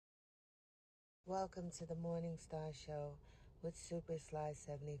Welcome to the Morning Star Show with Super Sly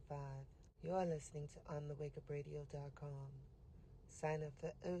 75. You're listening to onthewakeupradio.com. Sign up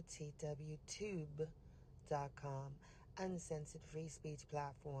for OTWTube.com, uncensored free speech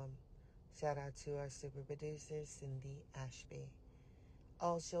platform. Shout out to our super producer, Cindy Ashby.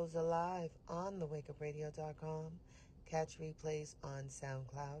 All shows are live on thewakeupradio.com. Catch replays on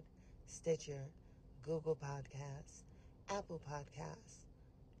SoundCloud, Stitcher, Google Podcasts, Apple Podcasts,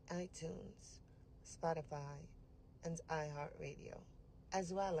 iTunes, Spotify, and iHeartRadio,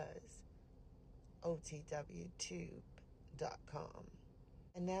 as well as OTWTube.com.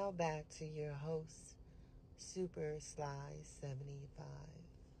 And now back to your host, Super Sly 75.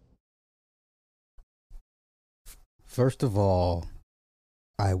 First of all,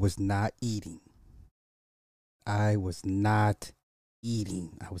 I was not eating. I was not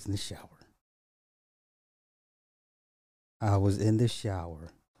eating. I was in the shower. I was in the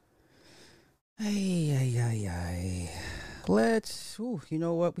shower. Ay, ay, ay, ay. You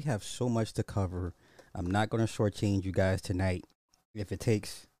know what? We have so much to cover. I'm not going to shortchange you guys tonight. If it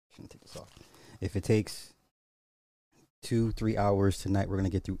takes, take this off. If it takes 2-3 hours tonight, we're going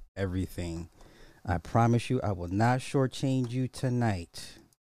to get through everything. I promise you, I will not shortchange you tonight.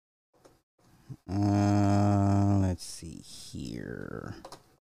 Let's see here.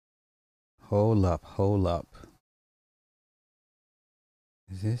 Hold up.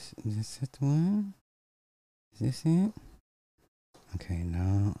 Is this it one? Is this it? Okay,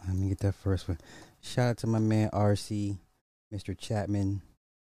 no, let me get that first one. Shout out to my man RC, Mr. Chapman.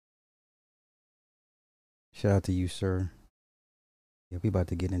 Shout out to you, sir. Yeah, we about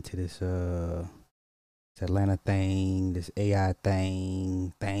to get into this Atlanta thing, this AI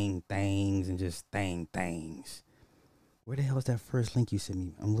things, and just things. Where the hell is that first link you sent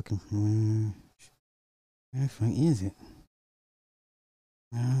me? I'm looking for. Where the fuck is it?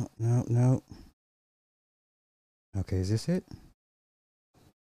 No. Okay, is this it?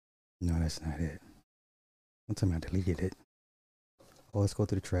 No, that's not it. Don't tell me I deleted it. Oh, let's go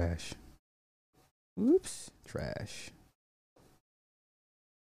to the trash. Oops, trash.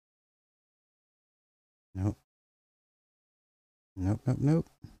 Nope. Nope. Nope.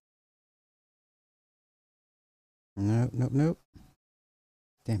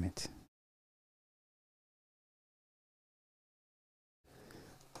 Damn it.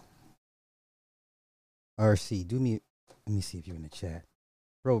 RC, do me. Let me see if you're in the chat,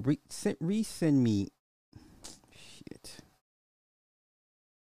 bro. Resend me. Shit.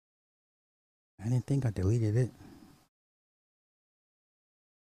 I didn't think I deleted it.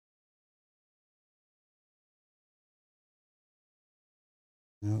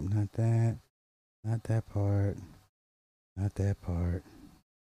 Nope, not that. Not that part. Not that part.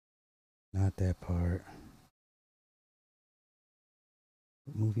 Not that part.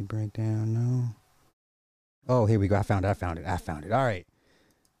 Movie breakdown, no. Oh, here we go. I found it. All right.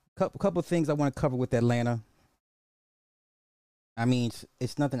 Couple things I want to cover with Atlanta. I mean,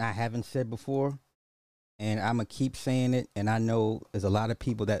 it's nothing I haven't said before, and I'm gonna keep saying it. And I know there's a lot of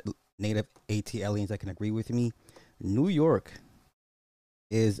people that native AT aliens that can agree with me. New York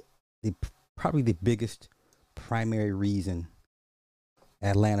is probably the biggest primary reason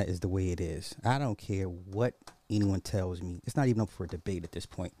Atlanta is the way it is. I don't care what anyone tells me. It's not even up for a debate at this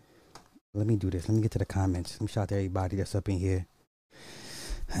point. Let me do this. Let me get to the comments. Let me shout out to everybody that's up in here.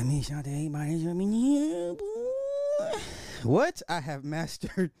 Let me shout out to everybody that's up in here. What? I have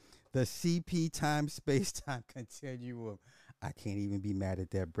mastered the CP time space time continuum. I can't even be mad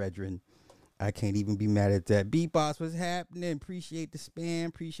at that, brethren. I can't even be mad at that. B-Boss, what's happening? Appreciate the spam.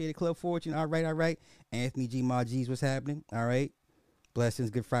 Appreciate it. Club Fortune. All right. Anthony G. Margie's, what's happening? All right. Blessings.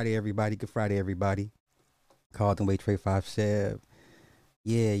 Good Friday, everybody. Carlton Way Trade 5-7.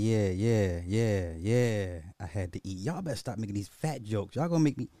 Yeah. I had to eat. Y'all better stop making these fat jokes. Y'all gonna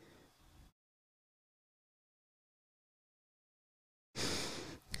make me.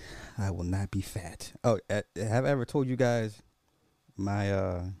 I will not be fat. Oh, have I ever told you guys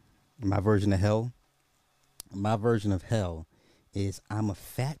my my version of hell? My version of hell is I'm a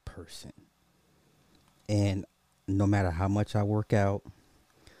fat person, and no matter how much I work out,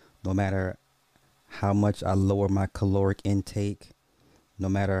 no matter how much I lower my caloric intake, no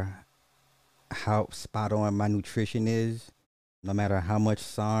matter how spot on my nutrition is, no matter how much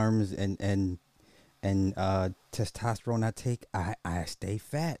SARMs and testosterone I take, I stay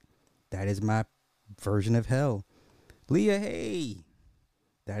fat. That is my version of hell. Leah, hey,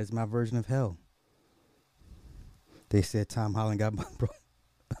 that is my version of hell. They said Tom Holland got my bro.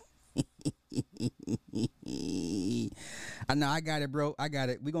 I know, I got it, bro. I got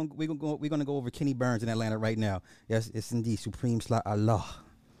it. We're gonna go over Kenny Burns in Atlanta right now. Yes, it's indeed Supreme Slot Allah.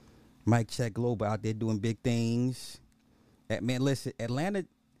 Mike Check Global out there doing big things. Man, listen, Atlanta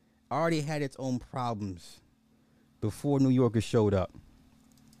already had its own problems before New Yorkers showed up.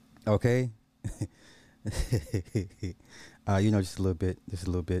 Okay? Just a little bit. Just a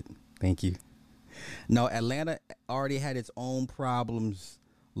little bit. Thank you. No, Atlanta already had its own problems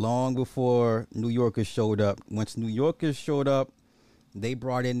long before New Yorkers showed up. Once New Yorkers showed up, they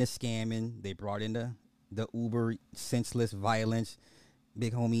brought in the scamming. They brought in the uber senseless violence.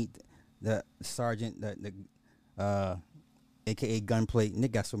 Big homie, the sergeant, the AKA gunplay.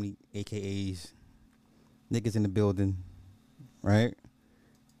 Nick got so many AKAs. Niggas in the building, right?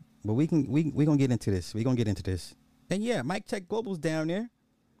 But we gonna get into this. We gonna get into this. And yeah, Mike Check Global's down there.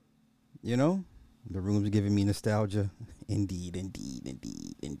 You know, the room's giving me nostalgia. Indeed, indeed,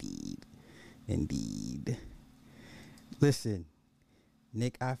 indeed, indeed, indeed. Listen,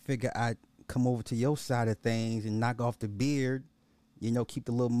 Nick, I figure I'd come over to your side of things and knock off the beard. You know, keep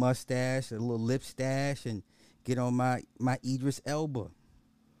the little mustache, a little lip stash, and get on my Idris Elba.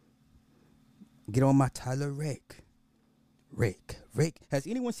 Get on my Tyler Rake. Rake. Has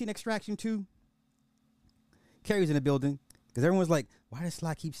anyone seen Extraction 2? Carrie's in the building. Because everyone's like, why does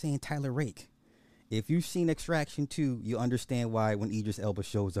Sly keep saying Tyler Rake? If you've seen Extraction 2, you understand why when Idris Elba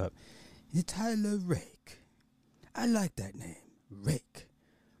shows up. It's Tyler Rake. I like that name. Rake.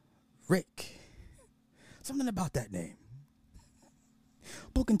 Something about that name.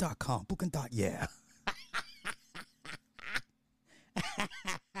 Booking.com. Yeah.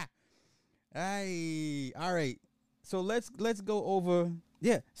 Hey, all right. So let's go over.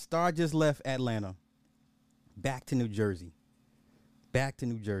 Yeah, Star just left Atlanta. Back to New Jersey.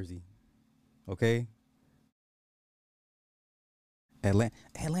 Okay?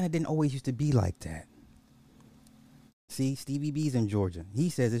 Atlanta didn't always used to be like that. See, Stevie B's in Georgia. He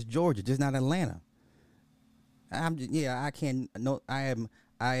says it's Georgia, just not Atlanta. I am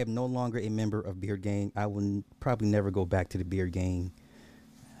no longer a member of Beard Gang. I will probably never go back to the Beard Gang.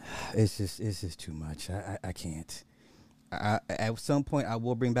 It's just too much. I can't. At some point, I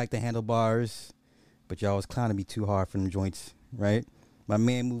will bring back the handlebars, but y'all was clowning me too hard for them joints, right? My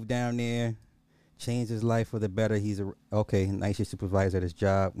man moved down there, changed his life for the better. He's a night shift supervisor at his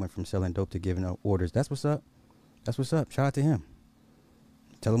job. Went from selling dope to giving out orders. That's what's up. Shout out to him.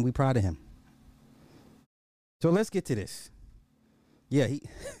 Tell him we proud of him. So let's get to this. Yeah,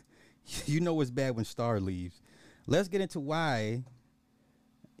 you know it's bad when Star leaves. Let's get into why.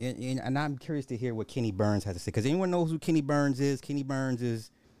 And I'm curious to hear what Kenny Burns has to say. Because anyone knows who Kenny Burns is? Kenny Burns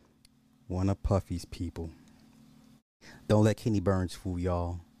is one of Puffy's people. Don't let Kenny Burns fool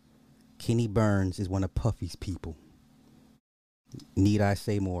y'all. Kenny Burns is one of Puffy's people. Need I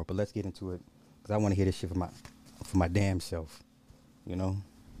say more? But let's get into it. Because I want to hear this shit for my damn self. You know?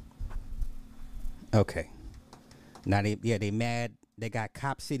 Okay. Now, they mad. They got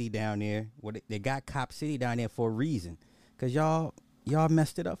Cop City down there. Well, they got Cop City down there for a reason. Because y'all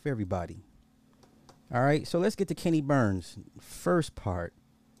messed it up for everybody. All right, so let's get to Kenny Burns. First part.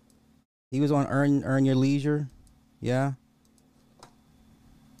 He was on Earn Your Leisure. Yeah.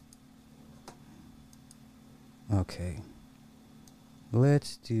 Okay.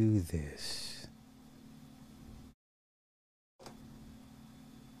 Let's do this.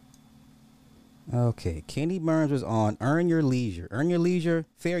 Okay, Kenny Burns was on Earn Your Leisure. Earn Your Leisure,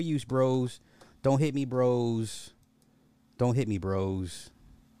 fair use, bros. Don't hit me, bros.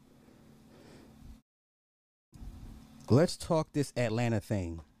 Let's talk this Atlanta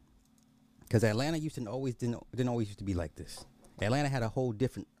thing. Because Atlanta didn't always used to be like this. Atlanta had a whole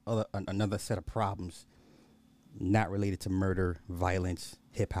different another set of problems not related to murder, violence,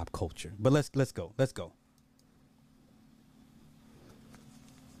 hip hop culture. But let's go.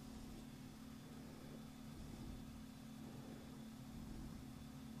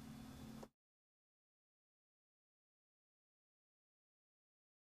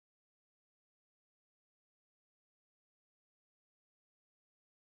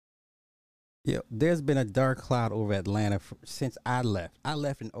 Yeah, there's been a dark cloud over Atlanta since I left. I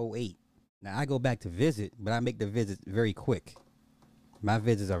left in '08. Now, I go back to visit, but I make the visits very quick. My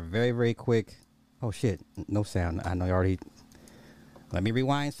visits are very, very quick. Oh, shit. No sound. I know you already... Let me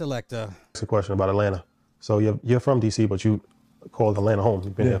rewind, selector. It's a question about Atlanta. So you're from D.C., but you called Atlanta home.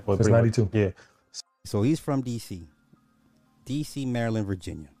 You've been there for since 92. Yeah. So he's from D.C. D.C., Maryland,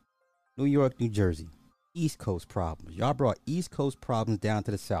 Virginia. New York, New Jersey. East Coast problems. Y'all brought East Coast problems down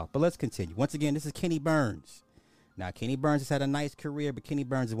to the South. But let's continue. Once again, this is Kenny Burns. Now, Kenny Burns has had a nice career, but Kenny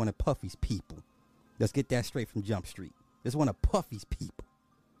Burns is one of Puffy's people. Let's get that straight from Jump Street. This is one of Puffy's people.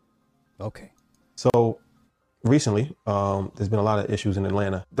 Okay. So recently, there's been a lot of issues in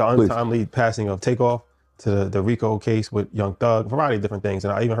Atlanta. The untimely passing of Takeoff to the Rico case with Young Thug, a variety of different things.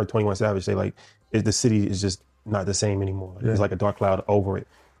 And I even heard 21 Savage say like, the city is just not the same anymore. Yeah. There's like a dark cloud over it.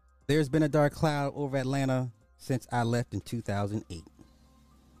 There's been a dark cloud over Atlanta since I left in 2008.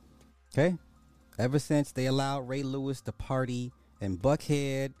 Okay? Ever since they allowed Ray Lewis to party in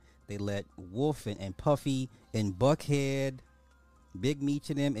Buckhead, they let Wolf and Puffy in Buckhead, Big Meech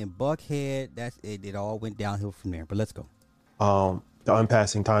and them in Buckhead. That's it. It all went downhill from there. But let's go. The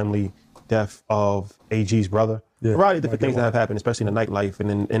unpassing, timely death of AG's brother. Yeah. A variety of different things that have happened, especially in the nightlife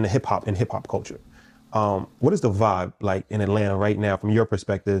and in the hip hop culture. What is the vibe like in Atlanta right now from your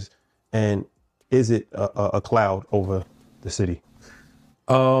perspectives? And is it a cloud over the city?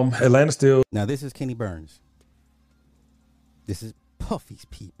 Atlanta still. Now this is Kenny Burns. This is Puffy's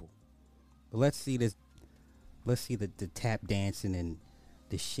people. But let's see this. Let's see the tap dancing and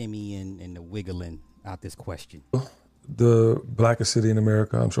the shimmying and the wiggling out this question. The blackest city in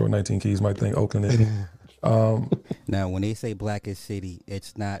America. I'm sure 19 Keys might think Oakland is. Now, when they say blackest city,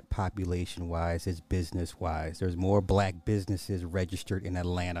 it's not population-wise, it's business-wise. There's more black businesses registered in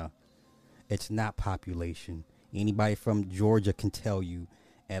Atlanta. It's not population. Anybody from Georgia can tell you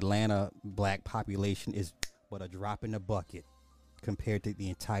Atlanta black population is but a drop in the bucket compared to the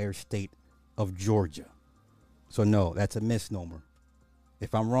entire state of Georgia. So, no, that's a misnomer.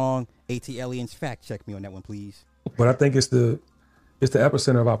 If I'm wrong, A.T. Aliens fact check me on that one, please. But I think it's the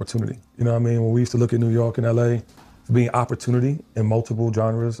epicenter of opportunity. You know what I mean? When we used to look at New York and LA for being opportunity in multiple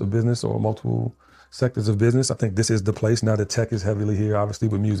genres of business or multiple sectors of business, I think this is the place now that tech is heavily here, obviously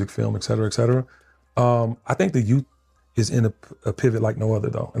with music, film, et cetera, et cetera. I think the youth is in a pivot like no other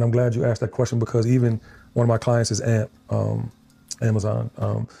though. And I'm glad you asked that question because even one of my clients is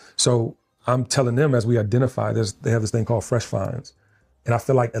Amazon. So I'm telling them as we identify, they have this thing called Fresh Finds. And I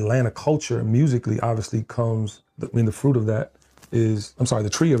feel like Atlanta culture musically obviously comes, the fruit of that is, the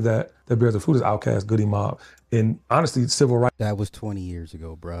tree of that bears the fruit is Outkast, Goody Mob. And honestly, civil rights. That was 20 years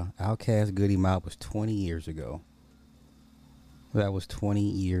ago, bro. Outkast, Goody Mob was 20 years ago. That was 20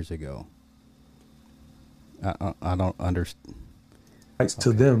 years ago. I don't understand.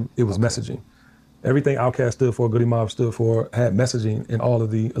 To them, it was messaging. Everything Outkast stood for, Goody Mob stood for, had messaging in all of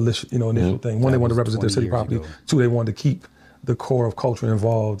the initial thing. One, they wanted to represent their city properly. Ago. Two, they wanted to keep the core of culture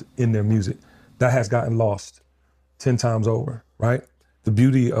involved in their music. That has gotten lost 10 times over, right? The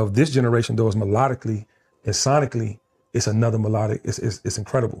beauty of this generation, though, is melodically and sonically, it's another melodic, it's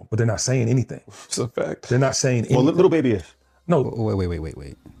incredible, but they're not saying anything. It's a fact. They're not saying anything. Well, Little Baby is. No.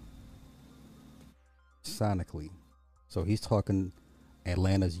 Wait. Sonically. So he's talking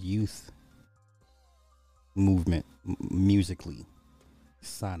Atlanta's youth movement, musically,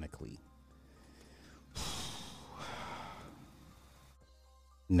 sonically.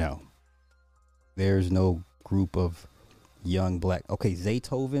 No. There's no group of young black. Okay,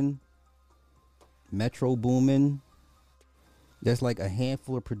 Zaytoven, Metro Boomin. There's like a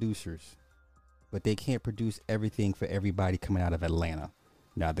handful of producers, but they can't produce everything for everybody coming out of Atlanta.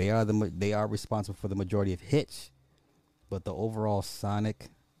 Now they are responsible for the majority of hits, but the overall sonic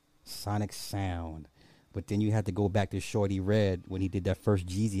sound. But then you had to go back to Shorty Red when he did that first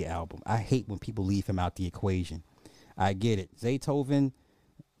Jeezy album. I hate when people leave him out the equation. I get it. Zaytoven,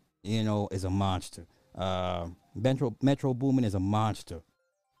 is a monster. Metro Boomin is a monster.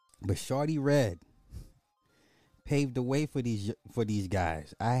 But Shorty Red paved the way for these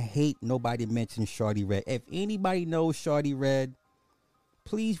guys. I hate nobody mentions Shorty Red. If anybody knows Shorty Red,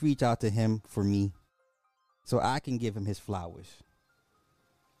 please reach out to him for me so I can give him his flowers.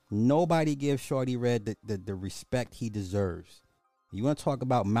 Nobody gives Shorty Red the respect he deserves. You want to talk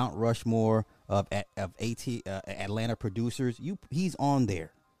about Mount Rushmore of Atlanta producers? He's on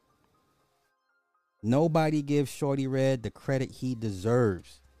there. Nobody gives Shorty Red the credit he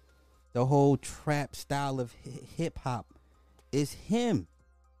deserves. The whole trap style of hip hop is him.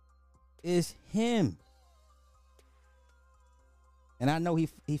 Is him. And I know he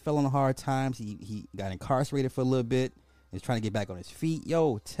fell on hard times. He got incarcerated for a little bit. He's trying to get back on his feet.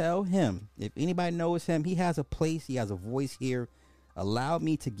 Yo, tell him. If anybody knows him, he has a place. He has a voice here. Allow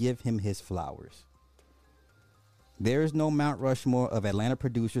me to give him his flowers. There is no Mount Rushmore of Atlanta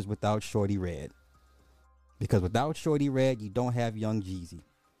producers without Shorty Red. Because without Shorty Red, you don't have Young Jeezy.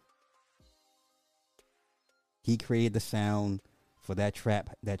 He created the sound for that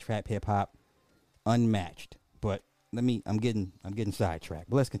trap hip hop, unmatched. But I'm getting sidetracked.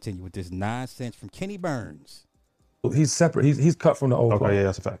 But let's continue with this nonsense from Kenny Burns. He's separate. He's cut from the old club. Yeah,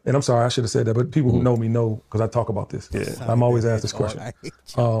 that's a fact. And I'm sorry, I should have said that, but people who know me know because I talk about this. Yeah. I'm always asked this question.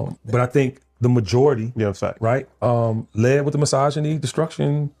 But I think the majority, right, led with the misogyny,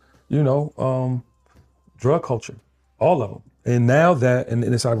 destruction, drug culture, all of them. And now that, and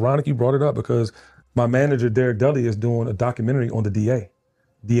it's ironic you brought it up because my manager, Derek Dudley, is doing a documentary on the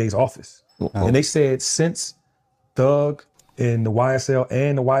DA's office. And they said since Thug and the YSL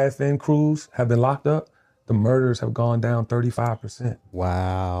and the YFN crews have been locked up, the murders have gone down 35%.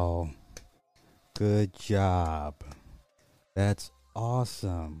 Wow. Good job. That's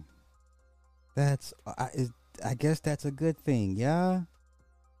awesome. I guess that's a good thing, yeah?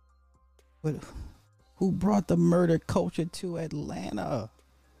 But who brought the murder culture to Atlanta?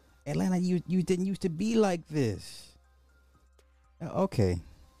 Atlanta, you didn't used to be like this. Okay,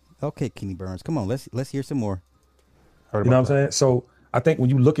 Kenny Burns, come on, let's hear some more. You know what I'm saying? So I think when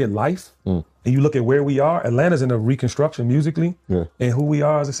you look at life and you look at where we are, Atlanta's in a reconstruction musically and who we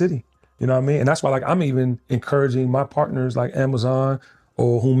are as a city. You know what I mean? And that's why, like, I'm even encouraging my partners like Amazon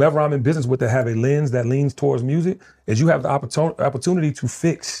or whomever I'm in business with that have a lens that leans towards music, is you have the opportunity to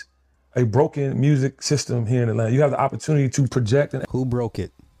fix a broken music system here in Atlanta. You have the opportunity to project. Who broke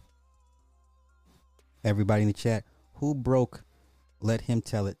it? Everybody in the chat, who broke, let him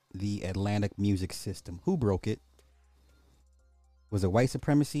tell it, the Atlantic music system? Who broke it? Was it white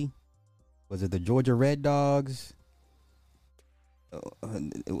supremacy? Was it the Georgia Red Dogs?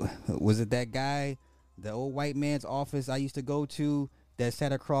 Was it that guy, the old white man's office I used to go to that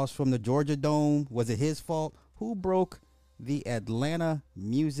sat across from the Georgia Dome? Was it his fault? Who broke the Atlanta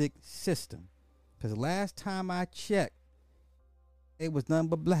music system? Because last time I checked, it was none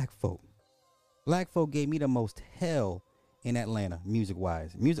but black folk. Black folk gave me the most hell in Atlanta,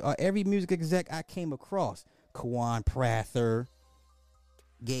 music-wise. Every music exec I came across, Kawan Prather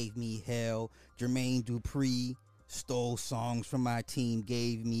gave me hell. Jermaine Dupri stole songs from my team,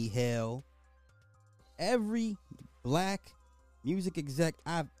 gave me hell. Every black music exec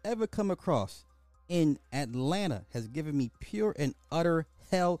I've ever come across in Atlanta has given me pure and utter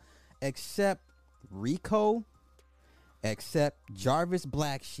hell, except Rico, except Jarvis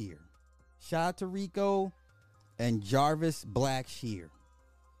Blackshear. Shout out to Rico and Jarvis Blackshear.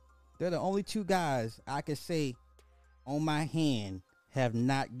 They're the only two guys I could say on my hand have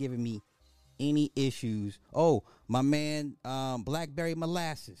not given me any issues. Oh, my man, Blackberry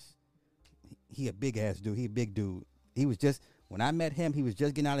Molasses. He a big ass dude. He a big dude. He was just, when I met him, he was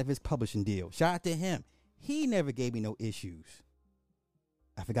just getting out of his publishing deal. Shout out to him. He never gave me no issues.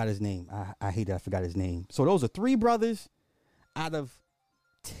 I forgot his name. I hate that I forgot his name. So those are three brothers out of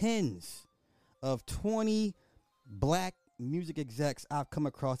tens of 20 black music execs I've come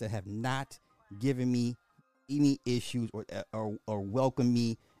across that have not given me any issues or welcome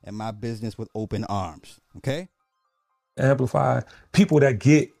me and my business with open arms. Okay? Amplify people that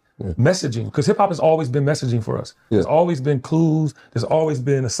get messaging, because hip hop has always been messaging for us. There's always been clues. There's always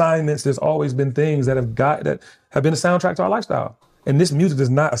been assignments. There's always been things that have been a soundtrack to our lifestyle. And this music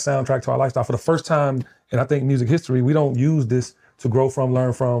is not a soundtrack to our lifestyle. For the first time in, I think, music history, we don't use this to grow from,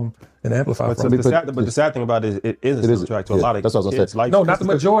 learn from, and amplify from. But the sad thing about it is a soundtrack to a lot of that's what I was saying. No, not the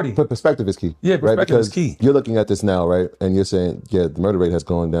majority. But perspective is key. Yeah, perspective is key. You're looking at this now, right? And you're saying, yeah, the murder rate has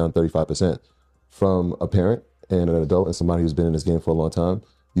gone down 35%. From a parent and an adult and somebody who's been in this game for a long time,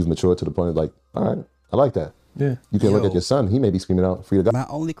 you've matured to the point of like, all right, I like that. Yeah. You can look at your son. He may be screaming out, free to God. My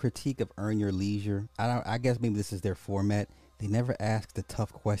only critique of Earn Your Leisure, I guess maybe this is their format. They never ask the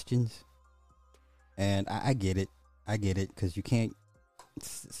tough questions. And I get it. I get it. Because you can't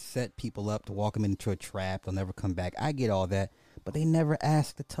set people up to walk them into a trap. They'll never come back. I get all that. But they never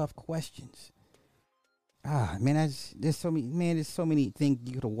ask the tough questions. Man, there's so many things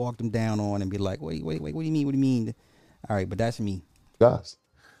you could have walked them down on and be like, wait, what do you mean? What do you mean? All right, but that's me. Guys.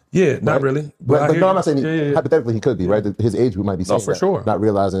 Yeah, not really. But no, I'm not saying hypothetically he could be, right? His age group might be saying for sure. Not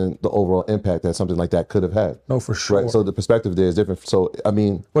realizing the overall impact that something like that could have had. No, for sure. Right? So the perspective there is different. So, I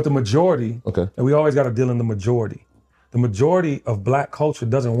mean. But the majority, okay, and we always got to deal in the majority. The majority of black culture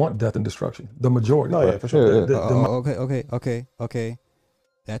doesn't want death and destruction. The majority. No, yeah, for sure. Okay.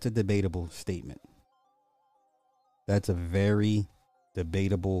 That's a debatable statement. That's a very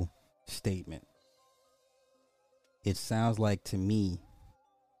debatable statement. It sounds like to me,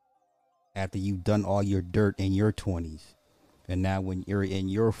 after you've done all your dirt in your 20s, and now when you're in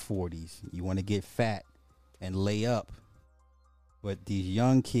your 40s, you want to get fat and lay up. But these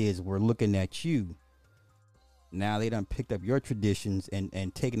young kids were looking at you. Now they done picked up your traditions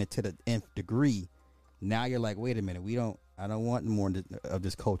and taken it to the nth degree. Now you're like, wait a minute, I don't want more of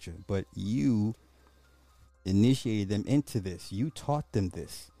this culture. But you initiated them into this. You taught them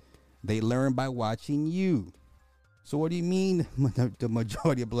this. They learn by watching you. So what do you mean the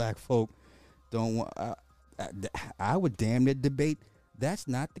majority of black folk don't want? I would damn near debate that's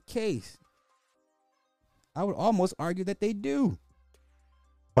not the case. I would almost argue that they do.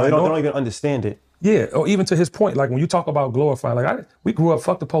 They don't even understand it. Yeah, or even to his point, like when you talk about glorifying, like we grew up,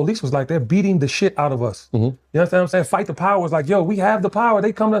 fuck the police was like they're beating the shit out of us. You understand what I'm saying? Fight the power was like, yo, we have the power.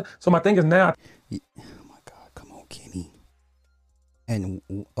 They come to. So my thing is now. Oh my God, come on, Kenny. And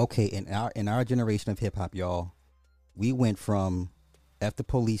okay, in our generation of hip hop, y'all, we went from F the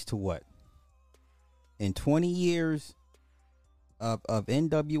police to what? In 20 years of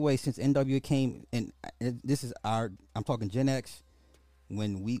NWA, since NWA came, and this is I'm talking Gen X.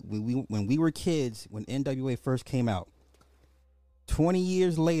 When we were kids, when NWA first came out, 20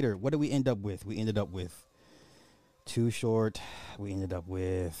 years later, what did we end up with? We ended up with Too Short. We ended up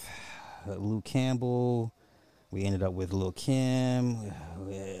with Luke Campbell. We ended up with Lil Kim.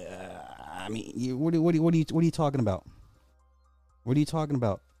 I mean, what are you talking about? What are you talking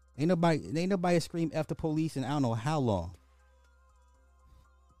about? Ain't nobody scream F the police in I don't know how long.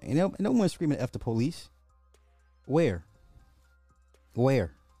 Ain't no one screaming F the police. Where?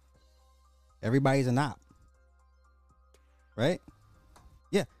 Everybody's an op. Right?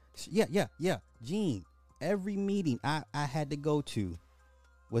 Yeah. Gene, every meeting I had to go to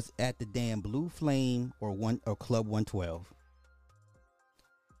was at the damn Blue Flame or Club 112.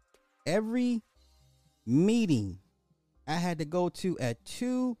 Every meeting I had to go to at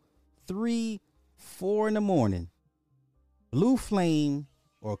 2, 3, 4 in the morning. Blue Flame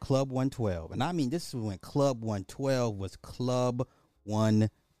or Club 112. And I mean, this is when Club 112 was Club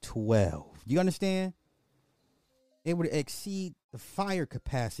 112. You understand? It would exceed the fire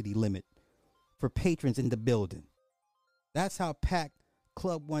capacity limit for patrons in the building. That's how packed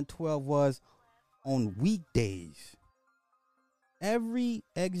Club 112 was on weekdays. Every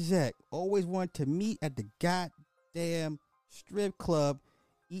exec always wanted to meet at the goddamn strip club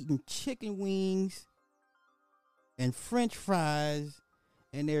eating chicken wings and french fries,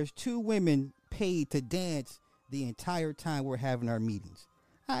 and there's 2 women paid to dance the entire time we're having our meetings.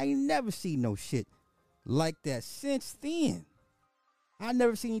 I ain't never seen no shit like that since then. I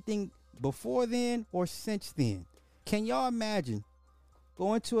never seen anything before then or since then. Can y'all imagine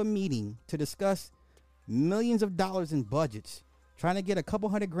going to a meeting to discuss millions of dollars in budgets, trying to get a couple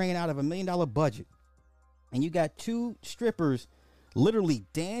 $100,000 out of $1 million budget, and you got 2 strippers literally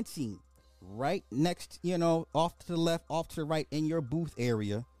dancing right next, off to the left, off to the right in your booth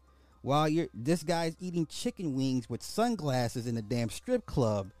area, while this guy's eating chicken wings with sunglasses in the damn strip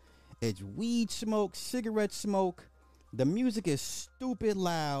club. It's weed smoke, cigarette smoke. The music is stupid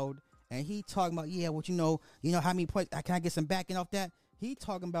loud, and he talking about, yeah, what you know how many points? Can I get some backing off that? He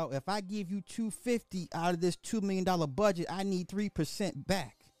talking about, if I give you $250 out of this $2 million budget, I need 3%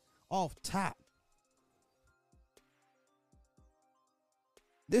 back off top.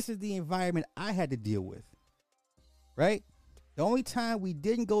 This is the environment I had to deal with, right? The only time we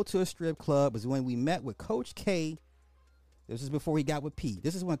didn't go to a strip club was when we met with Coach K. This is before he got with P.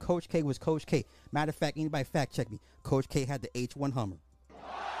 This is when Coach K was Coach K. Matter of fact, anybody fact check me. Coach K had the H1 Hummer.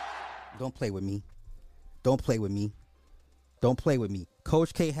 Don't play with me. Don't play with me. Don't play with me.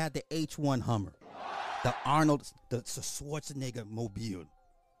 Coach K had the H1 Hummer. The Arnold, the Schwarzenegger mobile.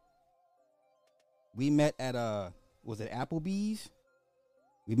 We met at, was it Applebee's?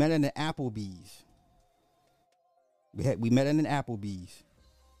 We met in an Applebee's. We met in an Applebee's.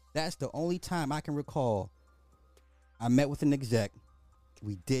 That's the only time I can recall I met with an exec.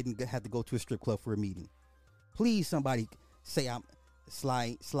 We didn't have to go to a strip club for a meeting. Please, somebody say I'm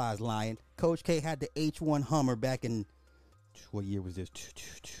Sly's lying. Coach K had the H1 Hummer back in, what year was this?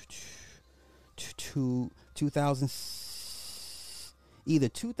 2000, either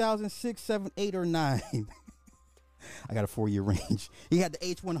 2006, 7, 8, or 9. I got a 4-year range. He had the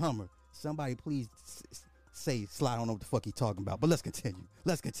H1 Hummer. Somebody please say Sly, I don't know what the fuck he talking about. But let's continue.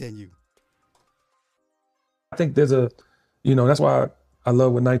 I think there's that's why I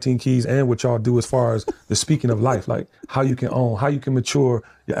love what 19 Keys and what y'all do as far as the speaking of life, like how you can own, how you can mature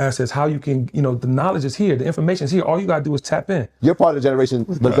your assets, how you can, the knowledge is here, the information is here. All you gotta do is tap in. You're part of the generation,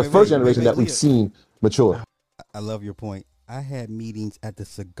 but the first generation that we've seen mature. I love your point. I had meetings at the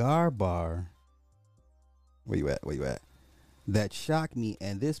cigar bar. Where you at? That shocked me,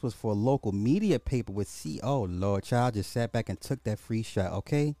 and this was for a local media paper with oh Lord, child, just sat back and took that free shot.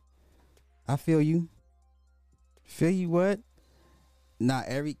 Okay, I feel you. Feel you what? Nah,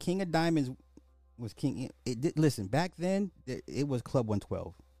 every King of Diamonds was King. Listen, back then it was Club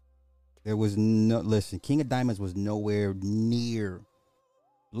 112. There was King of Diamonds was nowhere near.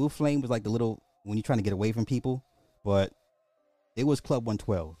 Blue Flame was like the little when you're trying to get away from people, but it was Club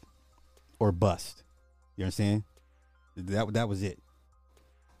 112 or bust. You understand? That was it.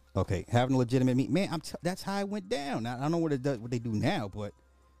 Okay, having a legitimate meet, man. That's how it went down. I don't know what they do now, but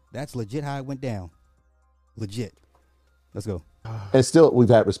that's legit how it went down. Legit. Let's go. And still, we've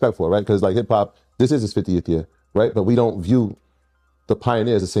had respect for it, right? Because like hip hop this is his 50th year, right? But we don't view the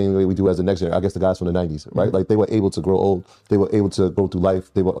pioneers the same way we do as the next generation. I guess the guys from the 90s, right? Mm-hmm. Like they were able to grow old, they were able to go through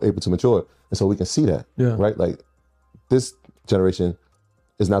life, they were able to mature. And so we can see that, right? Like this generation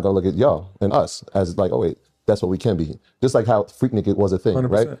is not gonna look at y'all and us as like, oh wait, that's what we can be. Just like how Freaknik was a thing, 100%.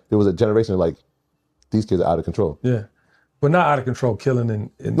 right? There was a generation of like, these kids are out of control. Yeah. But not out of control, killing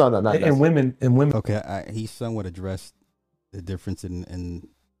and women. Okay, he somewhat addressed the difference in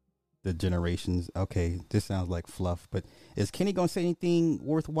the generations. Okay, this sounds like fluff, but is Kenny gonna say anything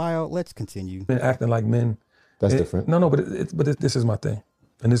worthwhile? Let's continue. Men acting like men. That's different. No, but this is my thing,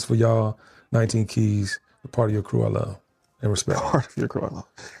 and this is for y'all. 19 Keys, the part of your crew I love and respect. Part of your crew I love.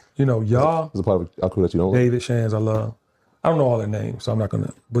 You know, y'all. There's a part of our crew that you don't. David Shands I love. I don't know all their names, so I'm not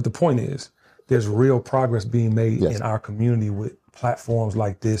gonna. But the point is, there's real progress being made in our community with platforms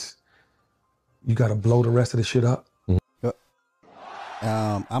like this. You got to blow the rest of the shit up.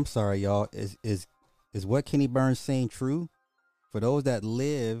 I'm sorry, y'all. Is what Kenny Burns saying true? For those that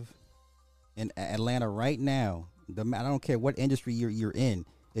live in Atlanta right now, I don't care what industry you're in.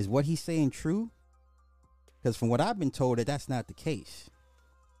 Is what he's saying true? Because from what I've been told, that's not the case.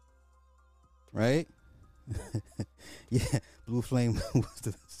 Right? Yeah, Blue Flame was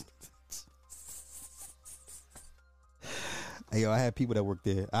the. Hey, yo, I had people that work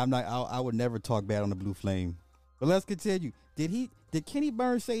there. I would never talk bad on the Blue Flame. But let's continue. Did Kenny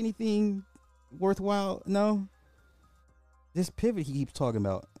Burns say anything worthwhile? No. This pivot he keeps talking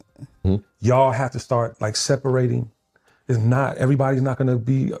about. Y'all have to start like separating. Everybody's not gonna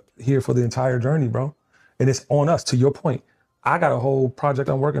be here for the entire journey, bro. And it's on us. To your point, I got a whole project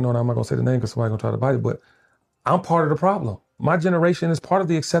I'm working on. I'm not gonna say the name because somebody's gonna try to bite it, but I'm part of the problem. My generation is part of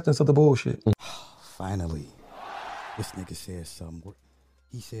the acceptance of the bullshit. Finally. This nigga said something.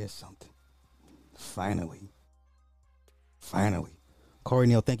 He said something. Finally. Corey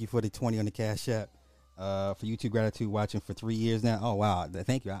Neal, thank you for the 20 on the Cash App. For YouTube gratitude, watching for 3 years now. Oh, wow.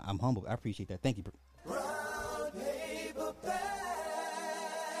 Thank you. I'm humbled. I appreciate that. Thank you.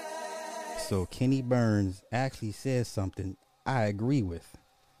 So Kenny Burns actually says something I agree with.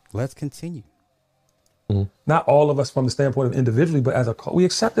 Let's continue. Not all of us from the standpoint of individually, but as a we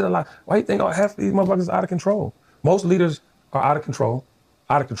accepted a lot. Why do you think half of these motherfuckers are out of control? Most leaders are out of control,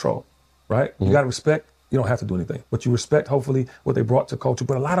 right? You got to respect. You don't have to do anything, but you respect, hopefully, what they brought to culture.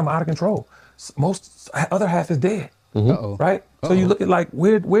 But a lot of them are out of control. Most other half is dead, right? So you look at like,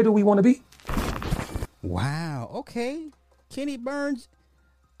 where do we want to be? Wow. Okay. Kenny Burns,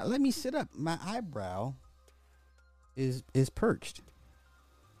 let me sit up. My eyebrow is perched.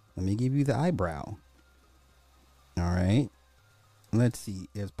 Let me give you the eyebrow. All right. Let's see.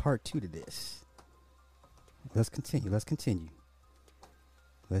 There's part 2 to this. Let's continue.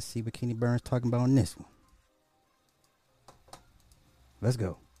 Let's see what Kenny Burns talking about on this one. Let's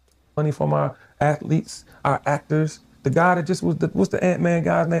go. Money from our athletes, our actors. The guy that just what's the Ant-Man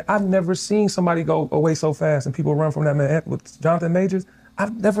guy's name? I've never seen somebody go away so fast and people run from that man with Jonathan Majors.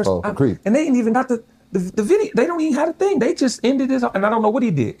 I've never. And they ain't even got the video. They don't even have a thing. They just ended this, and I don't know what he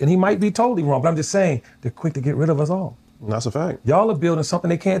did. And he might be totally wrong, but I'm just saying they're quick to get rid of us all. That's a fact. Y'all are building something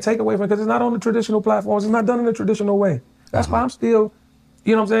they can't take away from because it's not on the traditional platforms. It's not done in the traditional way. That's why I'm still,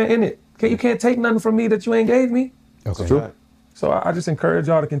 you know what I'm saying, in it. You can't take nothing from me that you ain't gave me. Okay. True. So I just encourage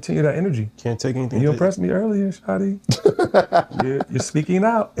y'all to continue that energy. Can't take anything. And you impressed me earlier, Shadi. You're speaking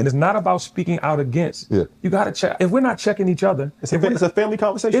out. And it's not about speaking out against. Yeah. You got to check. If we're not checking each other. It's a family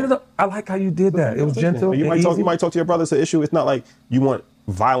conversation. I like how you did that. It was gentle. You might talk to your brother. It's an issue. It's not like you want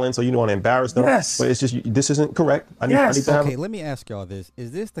violence or you want to embarrass them. Yes. But it's just, this isn't correct. I need to have. Okay, let me ask y'all this.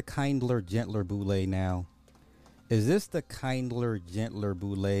 Is this the kindler, gentler Boulay now? Is this the kindler, gentler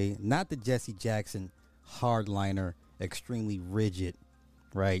Boulay? Not the Jesse Jackson hardliner, extremely rigid,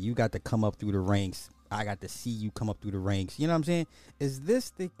 right? You got to come up through the ranks. I got to see you come up through the ranks. You know what I'm saying? Is this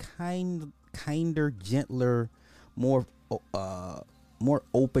the kinder, gentler, more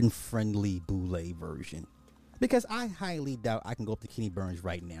open, friendly Boulay version? Because I highly doubt I can go up to Kenny Burns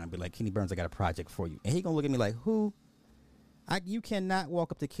right now and be like, Kenny Burns, I got a project for you. And he going to look at me like, who? You cannot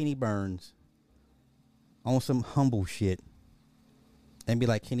walk up to Kenny Burns on some humble shit and be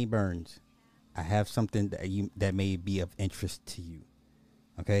like, Kenny Burns, I have something that may be of interest to you.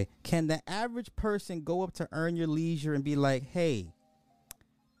 Okay? Can the average person go up to Earn Your Leisure and be like, hey,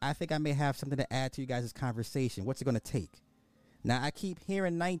 I think I may have something to add to you guys' conversation. What's it going to take? Now, I keep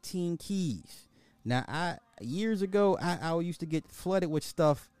hearing 19 keys. Now, years ago, I used to get flooded with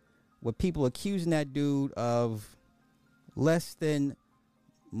stuff with people accusing that dude of less than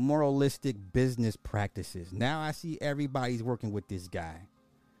moralistic business practices. Now I see everybody's working with this guy.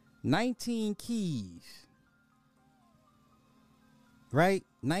 19 keys. right?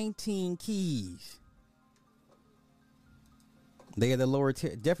 19 keys. They are the lower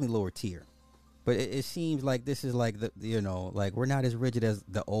tier, definitely lower tier. But it seems like this is like like we're not as rigid as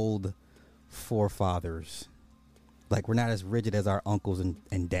the old forefathers. Like we're not as rigid as our uncles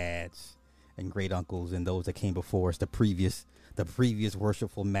and dads and great uncles and those that came before us, the previous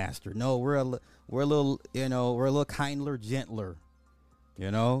worshipful master. No, we're a little, we're a little kinder, gentler. We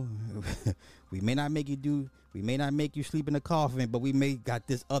may not make you sleep in a coffin, but we may got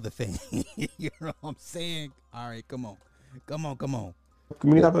this other thing. You know what I'm saying? All right, come on.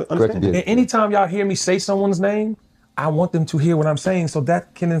 Community have an understanding. And anytime y'all hear me say someone's name, I want them to hear what I'm saying so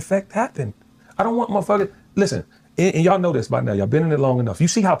that can in fact happen. I don't want motherfuckers. Listen, and y'all know this by now. Y'all been in it long enough. You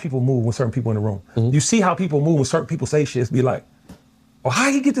see how people move when certain people in the room. You see how people move when certain people say shit. It's be like, well, how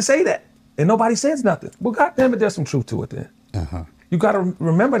you get to say that? And nobody says nothing. Well, goddamn it, there's some truth to it then. You got to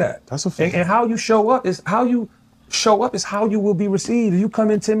remember that. That's a fact. And how you show up is how you will be received. If you come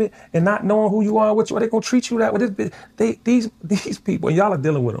in timid and not knowing who you are and what you are, they're going to treat you that way. These people, and y'all are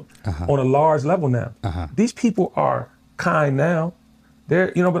dealing with them on a large level now. These people are kind now.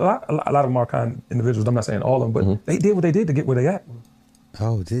 They're, but a lot of them are kind individuals. I'm not saying all of them, but they did what they did to get where they at.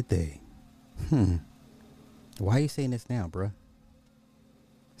 Oh, did they? Why are you saying this now, bro?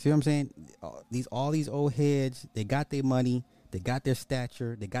 See what I'm saying? All these old heads, they got their money, they got their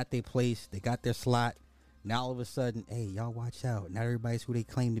stature, they got their place, they got their slot. Now all of a sudden, hey, y'all watch out. Not everybody's who they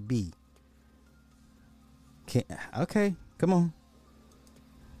claim to be. Okay, come on.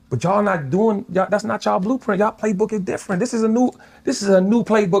 But y'all not doing, that's not y'all blueprint. Y'all playbook is different. This is a new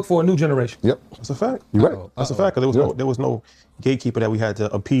playbook for a new generation. Yep. That's a fact. You're right. That's a fact. Because there was no gatekeeper that we had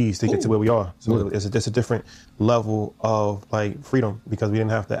to appease to get to where we are. So it's a different level of like freedom because we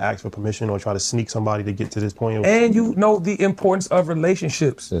didn't have to ask for permission or try to sneak somebody to get to this point. And you know the importance of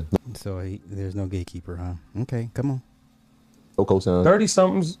relationships. Yeah. So there's no gatekeeper, huh? Okay, come on. No cosign.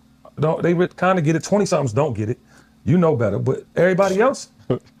 30-somethings, they kind of get it. 20-somethings don't get it. You know better. But everybody else,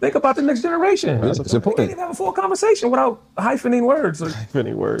 think about the next generation. Yeah, it's We can't important. even have a full conversation without hyphenating words.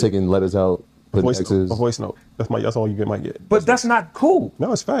 Hyphenating words. Taking letters out, putting X's. A voice note. That's all you might get. But that's not cool.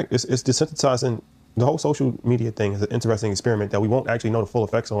 No, it's fact. It's desensitizing. The whole social media thing is an interesting experiment that we won't actually know the full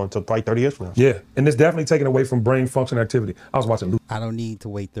effects on until probably 30 years from now. Yeah, and it's definitely taken away from brain function activity. I was watching Luke. I don't need to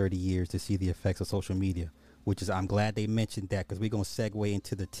wait 30 years to see the effects of social media, which is, I'm glad they mentioned that because we're going to segue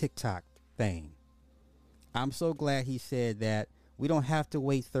into the TikTok thing. I'm so glad he said that we don't have to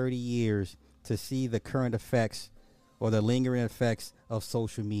wait 30 years to see the current effects or the lingering effects of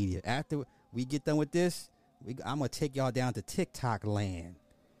social media. After we get done with this, I'm going to take y'all down to TikTok land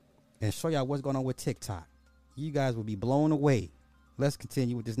and show y'all what's going on with TikTok. You guys will be blown away. Let's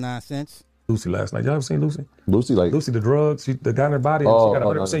continue with this nonsense. Lucy last night. Y'all ever seen Lucy? Lucy, Lucy, the drugs, the guy in her body, and she got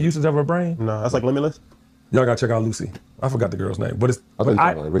 100% usage of her brain. No, that's like Limitless. Y'all gotta check out Lucy. I forgot the girl's name, but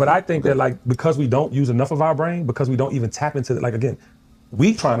but I think that like because we don't use enough of our brain, because we don't even tap into it. Like again,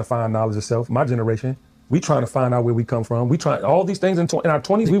 we trying to find knowledge of self. My generation, we trying to find out where we come from. We try all these things in our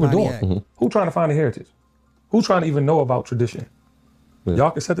 20s. We were doing. Who trying to find the heritage? Who trying to even know about tradition? Yeah.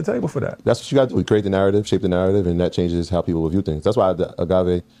 Y'all can set the table for that. That's what you got to do. Create the narrative, shape the narrative, and that changes how people will view things. That's why the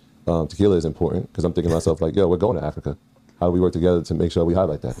agave tequila is important because I'm thinking to myself like, yo, we're going to Africa. How do we work together to make sure we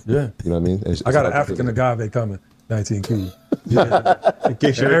highlight that? Yeah. You know what I mean? I got an African agave coming, 19 keys. Yeah.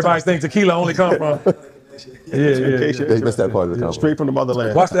 Everybody think tequila only come from. Yeah. They missed that part of the convo. Straight from the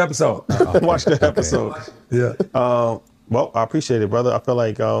motherland. Watch the episode. Watch the episode. Yeah. Well, I appreciate it, brother. I feel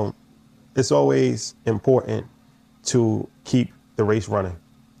like it's always important to keep the race running.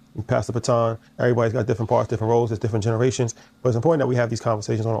 You pass the baton. Everybody's got different parts, different roles, there's different generations. But it's important that we have these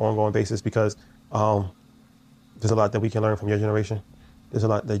conversations on an ongoing basis because there's a lot that we can learn from your generation. There's a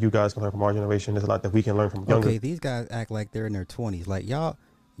lot that you guys can learn from our generation. There's a lot that we can learn from younger. Okay, these guys act like they're in their 20s. Like y'all,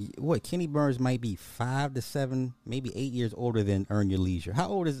 Kenny Burns might be 5 to 7, maybe 8 years older than Earn Your Leisure. How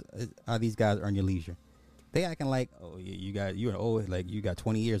old are these guys Earn Your Leisure? They acting like, oh, you're old, like you got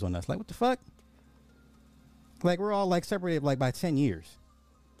 20 years on us. Like what the fuck? Like we're all like separated like by 10 years.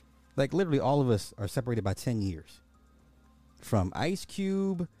 Like literally all of us are separated by 10 years. From Ice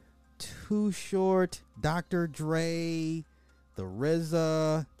Cube, Too Short, Dr. Dre, the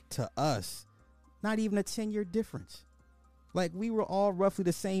RZA, to us. Not even a 10-year difference. Like we were all roughly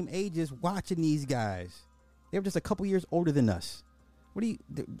the same ages watching these guys. They were just a couple years older than us. We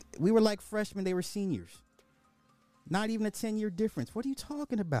were like freshmen, they were seniors. Not even a 10-year difference. What are you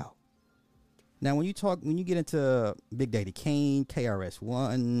talking about? Now, when you get into Big Daddy Kane,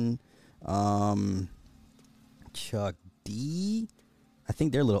 KRS-One, Chuck D, I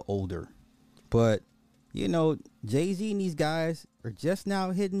think they're a little older. But, Jay-Z and these guys are just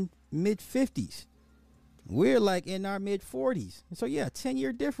now hitting mid-50s. We're like in our mid 40s. So yeah,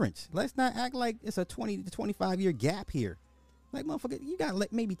 10-year difference. Let's not act like it's a 20 to 25-year gap here. Like, motherfucker, you got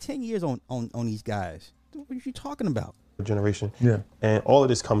like maybe 10 years on these guys. What are you talking about? Generation. Yeah. And all of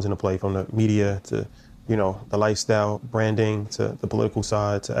this comes into play, from the media to, you know, the lifestyle, branding, to the political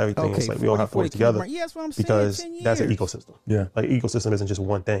side, to everything. Okay, It's like we all have to work together. Yeah, that's what I'm saying. Because 10 years. that's an ecosystem. Yeah. Like, ecosystem isn't just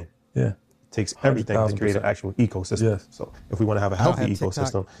one thing. Yeah. It takes everything to create an 100,000%. actual ecosystem. Yes. So if we want to have a I don't healthy have TikTok.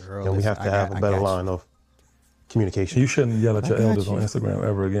 ecosystem, Girl, then we listen, have to have a better line of communication. You shouldn't yell at your got elders you. on Instagram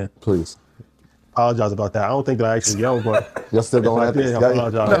ever again. Please. Apologize about that. I don't think that I actually yelled, but Y'all still going at this. I Y'all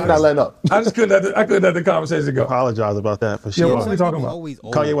apologize. you're not letting up. I couldn't let the conversation go. apologize about that for Yeah, sure. what are we talking about? Always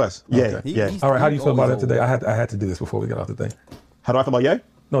old. Kanye West. Yeah, Okay. yeah. He's- All right, how do you he's feel about always it today? old. I had to do this before we get off the thing. How do I feel about Ye?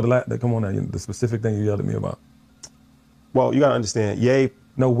 No, come on now, the specific thing you yelled at me about. Well, you got to understand, Ye,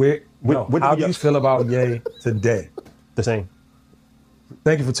 No, what how did do you- you feel about Ye today? the same.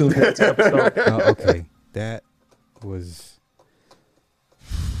 Thank you for tuning in to the episode. Okay, that was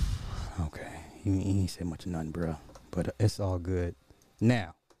okay. He ain't said much of nothing, bro. But it's all good.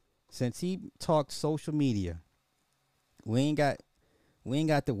 Now, since he talked social media, we ain't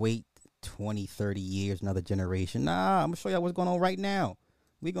got to wait 20, 30 years, another generation. Nah, I'm gonna show y'all what's going on right now.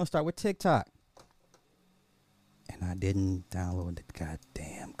 We're gonna start with TikTok. And I didn't download the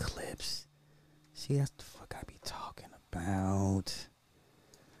goddamn clips. See, that's the fuck I be talking about.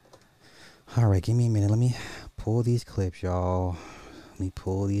 All right, give me a minute. Let me pull these clips, y'all. Let me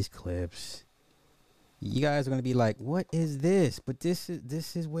pull these clips. You guys are gonna be like, "What is this?" But this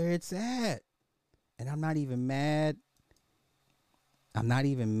is where it's at, and I'm not even mad. I'm not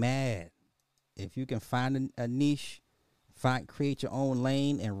even mad. If you can find a niche, create your own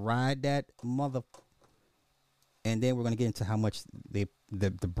lane, and ride that mother. And then we're gonna get into how much the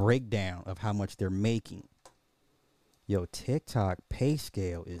breakdown of how much they're making. Yo, TikTok pay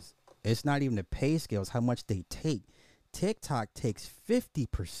scale it's not even the pay scale, it's how much they take. TikTok takes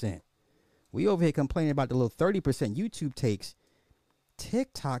 50%. We over here complaining about the little 30% YouTube takes.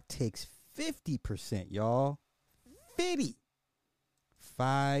 TikTok takes 50%, y'all. 50.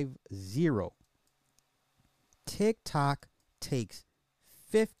 50. TikTok takes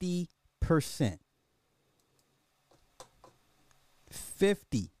 50%.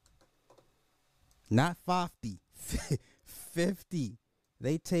 50. Not 50. 50.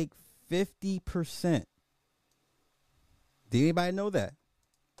 They take 50%. Did anybody know that?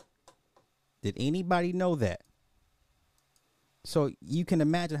 Did anybody know that? So you can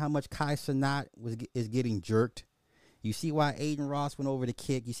imagine how much Kai Cenat is getting jerked. You see why Aiden Ross went over to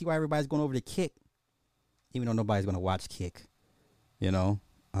Kick. You see why everybody's going over to Kick, even though nobody's going to watch Kick. You know,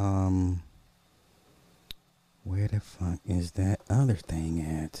 where the fuck is that other thing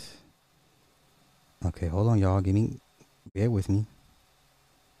at? Okay, hold on, y'all. Bear with me.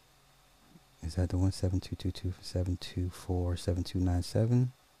 Is that the one? 7222-724-7297?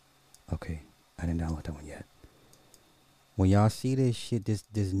 Okay, I didn't download that one yet. When y'all see this shit,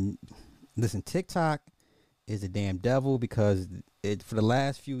 listen, TikTok is a damn devil, because for the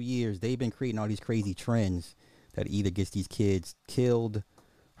last few years, they've been creating all these crazy trends that either gets these kids killed,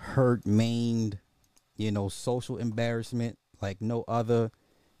 hurt, maimed, social embarrassment like no other.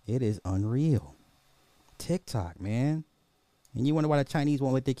 It is unreal. TikTok, man. And you wonder why the Chinese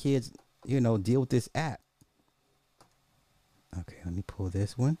won't let their kids, deal with this app. Okay, let me pull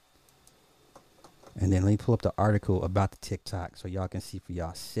this one. And then let me pull up the article about the TikTok so y'all can see for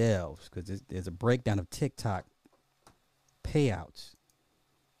yourselves, because there's a breakdown of TikTok payouts.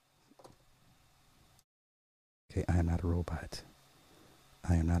 Okay, I am not a robot.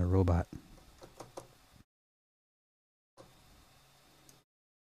 I am not a robot.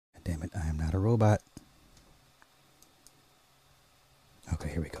 Damn it, I am not a robot. Okay,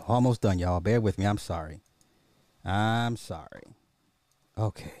 here we go. Almost done, y'all. Bear with me. I'm sorry.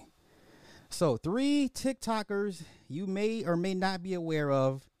 Okay. So, 3 TikTokers you may or may not be aware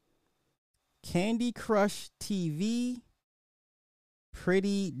of: Candy Crush TV,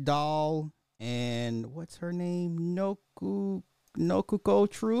 Pretty Doll, and what's her name? Nokuko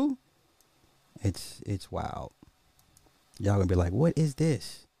True. It's wild. Y'all gonna be like, what is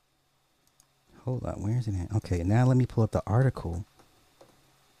this? Hold on, where's it at? Okay, now let me pull up the article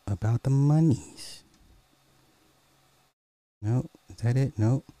about the monies. No, is that it?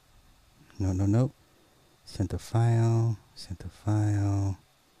 No. Sent the file.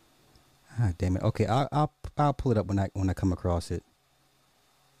 Ah, damn it. Okay, I'll pull it up when I come across it.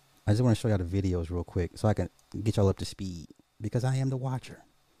 I just want to show y'all the videos real quick so I can get y'all up to speed, because I am the watcher.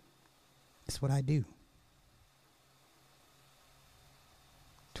 It's what I do.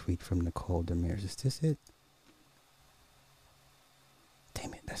 Tweet from Nicole Demers. Is this it?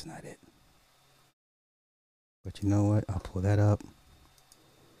 Damn it, that's not it. But you know what? I'll pull that up.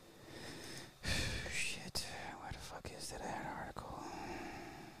 Shit. Where the fuck is that article?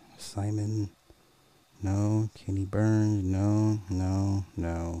 Simon. No. Kenny Burns. No.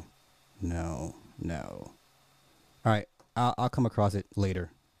 All right. I'll come across it later.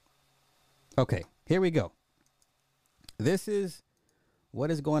 Okay. Here we go. This is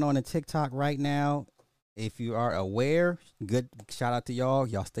what is going on in TikTok right now. If you are aware, good shout out to y'all.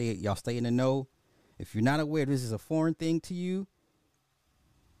 Y'all stay in the know. If you're not aware, this is a foreign thing to you.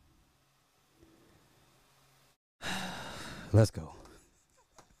 Let's go.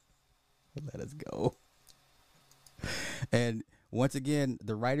 Let us go. And once again,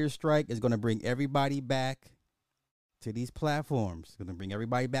 the writer's strike is going to bring everybody back to these platforms. It's going to bring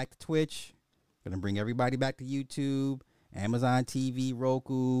everybody back to Twitch. Going to bring everybody back to YouTube, Amazon TV,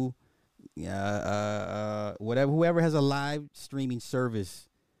 Roku, whatever, whoever has a live streaming service.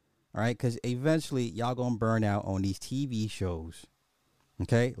 All right, because eventually y'all gonna burn out on these TV shows.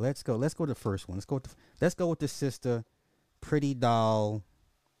 Okay, let's go. Let's go to the first one. Let's go with the sister, Pretty Doll.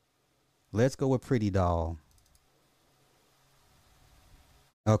 Let's go with Pretty Doll.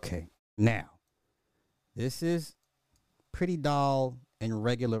 Okay, now this is Pretty Doll in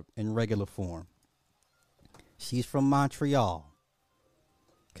regular form. She's from Montreal.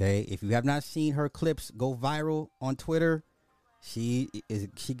 Okay, if you have not seen her clips go viral on Twitter, she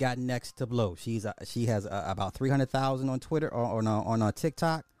got next to blow. She has about 300,000 on Twitter or on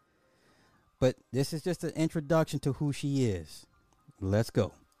TikTok. But this is just an introduction to who she is. Let's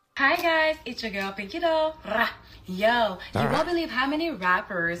go. Hi guys, it's your girl Pinky Doll. Yo, you won't believe how many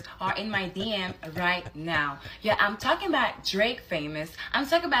rappers are in my DM right now. Yeah, I'm talking about Drake famous. I'm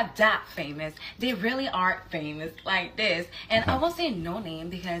talking about Dap famous. They really are famous like this. And I won't say no name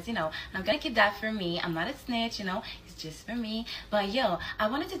because, I'm gonna keep that for me. I'm not a snitch, it's just for me. But yo, I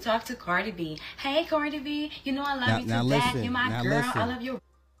wanted to talk to Cardi B. Hey Cardi B, I love you to death. You're my girl. I love you.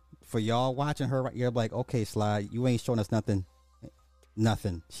 For y'all watching her, you're like, okay, Sly, you ain't showing us nothing.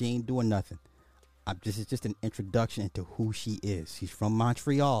 Nothing. She ain't doing nothing. This is just an introduction into who she is. She's from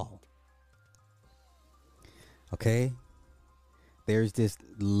Montreal. Okay? There's this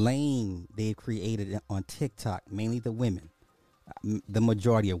lane they've created on TikTok, mainly the women, the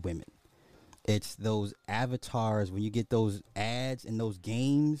majority of women. It's those avatars when you get those ads in those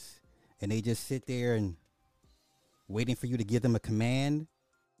games and they just sit there and waiting for you to give them a command.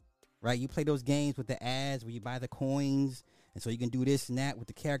 Right? You play those games with the ads where you buy the coins. And so you can do this and that with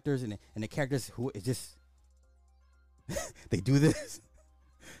the characters and the characters who is just, they do this.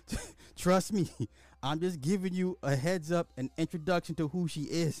 Trust me, I'm just giving you a heads up, an introduction to who she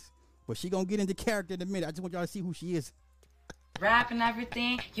is. But she gonna get into character in a minute. I just want y'all to see who she is. Rap and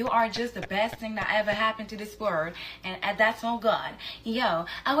everything, you are just the best thing that ever happened to this world, and that's on God. Yo,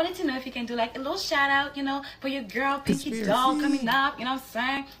 I wanted to know if you can do like a little shout out, for your girl Pinky Doll coming up. You know what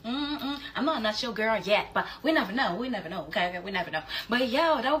I'm saying? I'm not your girl yet, but we never know. Okay, we never know. But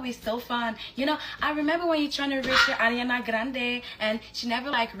yo, that would be so fun. I remember when you're trying to reach your Ariana Grande, and she never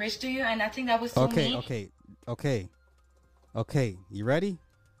reached to you, and I think that was so neat. Okay. You ready?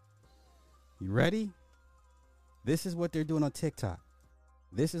 This is what they're doing on TikTok.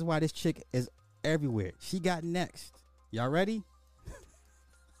 This is why this chick is everywhere. She got next. Y'all ready?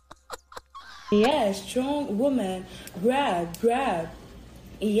 Yeah, strong woman. Grab.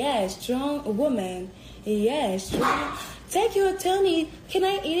 Yeah, strong woman. Yeah, strong. Take your Tony. Can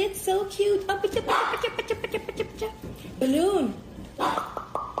I eat it? So cute. Balloon.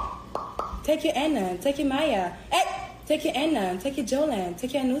 Take your Anna. Take your Maya. Hey! Take your Anna. Take your Jolan.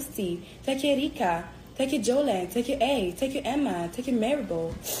 Take your Anusti. Take your Rika. Take your Jolan, take your A, take your Emma, take your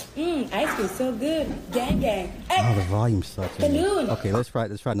Maribel. Ice cream so good. Gang. Hey. Oh, the volume sucks. Balloon. Okay, let's try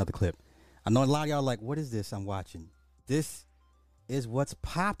another clip. I know a lot of y'all are like, what is this I'm watching? This is what's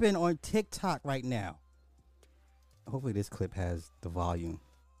popping on TikTok right now. Hopefully this clip has the volume.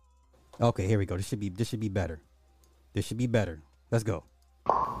 Okay, here we go. This should be better. Let's go.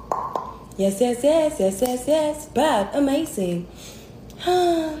 Yes. Bob, amazing.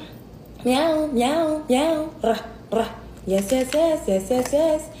 Meow. Rah. Yes. Meow.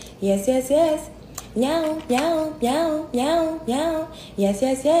 Yes.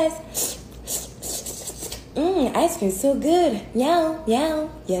 Ice cream so good. Meow.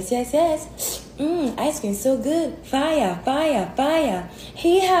 Yes. Ice cream so good. Fire.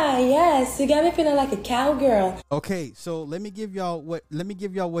 Hee-haw, yes. You got me feeling like a cowgirl. Okay, so let me give y'all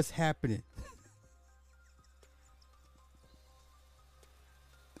what's happening.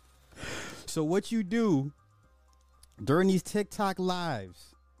 So what you do during these TikTok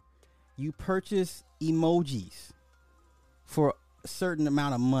lives, you purchase emojis for a certain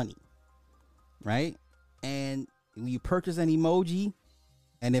amount of money, right? And when you purchase an emoji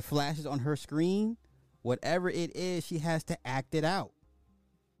and it flashes on her screen, whatever it is, she has to act it out.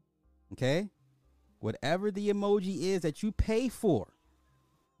 Okay? Whatever the emoji is that you pay for,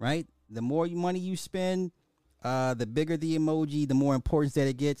 right? The more money you spend, the bigger the emoji, the more importance that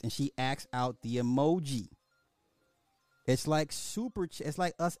it gets, and she acts out the emoji. It's like it's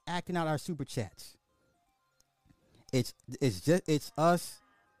like us acting out our super chats. It's us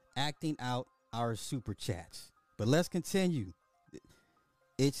acting out our super chats. But let's continue.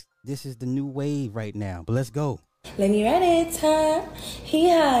 This is the new wave right now. But let's go. Let me ride it, huh?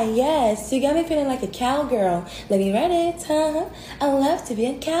 Yeah, yes. You got me feeling like a cowgirl. Let me ride it, huh? I love to be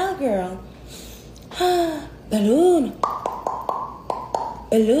a cowgirl. Balloon.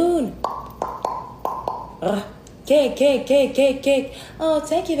 Balloon. Cake, cake, cake, cake, cake. Oh,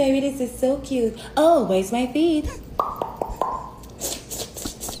 thank you, baby. This is so cute. Oh, where's my feet?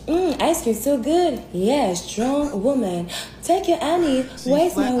 Ice cream so good. Yeah, strong woman. Take your Annie.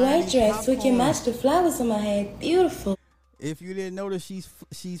 Where's my white dress so we can match the flowers on my head? Beautiful. If you didn't notice,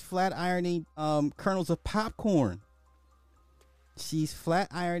 she's flat ironing kernels of popcorn. She's flat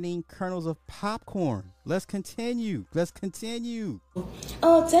ironing kernels of popcorn. Let's continue. Let's continue.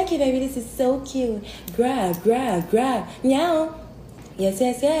 Oh, thank you, baby. This is so cute. Grab, grab, grab. Meow. Yes,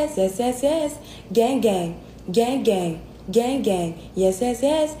 yes, yes, yes, yes, yes. Gang, gang, gang, gang. Gang, gang. Yes, yes,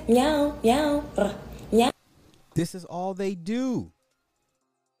 yes. Meow, meow. Meow. This is all they do.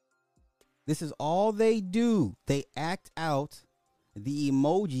 This is all they do. They act out the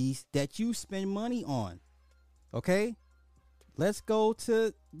emojis that you spend money on. Okay? Let's go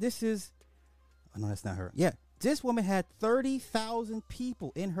to, this is, oh no, that's not her. Yeah, this woman had 30,000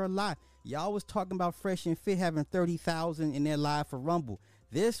 people in her live. Y'all was talking about Fresh and Fit having 30,000 in their live for Rumble.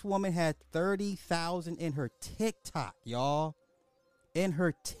 This woman had 30,000 in her TikTok, y'all. In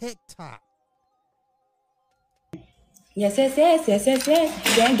her TikTok. Yes, yes, yes, yes, yes,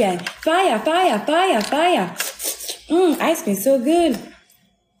 yes. Gang, gang. Fire, fire, fire, fire. Ice cream so good.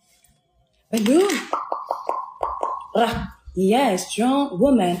 Balloon. Yeah, strong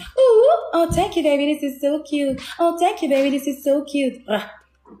woman. Ooh, oh, thank you, baby. This is so cute. Oh, thank you, baby. This is so cute.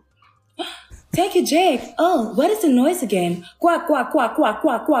 Take you, Jake. Oh, what is the noise again? Quack, quack, quack, quack,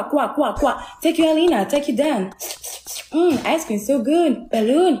 quack, quack, quack, quack, quack. Take you, Alina. Take you, Dan. Ice cream so good.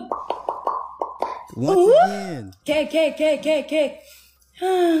 Balloon. Once again. Cake, cake, cake, cake, cake.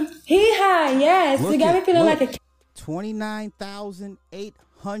 Hee-haw, yes. You got me feeling like a...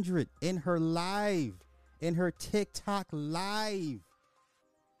 29,800 in her live. In her TikTok live.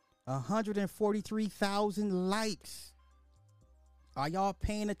 143,000 likes. Are y'all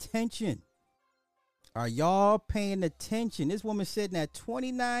paying attention? Are y'all paying attention? This woman sitting at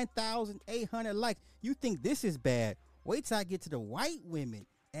 29,800 likes. You think this is bad? Wait till I get to the white women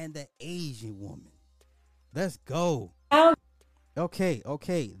and the Asian woman. Let's go. Okay.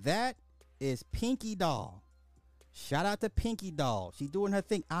 That is Pinky Doll. Shout out to Pinky Doll. She's doing her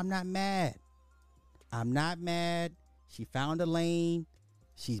thing. I'm not mad. She found a lane.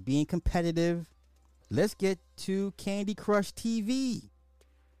 She's being competitive. Let's get to Candy Crush TV.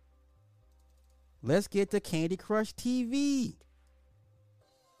 Let's get to Candy Crush TV.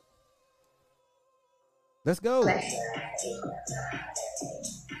 Let's go.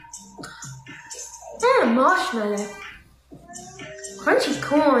 Marshmallow. Crunchy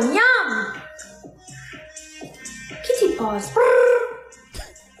corn. Yum. Kitty paws.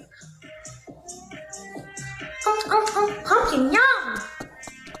 Pumpkin. Yum.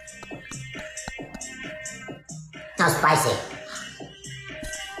 Now spicy.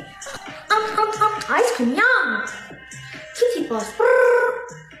 Ice cream. Yum. Kitty paws.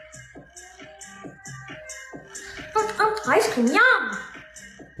 Ice cream. Yum.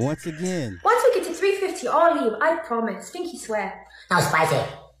 Once again. Once we get to 350, I'll leave. I promise. Stinky swear. Now spicy.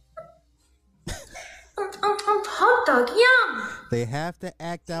 Hot dog. Yum. They have to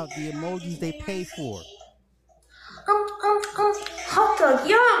act out the emojis they pay for. Hot dog.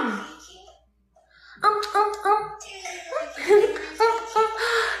 Yum.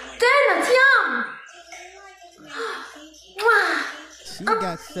 Donuts. Yum. She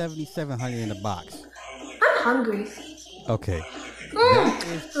got 7,700 in the box. I'm hungry. Okay. That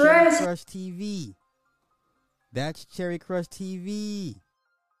is Cherry Crush TV. That's Cherry Crush TV.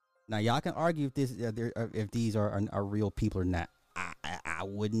 Now y'all can argue if these are real people or not. I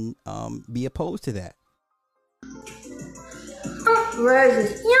wouldn't be opposed to that.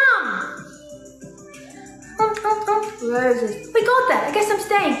 Roses. Yum. Roses. We got that. I guess I'm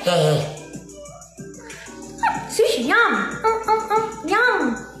staying. Sushi. Yum.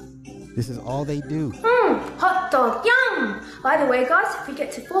 Yum. This is all they do. Hot dog. Yum. By the way, guys, if we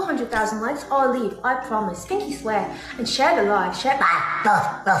get to 400,000 likes, I'll leave. I promise. Stinky swear. And share the live. Share.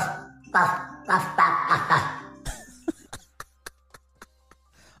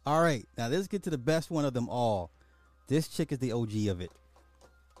 All right, now let's get to the best one of them all. This chick is the OG of it.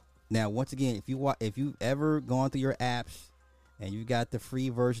 Now, once again, if you've ever gone through your apps and you got the free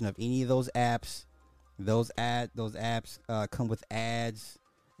version of any of those apps, those apps come with ads,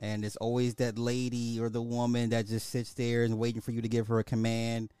 and it's always that lady or the woman that just sits there and waiting for you to give her a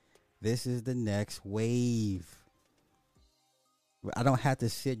command. This is the next wave. I don't have to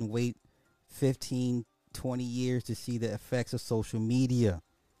sit and wait 15, 20 years to see the effects of social media.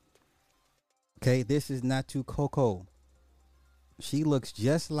 Okay, this is not too Coco. She looks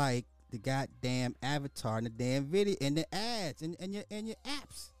just like the goddamn avatar in the damn video, in the ads, and your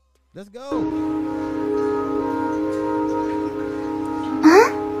apps. Let's go.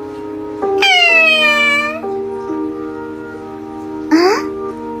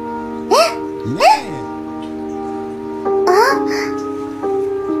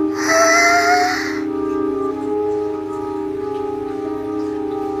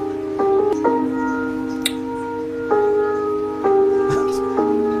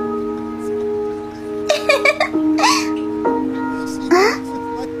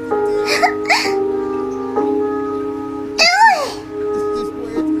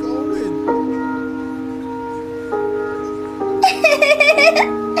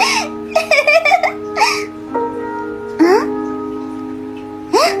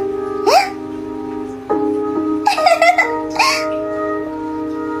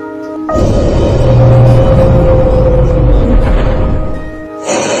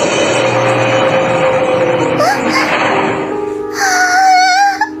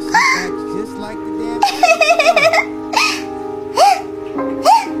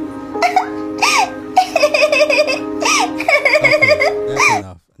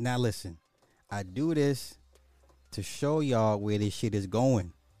 To show y'all where this shit is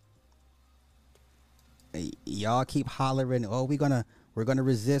going. Y'all keep hollering, oh, we're gonna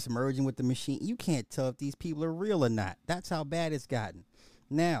resist merging with the machine. You can't tell if these people are real or not. That's how bad it's gotten.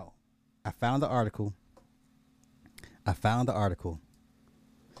 Now, I found the article.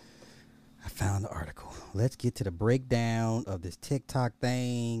 Let's get to the breakdown of this TikTok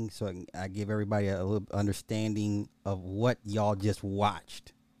thing so I give everybody a little understanding of what y'all just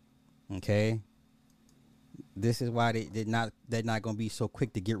watched. Okay? This is why they're not going to be so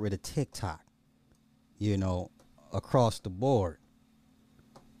quick to get rid of TikTok, across the board.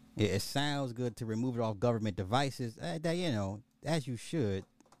 It sounds good to remove it off government devices, as you should.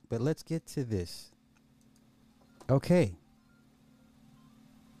 But let's get to this. Okay.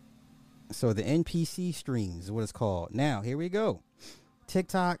 So the NPC streams is what it's called. Now, here we go.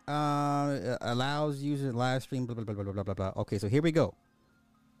 TikTok allows users live stream, blah, blah, blah, blah, blah, blah, blah. Okay, so here we go.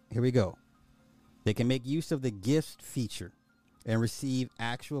 They can make use of the gifts feature and receive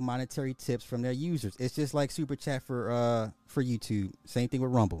actual monetary tips from their users. It's just like Super Chat for YouTube. Same thing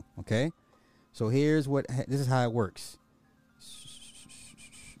with Rumble. Okay, so this is how it works.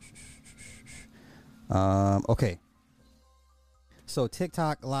 Okay. So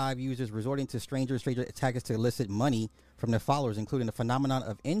TikTok live users resorting to stranger attackers to elicit money from their followers, including the phenomenon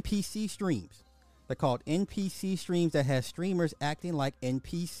of NPC streams. They're called NPC streams that has streamers acting like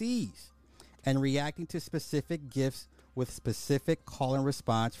NPCs and reacting to specific gifts with specific call and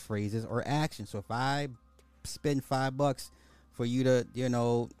response phrases or actions. So if I spend $5 for you to,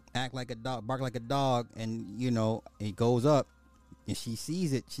 act like a dog, bark like a dog, and, it goes up and she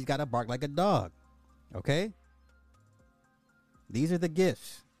sees it, she's got to bark like a dog. Okay? These are the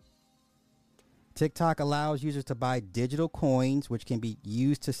gifts. TikTok allows users to buy digital coins, which can be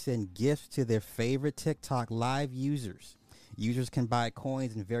used to send gifts to their favorite TikTok live users. Users can buy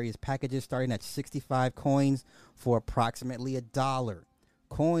coins in various packages starting at 65 coins for approximately $1.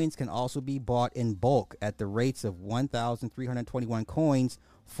 Coins can also be bought in bulk at the rates of 1,321 coins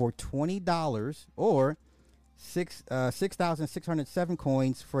for $20 or 6,607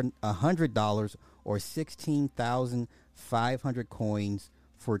 coins for $100 or 16,500 coins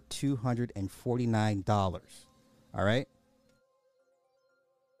for $249. All right.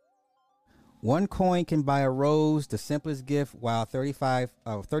 One coin can buy a rose, the simplest gift, while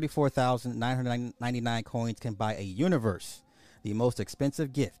 34,999 coins can buy a universe, the most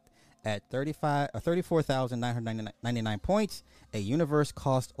expensive gift. At 34,999 points, a universe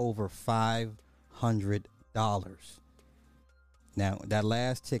costs over $500. Now, that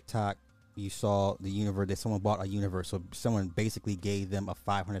last TikTok, you saw the universe that someone bought a universe, so someone basically gave them a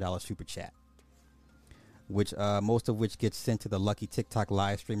 $500 super chat. which most of which gets sent to the lucky TikTok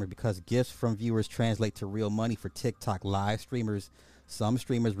live streamer. Because gifts from viewers translate to real money for TikTok live streamers, some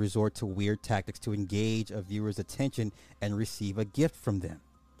streamers resort to weird tactics to engage a viewer's attention and receive a gift from them.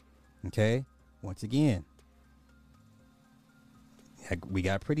 Okay, once again, we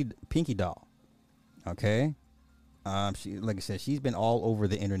got a pretty Pinky Doll. Okay, she, like I said, she's been all over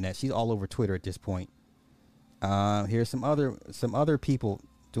the internet. She's all over Twitter at this point. Here's some other people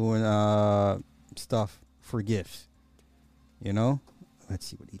doing stuff for gifts. You know, let's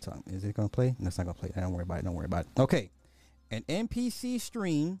see what he talking. Is it gonna play? No, it's not gonna play. Don't worry about it. Don't worry about it. Okay, an NPC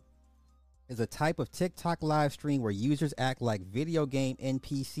stream is a type of TikTok live stream where users act like video game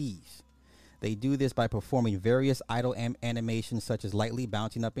NPCs. They do this by performing various idle animations, such as lightly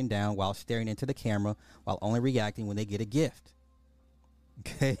bouncing up and down while staring into the camera, while only reacting when they get a gift.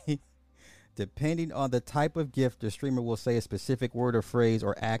 Okay. Depending on the type of gift, the streamer will say a specific word or phrase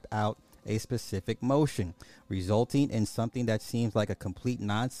or act out a specific motion, resulting in something that seems like a complete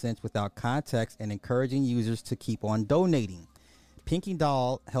nonsense without context and encouraging users to keep on donating. Pinky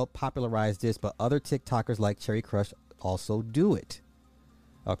Doll helped popularize this, but other TikTokers like Cherry Crush also do it.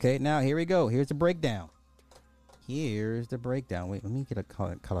 Okay, now here we go. Here's the breakdown. Wait, let me get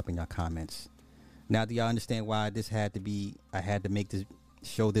caught up in your comments. Now, do y'all understand why this had to be? I had to make this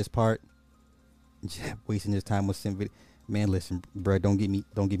show this part. Wasting his time with some video. Man, listen, bro, don't get me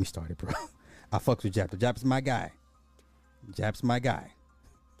started, bro. I fucks with Jap. Jap's my guy.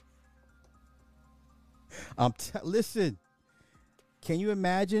 Listen. Can you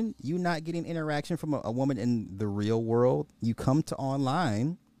imagine you not getting interaction from a woman in the real world? You come to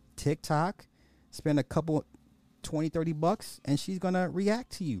online, TikTok, spend a couple, $20-$30, and she's going to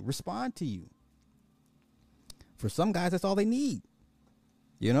react to you, respond to you. For some guys, that's all they need.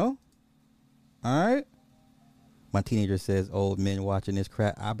 You know? All right? My teenager says, old men watching this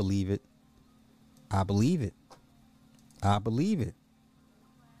crap. I believe it.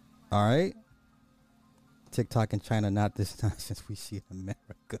 All right? TikTok in China, not this nonsense we see in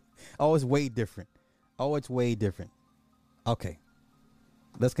America. Oh, it's way different. Okay.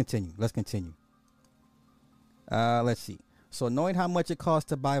 Let's continue. Let's see. So knowing how much it costs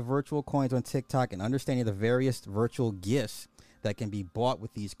to buy virtual coins on TikTok and understanding the various virtual gifts that can be bought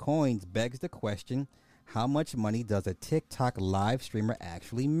with these coins begs the question, how much money does a TikTok live streamer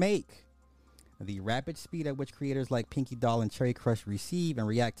actually make? The rapid speed at which creators like Pinky Doll and Cherry Crush receive and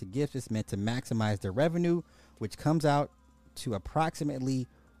react to gifts is meant to maximize their revenue, which comes out to approximately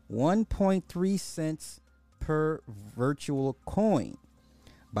 1.3 cents per virtual coin.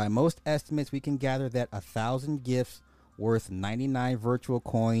 By most estimates, we can gather that 1,000 gifts worth 99 virtual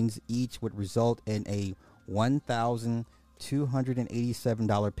coins each would result in a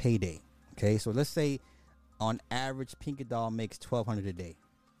 $1,287 payday. Okay, so let's say on average, Pinky Doll makes $1,200 a day.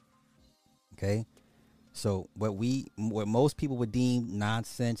 Okay, so what most people would deem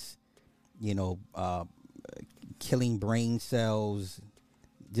nonsense, killing brain cells,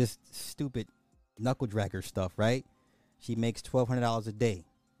 just stupid knuckle dragger stuff, right? She makes $1,200 a day,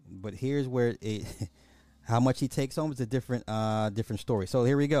 but here's where how much he takes home is a different story. So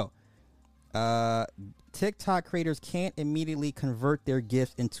here we go. TikTok creators can't immediately convert their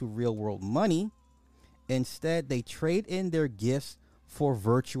gifts into real world money. Instead, they trade in their gifts for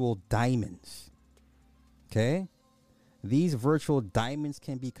virtual diamonds. Okay? These virtual diamonds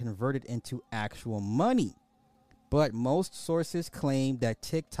can be converted into actual money. But most sources claim that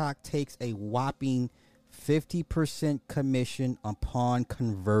TikTok takes a whopping 50% commission upon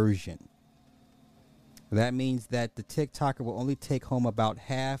conversion. That means that the TikToker will only take home about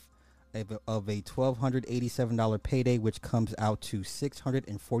half of a $1,287 payday, which comes out to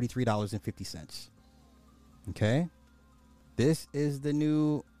 $643.50. Okay? This is the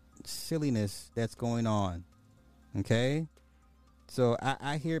new silliness that's going on. Okay? So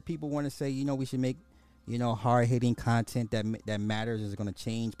I hear people want to say, we should make, hard-hitting content that matters, is going to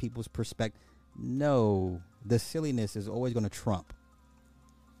change people's perspective. No, the silliness is always going to trump.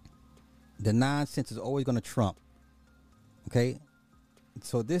 The nonsense is always going to trump. Okay?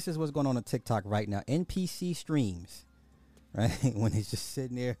 So this is what's going on TikTok right now. NPC streams, right? When it's just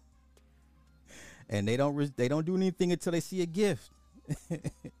sitting there and they don't do anything until they see a gift.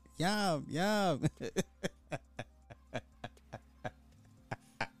 Yum.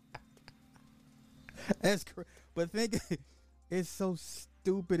 That's but think it's so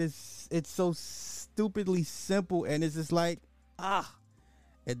stupid. It's so stupidly simple, and it's just like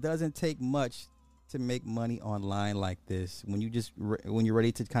it doesn't take much to make money online like this. When you're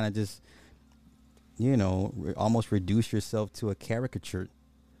ready to kind of just almost reduce yourself to a caricature,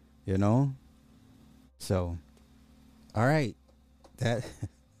 So, all right, that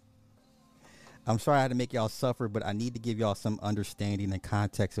I'm sorry I had to make y'all suffer, but I need to give y'all some understanding and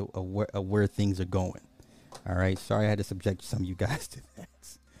context of where things are going. All right. Sorry I had to subject some of you guys to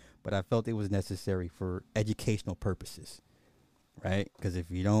that, but I felt it was necessary for educational purposes. Right? Because if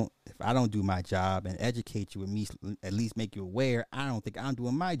I don't do my job and educate you, at least make you aware, I don't think I'm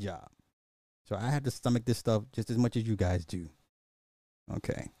doing my job. So I have to stomach this stuff just as much as you guys do.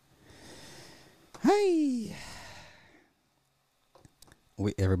 Okay. Hey.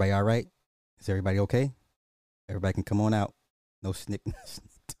 Wait, everybody all right? Is everybody okay? Everybody can come on out. No snick.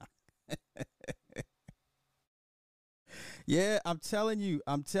 Yeah, I'm telling you.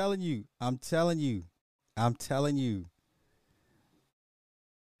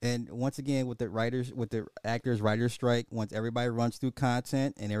 And once again, with the actors writers strike, once everybody runs through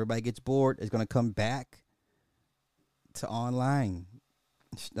content and everybody gets bored, it's going to come back to online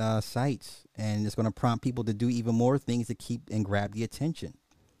sites, and it's going to prompt people to do even more things to keep and grab the attention.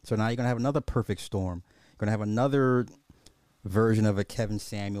 So now you're going to have another perfect storm. You're going to have another version of a Kevin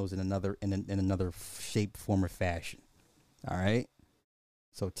Samuels in another shape, form, or fashion. All right.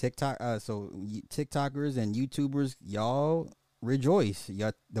 So TikTokers and YouTubers, y'all rejoice.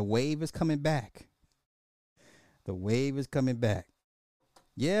 The wave is coming back. The wave is coming back.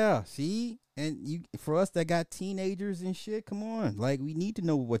 Yeah, see? And for us that got teenagers and shit, come on. Like, we need to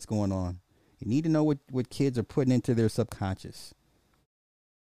know what's going on. You need to know what kids are putting into their subconscious.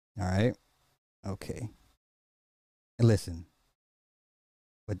 All right? Okay. And listen.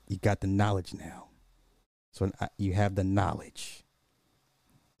 But you got the knowledge now. So you have the knowledge.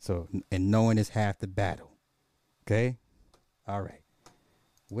 So, and knowing is half the battle. Okay? All right.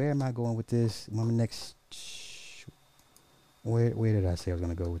 Where am I going with this? My next... Where did I say I was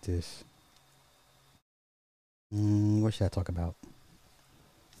going to go with this? What should I talk about?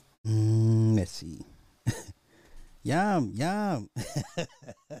 Let's see. Yum. That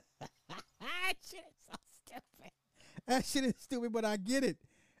shit is so stupid. That shit is stupid, but I get it.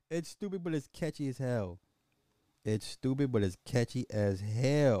 It's stupid, but it's catchy as hell. It's stupid, but it's catchy as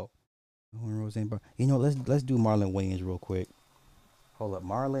hell. Roseanne Barr. You know, let's do Marlon Wayans real quick. Hold up,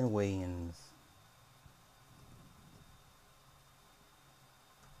 Marlon Wayans.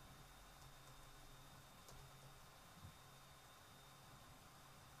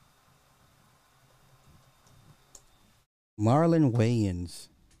 Marlon Wayans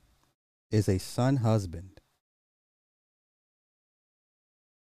is a son husband.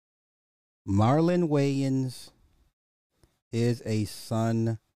 Marlon Wayans is a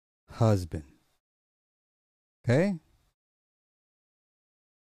son husband. Okay?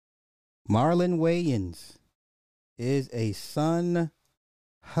 Marlon Wayans is a son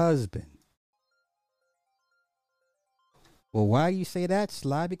husband. Well, why do you say that,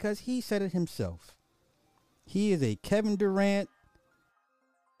 Sly? Because he said it himself. He is a Kevin Durant,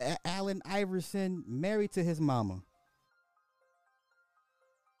 Allen Iverson, married to his mama.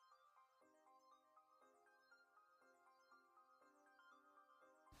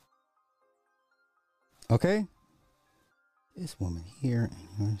 Okay? This woman here,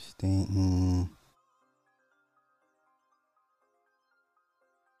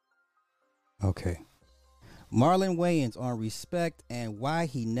 okay. Marlon Wayans on respect and why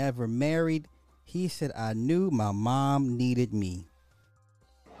he never married. He said, I knew my mom needed me.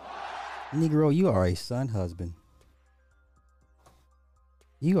 Negro, you are a son husband.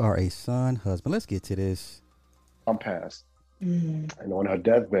 You are a son husband. Let's get to this. I'm past. And on her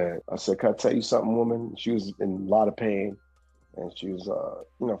deathbed, I said, can I tell you something, woman? She was in a lot of pain, and she was,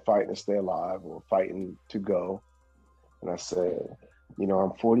 fighting to stay alive or fighting to go. And I said,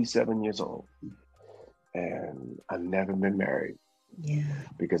 I'm 47 years old, and I've never been married. Yeah.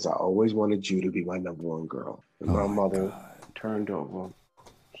 Because I always wanted you to be my number one girl. And my mother turned over.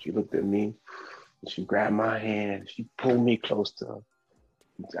 She looked at me, and she grabbed my hand. She pulled me close to her.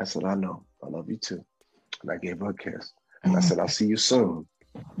 I said, I know. I love you too. And I gave her a kiss. And I said, I'll see you soon.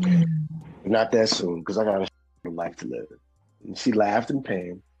 But not that soon, because I got a life to live. And she laughed in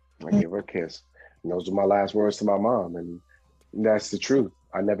pain. I gave her a kiss. And those were my last words to my mom. And that's the truth.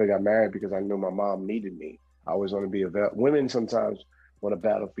 I never got married because I knew my mom needed me. I always want to be women sometimes want to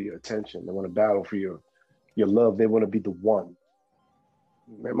battle for your attention. They want to battle for your love. They want to be the one.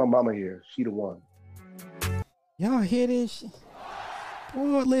 Man, my mama here, she the one. Y'all hear this?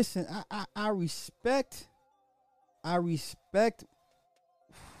 Boy, listen, I respect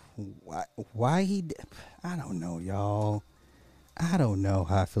why he, I don't know, y'all. I don't know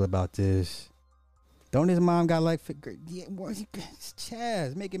how I feel about this. Don't his mom got like, yeah,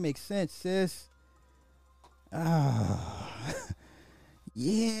 Chaz, make it make sense, sis.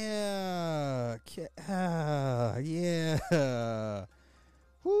 Yeah. Yeah.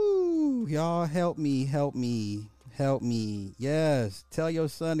 Woo. Y'all help me, help me, help me. Yes, tell your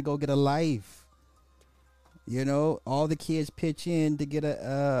son to go get a life. You know, all the kids pitch in to get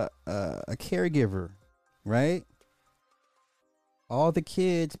a caregiver, right? All the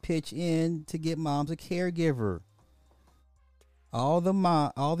kids pitch in to get moms a caregiver. All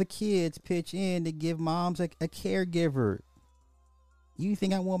the kids pitch in to give moms a caregiver. You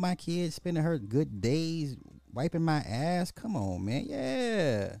think I want my kids spending her good days wiping my ass? Come on, man.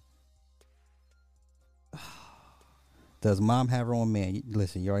 Yeah. Does mom have her own man?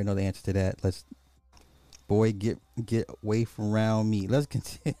 Listen, you already know the answer to that. Boy, get away from around me. Let's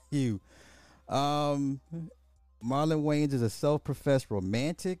continue. Marlon Wayans is a self-professed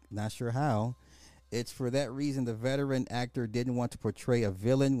romantic. Not sure how. It's for that reason the veteran actor didn't want to portray a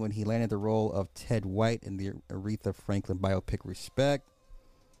villain when he landed the role of Ted White in the Aretha Franklin biopic Respect.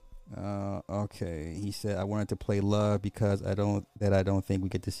 Okay. He said, I wanted to play love because I don't think we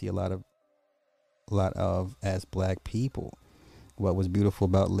get to see a lot of as black people. What was beautiful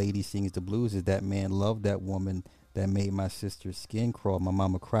about Lady Sings the Blues is that man loved that woman that made my sister's skin crawl. My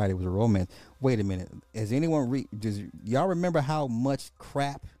mama cried. It was a romance. Wait a minute. Has anyone does y'all remember how much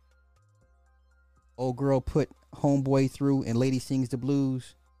crap old girl put homeboy through in Lady Sings the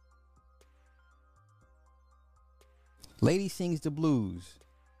Blues? Lady Sings the Blues.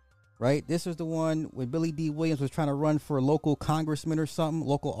 Right? This was the one when Billy D. Williams was trying to run for a local congressman or something,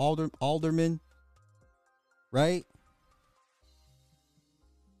 local alderman. Right?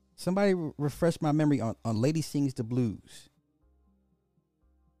 Somebody refresh my memory on Lady Sings the Blues.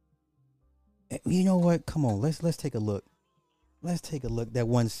 You know what? Come on, let's take a look. Let's take a look. That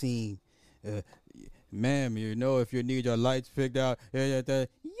one scene. Ma'am, you know if you need your lights figured out.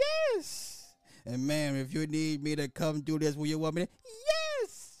 Yes. And ma'am, if you need me to come do this, will you want me to?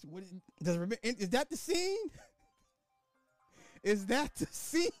 Yes. Is that the scene? Is that the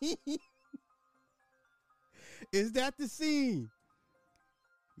scene? Is that the scene?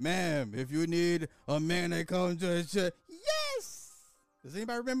 Ma'am, if you need a man that comes to a church, yes. Does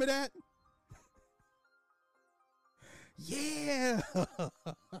anybody remember that? Yeah.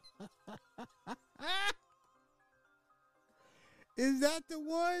 Is that the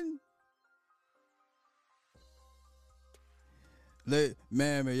one?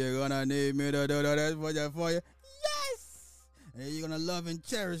 Ma'am, you're gonna need me to do that for you. Yes. And you're gonna love and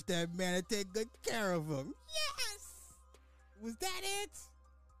cherish that man and take good care of him. Yes. Was that it?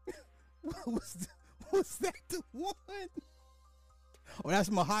 Was that the one? Oh, that's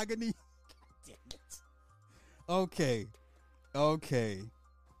Mahogany. Damn it. Okay.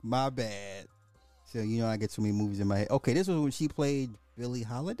 My bad. So you know I get so many movies in my head. Okay, this was when she played Billie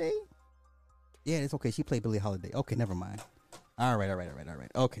Holiday. Yeah, it's okay. She played Billie Holiday. Okay, never mind. All right.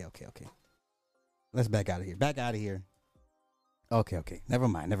 Okay. Let's back out of here. Okay. Never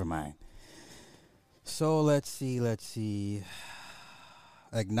mind. So let's see.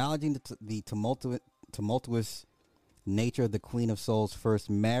 Acknowledging the tumultuous nature of the Queen of Soul's first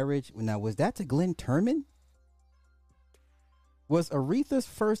marriage. Now, was that to Glenn Turman? Was Aretha's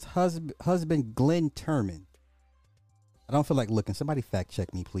first husband Glenn Turman? I don't feel like looking. Somebody fact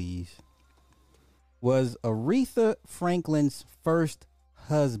check me, please. Was Aretha Franklin's first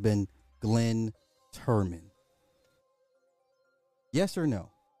husband Glenn Turman? Yes or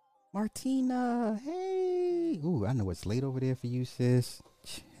no? Martina, hey. Ooh, I know it's late over there for you, sis.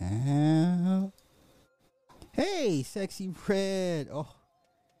 Child. Hey, Sexy Red. Oh,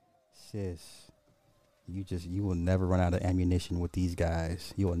 sis. You will never run out of ammunition with these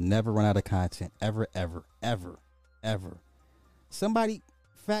guys. You will never run out of content. Ever. Somebody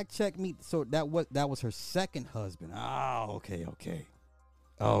fact check me. So that was her second husband. Oh, okay.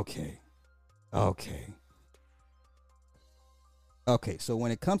 Okay, so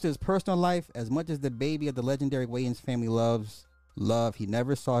when it comes to his personal life, as much as the baby of the legendary Wayans family loves love, he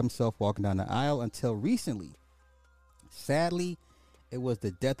never saw himself walking down the aisle until recently. Sadly, it was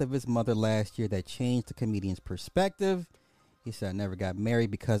the death of his mother last year that changed the comedian's perspective. He said, I never got married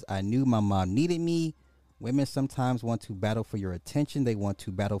because I knew my mom needed me. Women sometimes want to battle for your attention. They want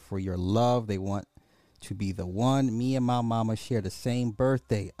to battle for your love. They want to be the one. Me and my mama share the same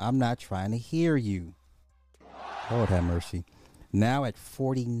birthday. I'm not trying to hear you. Lord have mercy. Now at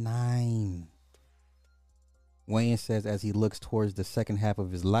 49, Wayne says as he looks towards the second half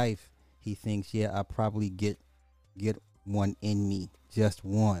of his life, he thinks, yeah, I probably get one in me. Just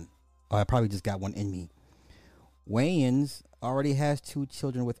one. Or I probably just got one in me. Wayans already has 2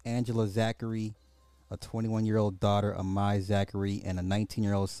 children with Angela Zachary, a 21-year-old daughter, Amai Zachary, and a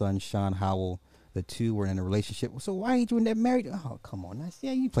 19-year-old son, Sean Howell. The 2 were in a relationship. So why ain't you in that married? Oh, come on.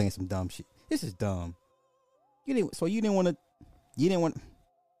 Yeah, you playing some dumb shit. This is dumb. You didn't want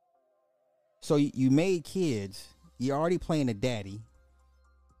So you made kids. You're already playing a daddy.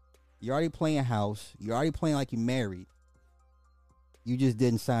 You're already playing house. You're already playing like you married. You just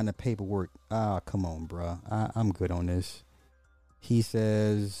didn't sign the paperwork. Ah, come on, bruh. I'm good on this. He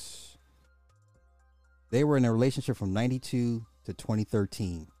says they were in a relationship from 92 to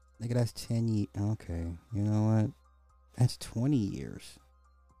 2013. Nigga, that's 10 years. Okay, you know what? That's 20 years.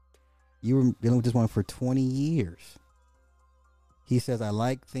 You were dealing with this one for 20 years. He says, I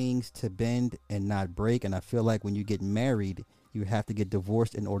like things to bend and not break, and I feel like when you get married, you have to get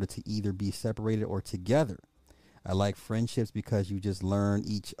divorced in order to either be separated or together. I like friendships because you just learn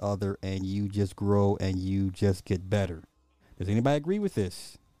each other and you just grow and you just get better. Does anybody agree with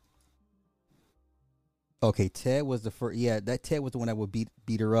this? Okay, Ted was the first. Yeah, that Ted was the one that would beat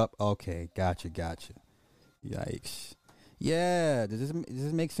her up. Okay, gotcha. Yikes. Yeah, does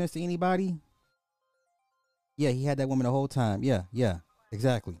this make sense to anybody? Yeah, he had that woman the whole time. Yeah,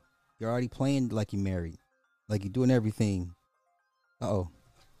 exactly. You're already playing like you married, like you're doing everything. Uh-oh.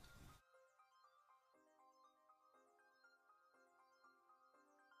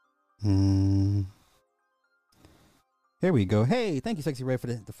 Here we go. Hey, thank you, Sexy Red, for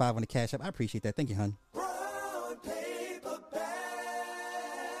the 5 on the Cash App. I appreciate that. Thank you, hon.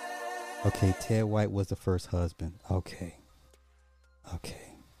 Okay, Ted White was the first husband. Okay.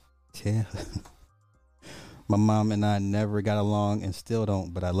 Ted. My mom and I never got along and still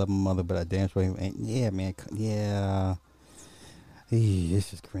don't, but I love my mother, but I damn sure ain't. Yeah, man. Yeah.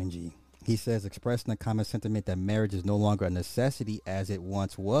 This is cringy. He says, expressing a common sentiment that marriage is no longer a necessity as it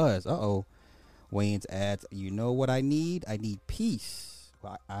once was. Uh-oh. Wayans adds, you know what I need? I need peace.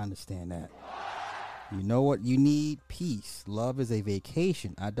 Well, I understand that. You know what you need? Peace. Love is a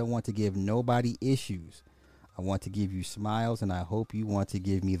vacation. I don't want to give nobody issues. I want to give you smiles, and I hope you want to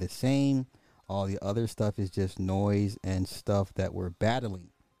give me the same. All the other stuff is just noise and stuff that we're battling.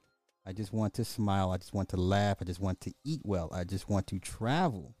 I just want to smile. I just want to laugh. I just want to eat well. I just want to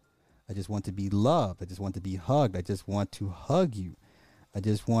travel. I just want to be loved. I just want to be hugged. I just want to hug you. I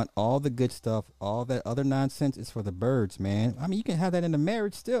just want all the good stuff. All that other nonsense is for the birds, man. I mean, you can have that in a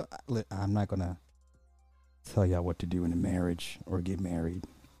marriage still. I'm not going to tell y'all what to do in a marriage or get married.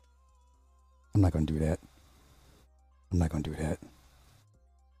 I'm not going to do that.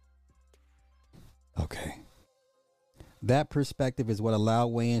 Okay. That perspective is what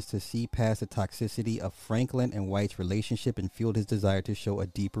allowed Wayans to see past the toxicity of Franklin and White's relationship and fueled his desire to show a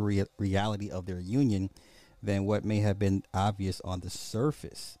deeper reality of their union than what may have been obvious on the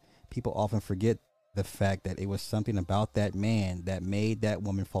surface. People often forget the fact that it was something about that man that made that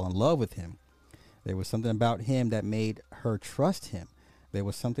woman fall in love with him. There was something about him that made her trust him. There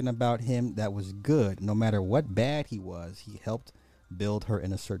was something about him that was good. No matter what bad he was, he helped build her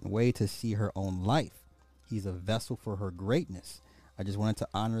in a certain way to see her own life. He's a vessel for her greatness. I just wanted to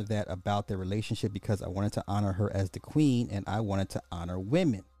honor that about their relationship because I wanted to honor her as the queen and I wanted to honor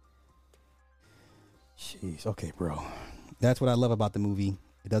women. Jeez, okay, bro. That's what I love about the movie.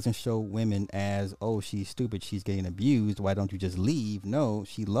 It doesn't show women as, oh, she's stupid, she's getting abused, why don't you just leave? No,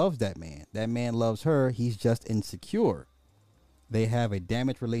 she loves that man. That man loves her, he's just insecure. They have a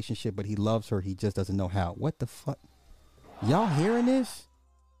damaged relationship, but he loves her, he just doesn't know how. What the fuck? Y'all hearing this?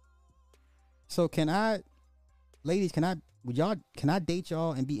 So ladies, can I date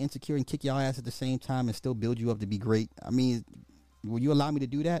y'all and be insecure and kick y'all ass at the same time and still build you up to be great? I mean, will you allow me to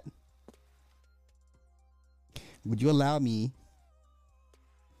do that? Would you allow me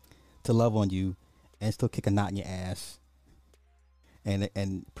to love on you and still kick a knot in your ass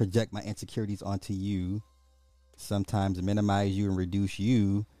and project my insecurities onto you, sometimes minimize you and reduce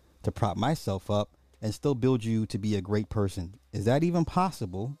you to prop myself up and still build you to be a great person? Is that even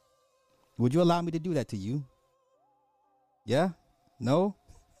possible? Would you allow me to do that to you? Yeah? No?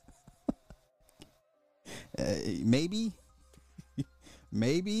 Maybe?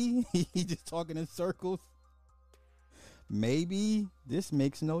 Maybe? He's just talking in circles. Maybe this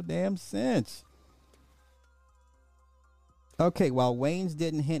makes no damn sense. Okay, while Wayans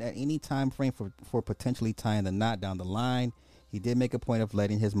didn't hint at any time frame for potentially tying the knot down the line, he did make a point of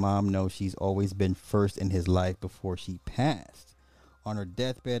letting his mom know she's always been first in his life before she passed. On her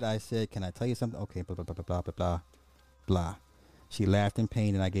deathbed, I said, can I tell you something? Okay, blah, blah, blah, blah, blah, blah, blah. She laughed in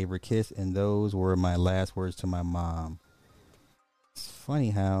pain and I gave her a kiss, and those were my last words to my mom. It's funny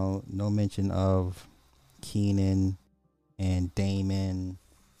how no mention of Keenan and Damon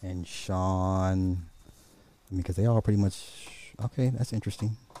and Sean, because they all pretty much, okay, that's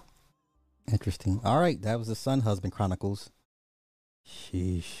interesting. All right, that was the Son Husband Chronicles.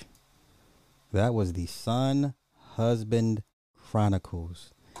 Sheesh. That was the Son Husband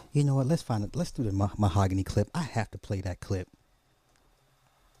Chronicles. You know what, let's do the mahogany clip. I have to play that clip.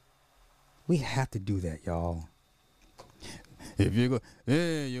 We have to do that, y'all. If you go,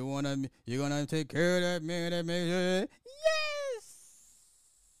 hey, you're gonna take care of that man that makes you.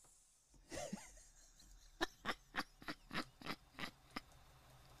 Yes.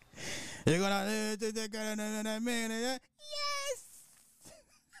 You're gonna take care of that man. Yes.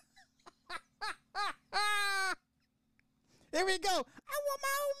 Here we go. I want my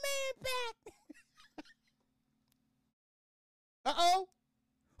old man back. Uh-oh.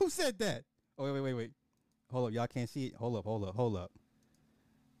 Who said that? Oh, wait. Hold up. Y'all can't see it. Hold up.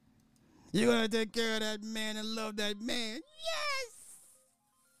 You're going to take care of that man and love that man.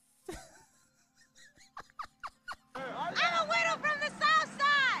 Yes. I'm a widow from the south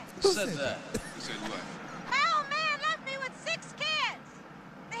side. Who said that? Who said what? My old man left me with 6 kids.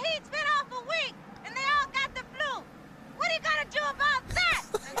 The heat's been off a week, and they all got the flu. What are you going to do about that?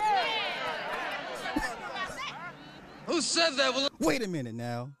 Who said that? Well, wait a minute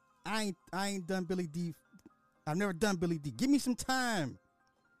now. I ain't done Billy D. I've never done Billy D. Give me some time.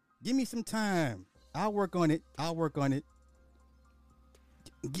 I'll work on it.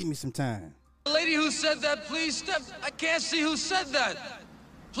 Give me some time. the lady who said that, please step. I can't see who said that.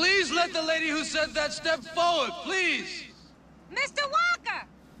 Please let the lady who said that step forward, please. Mr. Walker,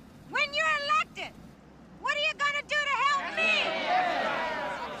 when you're elected, what are you going to do to help me?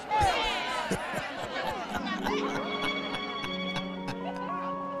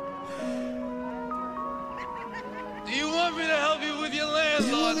 Do you want me to help you with your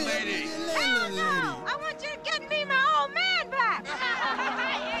landlord, lady? Hell no! I want you to get me my old man back!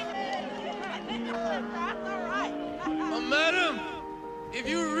 Madam, if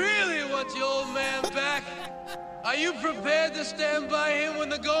you really want your old man back, are you prepared to stand by him when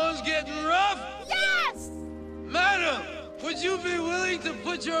the going's getting rough? Yes! Madam, would you be willing to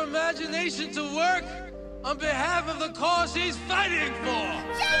put your imagination to work on behalf of the cause he's fighting for?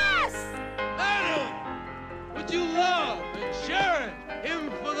 Yes! Madam! Would you love and cherish him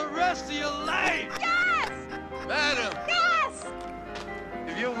for the rest of your life? Yes! Madam! Yes!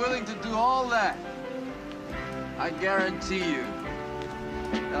 If you're willing to do all that, I guarantee you,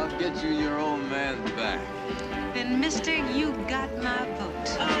 I'll get you your old man back. Then, mister, you got my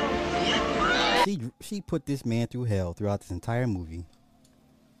vote. Oh. She put this man through hell throughout this entire movie.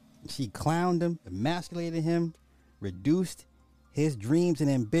 She clowned him, emasculated him, reduced his dreams and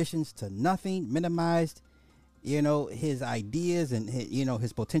ambitions to nothing, minimized his ideas and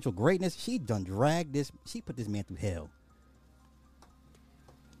his potential greatness. She done dragged this. She put this man through hell.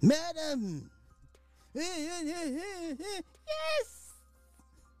 Madam. Yes.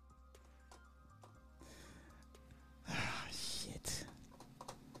 Shit.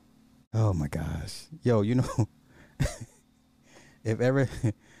 Oh my gosh. Yo, if ever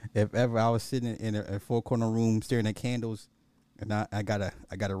I was sitting in a four-corner room staring at candles, and I got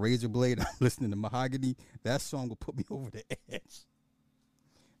a razor blade, I'm listening to Mahogany, that song will put me over the edge.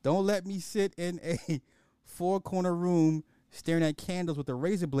 Don't let me sit in a four-corner room staring at candles with a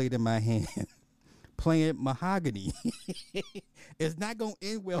razor blade in my hand, playing Mahogany. It's not going to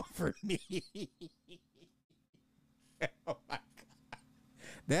end well for me. Oh my God.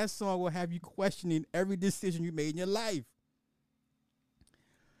 That song will have you questioning every decision you made in your life.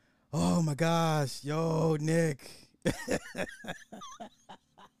 Oh my gosh. Yo, Nick.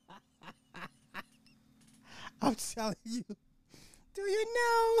 I'm telling you. Do you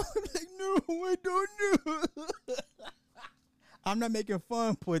know? I'm like, no, I don't know. I'm not making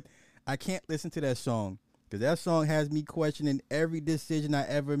fun, but I can't listen to that song because that song has me questioning every decision I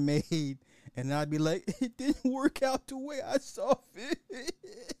ever made, and I'd be like, it didn't work out the way I saw it.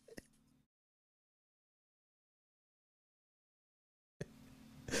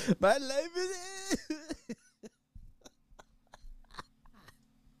 My life is.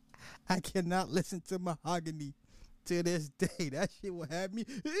 I cannot listen to Mahogany to this day. That shit will have me.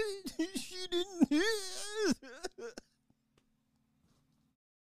 She didn't.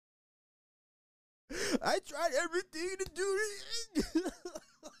 I tried everything to do it.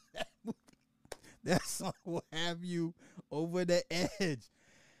 That song will have you over the edge.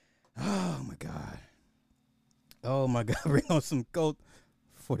 Oh my God. Oh my God. Bring on some Colt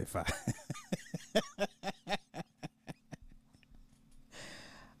 45.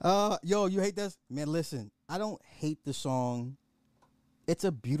 Yo, you hate this? Man, listen, I don't hate the song. It's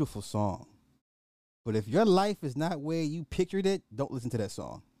a beautiful song. But if your life is not where you pictured it, don't listen to that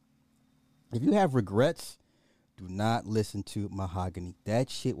song. If you have regrets, do not listen to Mahogany. That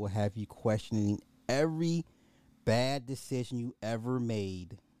shit will have you questioning every bad decision you ever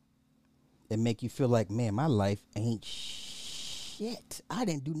made and make you feel like, man, my life ain't shit. I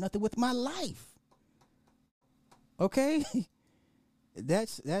didn't do nothing with my life. Okay?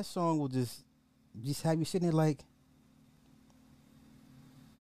 that song will just have you sitting there like,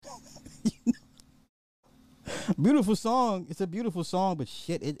 beautiful song. It's a beautiful song, but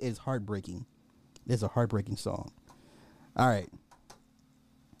shit, it is heartbreaking. It's a heartbreaking song. All right.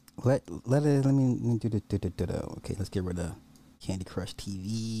 Let me do the. Okay, let's get rid of Candy Crush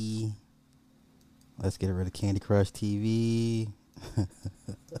TV. Let's get rid of Candy Crush TV.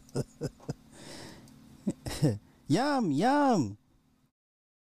 Yum, yum.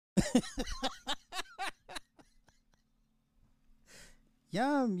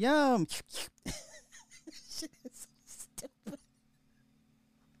 Yum, yum. Shit is so stupid.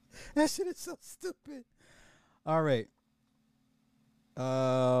 That shit is so stupid. All right.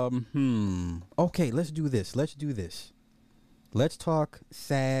 Okay, let's do this. Let's talk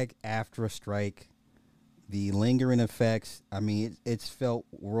SAG after a strike. The lingering effects. I mean, it's felt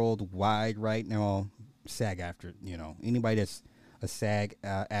worldwide right now. SAG after, anybody that's a SAG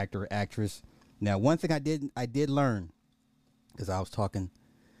actor or actress. Now, one thing I did learn, because I was talking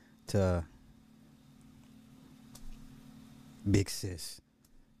to Big Sis.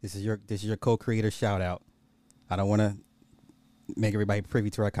 This is your co-creator shout out. I don't want to make everybody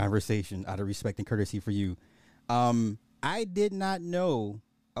privy to our conversation out of respect and courtesy for you. I did not know.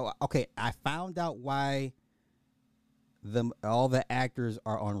 Oh, okay. I found out why all the actors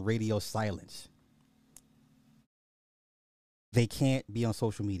are on radio silence. They can't be on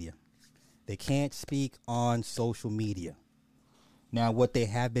social media. They can't speak on social media. Now, what they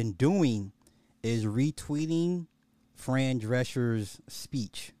have been doing is retweeting Fran Drescher's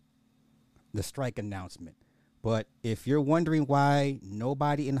speech, the strike announcement. But if you're wondering why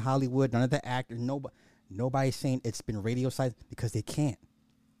nobody in Hollywood, none of the actors, nobody's saying it's been radio silence, because they can't.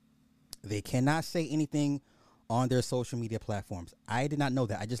 They cannot say anything on their social media platforms. I did not know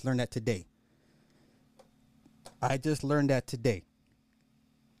that. I just learned that today.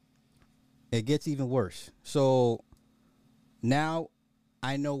 It gets even worse. So now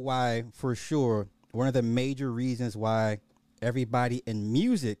I know why, for sure, one of the major reasons why everybody in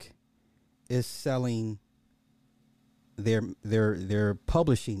music is selling their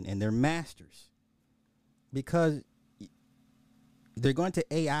publishing and their masters, because they're going to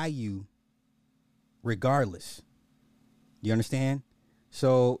AI you regardless. You understand?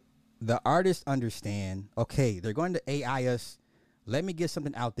 So the artists understand, okay, they're going to AI us. Let me get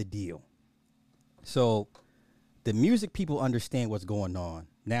something out the deal. So the music people understand what's going on.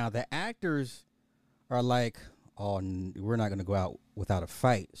 Now the actors are like, oh, we're not going to go out without a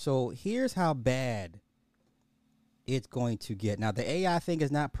fight. So here's how bad it's going to get. Now the AI thing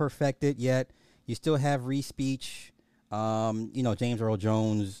is not perfected yet. You still have re-speech. James Earl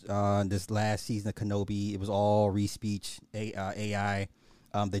Jones, this last season of Kenobi, it was all re-speech, AI.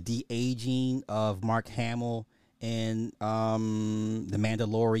 The de-aging of Mark Hamill in The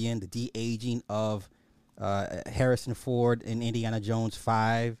Mandalorian, the de-aging of Harrison Ford in Indiana Jones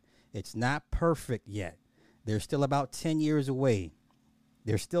 5. It's not perfect yet. They're still about 10 years away.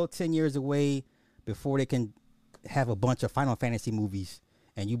 They're still 10 years away before they can have a bunch of Final Fantasy movies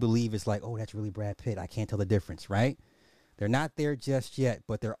and you believe it's like, oh, that's really Brad Pitt. I can't tell the difference, right? They're not there just yet,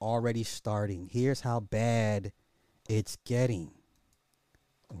 but they're already starting. Here's how bad it's getting.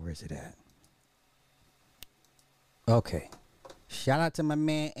 Where is it at? Okay. Shout out to my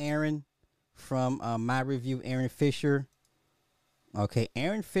man Aaron from My Review, Aaron Fisher. Okay,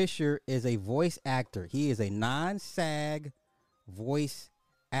 Aaron Fisher is a voice actor. He is a non-SAG voice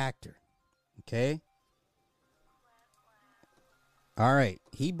actor. Okay? All right.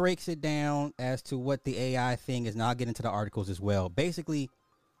 He breaks it down as to what the AI thing is. Now I'll get into the articles as well. Basically,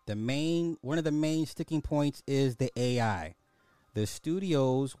 one of the main sticking points is the AI. The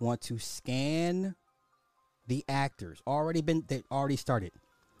studios want to scan the actors. They've already started.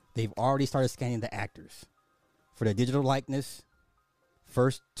 They've already started scanning the actors for the digital likeness.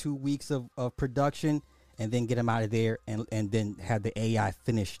 First 2 weeks of production, and then get them out of there and then have the AI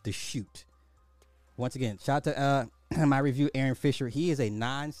finish the shoot. Once again, shout out to My Review, Aaron Fisher. He is a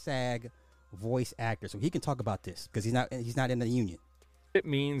non-SAG voice actor, so he can talk about this because he's not in the union. It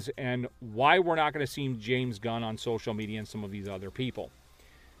means and why we're not going to see James Gunn on social media and some of these other people.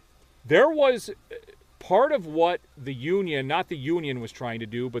 There was part of what the union, not the union was trying to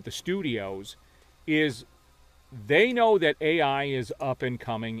do, but the studios, is they know that AI is up and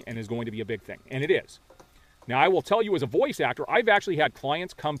coming and is going to be a big thing, and it is. Now, I will tell you as a voice actor, I've actually had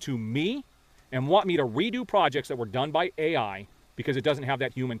clients come to me and want me to redo projects that were done by AI because it doesn't have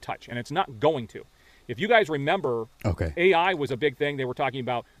that human touch, and it's not going to. If you guys remember, AI was a big thing. They were talking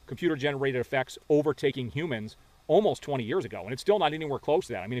about computer-generated effects overtaking humans almost 20 years ago, and it's still not anywhere close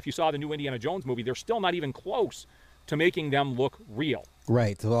to that. I mean, if you saw the new Indiana Jones movie, they're still not even close to making them look real.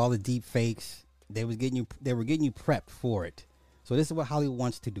 Right. So all the deep fakes, they were getting you prepped for it. So this is what Hollywood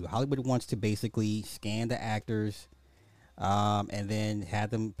wants to do. Hollywood wants to basically scan the actors, and then have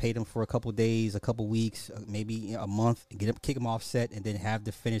them pay them for a couple days, a couple weeks, maybe a month, kick them off set, and then have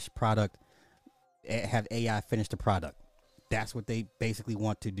the finished product, have AI finish the product. That's what they basically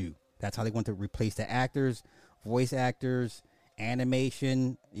want to do. That's how they want to replace the actors, voice actors,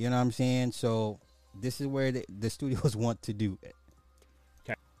 animation. You know what I'm saying? So this is where the studios want to do it.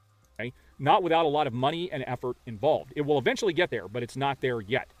 Okay. Not without a lot of money and effort involved. It will eventually get there, but it's not there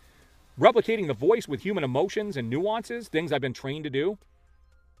yet. Replicating the voice with human emotions and nuances, things I've been trained to do,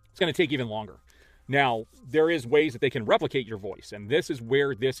 it's going to take even longer. Now, there is ways that they can replicate your voice, and this is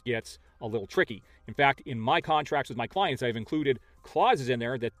where this gets a little tricky. In fact, in my contracts with my clients, I've included clauses in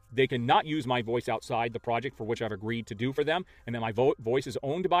there that they cannot use my voice outside the project for which I've agreed to do for them, and that my voice is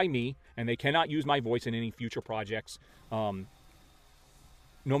owned by me, and they cannot use my voice in any future projects,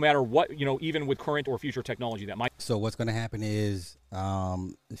 no matter what, even with current or future technology that might. So what's going to happen is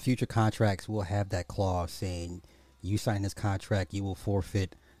future contracts will have that clause saying you sign this contract, you will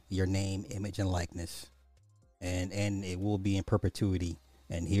forfeit your name, image, and likeness, and it will be in perpetuity.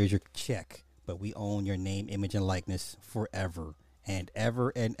 And here's your check, but we own your name, image, and likeness forever and ever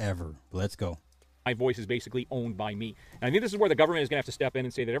and ever. Let's go. My voice is basically owned by me. And I think this is where the government is going to have to step in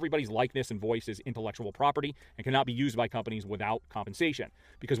and say that everybody's likeness and voice is intellectual property and cannot be used by companies without compensation.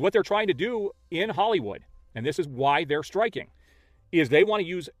 Because what they're trying to do in Hollywood, and this is why they're striking, is they want to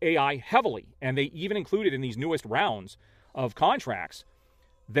use AI heavily. And they even included in these newest rounds of contracts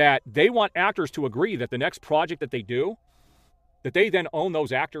that they want actors to agree that the next project that they do, that they then own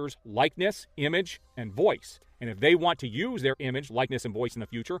those actors' likeness, image, and voice. And if they want to use their image, likeness, and voice in the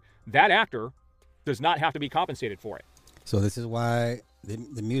future, that actor does not have to be compensated for it. So this is why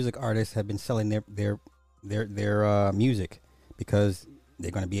the music artists have been selling their music, because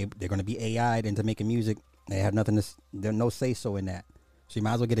they're going to be AI'd into making music. They have nothing there's no say so in that. So you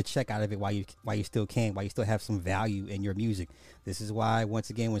might as well get a check out of it while you still can, while you still have some value in your music. This is why, once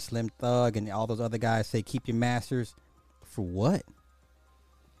again, when Slim Thug and all those other guys say keep your masters, for what?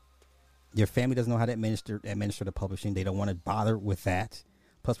 Your family doesn't know how to administer the publishing. They don't want to bother with that.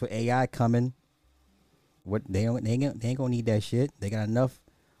 Plus, with AI coming, what they ain't gonna need that shit. They got enough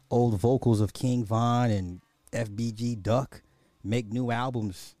old vocals of King Von and FBG Duck. Make new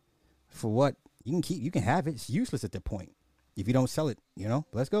albums. For what? You can have it. It's useless at that point if you don't sell it.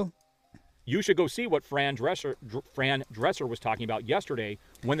 Let's go. You should go see what Fran Dresser was talking about yesterday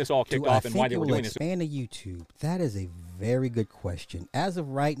when this all kicked off and why they were doing this. Expand to YouTube. That is a very good question. As of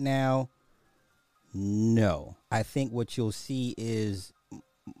right now, no. I think what you'll see is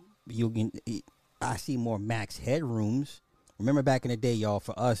I see more max headrooms. Remember back in the day, y'all,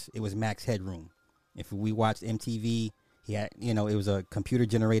 for us, it was max headroom. If we watched MTV, he had, it was a computer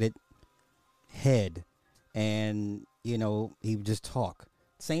generated head, and, he would just talk.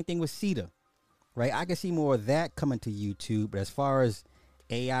 Same thing with CETA, right? I can see more of that coming to YouTube, but as far as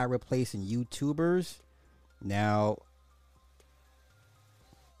AI replacing YouTubers, now,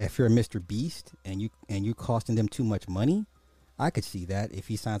 if you're a Mr. Beast and you costing them too much money, I could see that if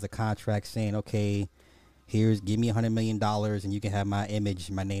he signs a contract saying, okay, give me $100 million and you can have my image,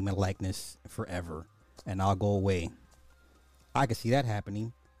 my name and likeness forever, and I'll go away. I could see that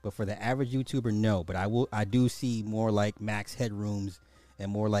happening, but for the average YouTuber, no. But I do see more like max headrooms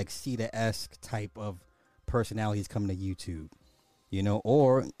and more like CETA-esque type of personalities coming to YouTube,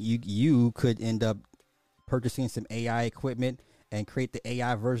 or you could end up purchasing some AI equipment and create the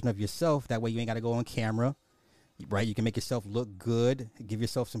AI version of yourself. That way you ain't got to go on camera. Right, you can make yourself look good, give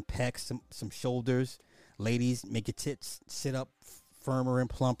yourself some pecs, some shoulders. Ladies, make your tits sit up firmer and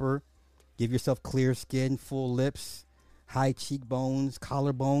plumper. Give yourself clear skin, full lips, high cheekbones,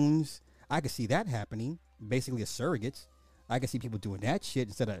 collarbones. I could see that happening. Basically, a surrogates. I can see people doing that shit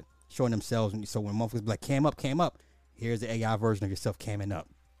instead of showing themselves. So when motherfuckers be like, cam up, here's the AI version of yourself camming up.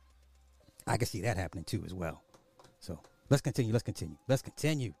 I can see that happening too as well. So let's continue.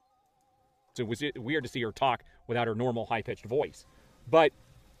 So it was weird to see her talk without her normal high-pitched voice. But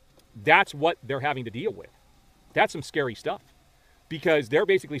that's what they're having to deal with. That's some scary stuff. Because they're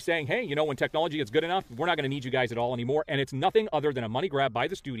basically saying, hey, when technology gets good enough, we're not going to need you guys at all anymore. And it's nothing other than a money grab by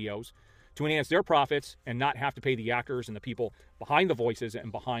the studios to enhance their profits and not have to pay the actors and the people behind the voices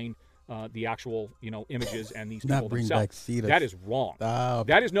and behind the actual, images and these people themselves. That is wrong.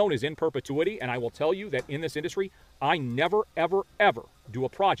 That is known as in perpetuity. And I will tell you that in this industry, I never, ever, ever do a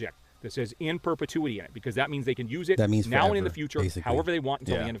project that says in perpetuity in it, because that means they can use it now forever, and in the future, basically, however they want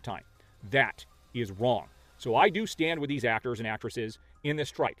until the end of time. That is wrong. So I do stand with these actors and actresses in this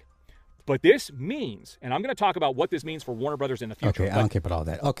strike. But this means, and I'm going to talk about what this means for Warner Brothers in the future. Okay, I don't care about all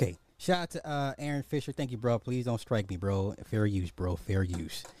that. Okay, shout out to Aaron Fisher. Thank you, bro. Please don't strike me, bro. Fair use, bro. Fair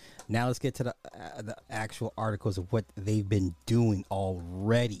use. Now let's get to the actual articles of what they've been doing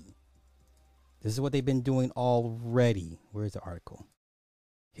already. This is what they've been doing already. Where's the article?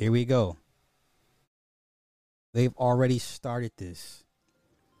 Here we go. They've already started this.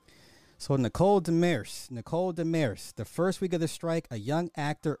 So Nicole Demers, the first week of the strike, a young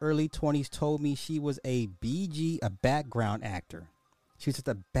actor, early 20s, told me she was a BG, a background actor. She was just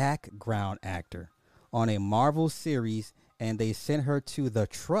a background actor on a Marvel series, and they sent her to the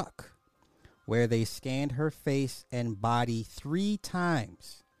truck where they scanned her face and body 3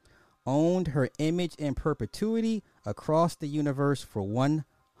 times, owned her image in perpetuity across the universe for $100.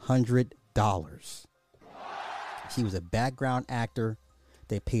 She was a background actor.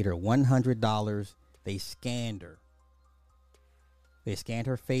 They paid her $100. They scanned her. They scanned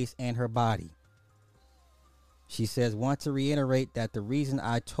her face and her body. She says, want to reiterate that the reason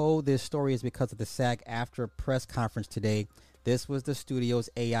I told this story is because of the SAG-AFTRA press conference today. This was the studio's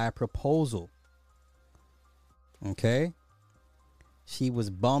AI proposal. Okay? She was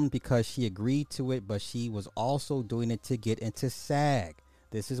bummed because she agreed to it, but she was also doing it to get into SAG.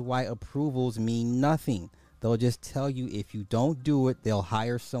 This is why approvals mean nothing. They'll just tell you if you don't do it, they'll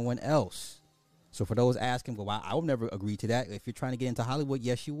hire someone else. So for those asking, well, I will never agree to that. If you're trying to get into Hollywood,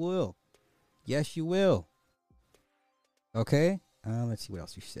 yes, you will. Yes, you will. Okay? Let's see what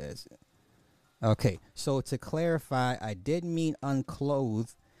else she says. Okay, so to clarify, I didn't mean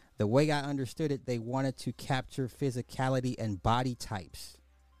unclothed. The way I understood it, they wanted to capture physicality and body types.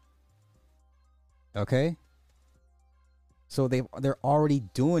 Okay? So they're already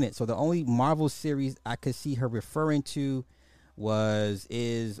doing it. So the only Marvel series I could see her referring to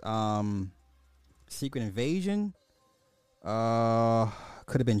is Secret Invasion.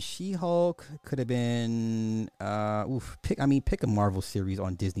 Could have been She-Hulk. Could have been pick a Marvel series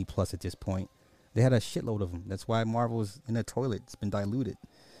on Disney Plus at this point. They had a shitload of them. That's why Marvel's in the toilet. It's been diluted.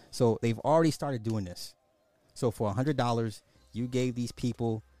 So they've already started doing this. So for $100, you gave these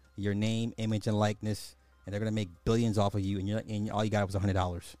people your name, image, and likeness, and they're gonna make billions off of you, and all you got was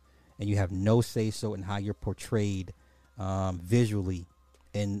 $100, and you have no say so in how you're portrayed visually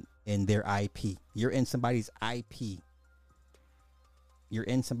in their IP. You're in somebody's IP. You're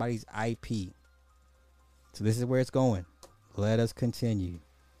in somebody's IP. So this is where it's going. Let us continue.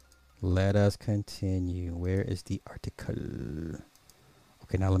 Let us continue. Where is the article?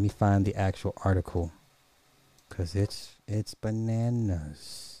 Okay, now let me find the actual article, because it's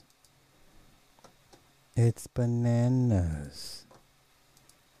bananas. It's bananas.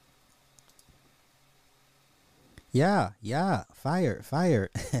 Yeah, fire. Hey,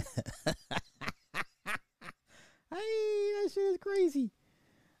 that shit is crazy.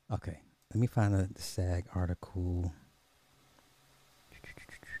 Okay, let me find the SAG article.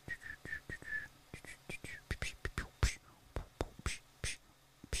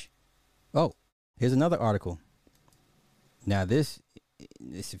 Oh, here's another article. Now this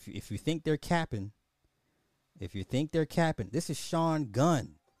if you think they're capping, this is Sean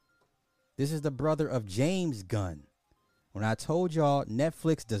Gunn. This is the brother of James Gunn. When I told y'all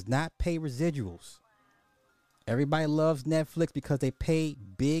Netflix does not pay residuals. Everybody loves Netflix because they pay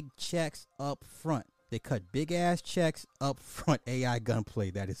big checks up front. They cut big ass checks up front. AI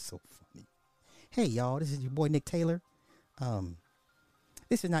Gunplay. That is so funny. Hey y'all, this is your boy Nick Taylor.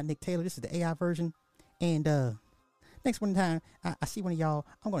 This is not Nick Taylor. This is the AI version. And next one time I see one of y'all,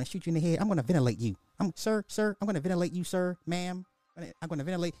 I'm going to shoot you in the head. I'm going to ventilate you. Sir, I'm going to ventilate you, sir, ma'am. I'm going to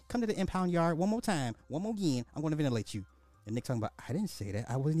ventilate. Come to the impound yard one more time. One more again. I'm going to ventilate you. And Nick talking about, I didn't say that.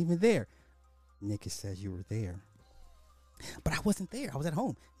 I wasn't even there. Nick says you were there. But I wasn't there. I was at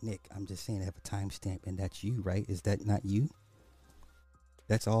home. Nick, I'm just saying I have a timestamp, and that's you, right? Is that not you?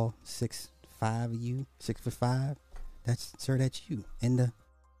 That's all 6'5" of you? 6'5"? That's you. In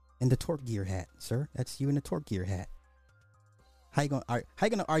the torque gear hat, sir. That's you in the torque gear hat. How you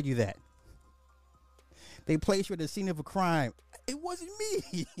gonna argue that? They place you at the scene of a crime. It wasn't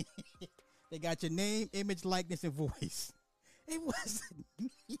me. They got your name, image, likeness, and voice. It wasn't me.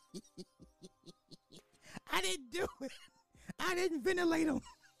 I didn't do it. I didn't ventilate him.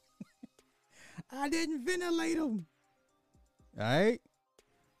 All right.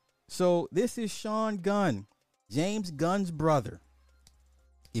 So this is Sean Gunn, James Gunn's brother.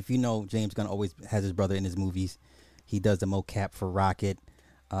 If you know, James Gunn always has his brother in his movies. He does the mocap for Rocket.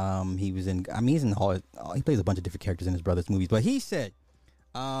 He's in all. He plays a bunch of different characters in his brother's movies. But he said,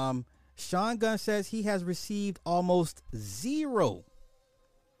 Sean Gunn says he has received almost 0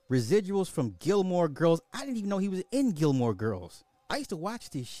 residuals from Gilmore Girls. I didn't even know he was in Gilmore Girls. I used to watch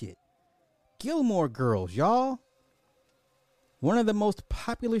this shit. Gilmore Girls, y'all. One of the most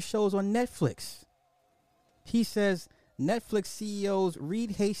popular shows on Netflix. He says Netflix CEOs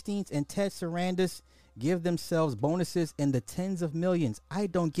Reed Hastings and Ted Sarandos give themselves bonuses in the tens of millions. I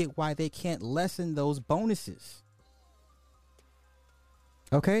don't get why they can't lessen those bonuses.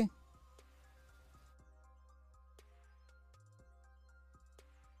 Okay?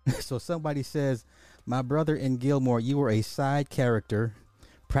 So somebody says, my brother in Gilmore, you were a side character,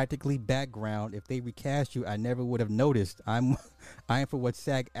 practically background. If they recast you, I never would have noticed. I am for what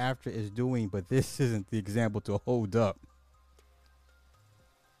SAG-AFTRA is doing, but this isn't the example to hold up.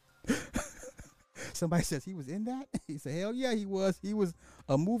 Somebody says he was in that. He said, hell yeah, he was. He was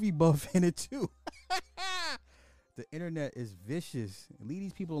a movie buff in it too. The internet is vicious. Leave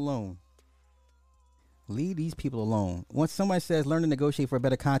these people alone. Leave these people alone. Once somebody says learn to negotiate for a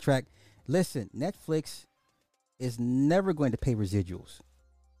better contract, listen, Netflix is never going to pay residuals.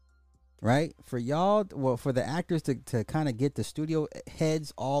 Right? For y'all, well, for the actors to kind of get the studio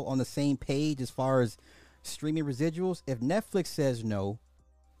heads all on the same page as far as streaming residuals, if Netflix says no,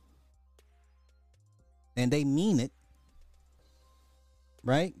 and they mean it,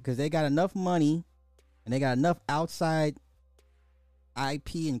 right? Because they got enough money and they got enough outside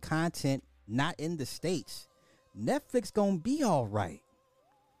IP and content not in the States. Netflix gonna be all right.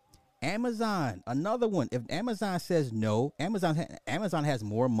 Amazon, another one. If Amazon says no, Amazon has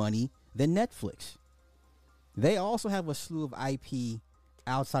more money than Netflix. They also have a slew of IP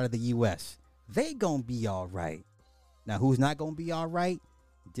outside of the US. They gonna be all right. Now, who's not gonna be all right?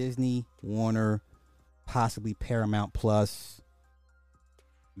 Disney, Warner, possibly Paramount Plus.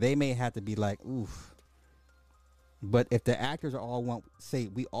 They may have to be like, oof. But if the actors are all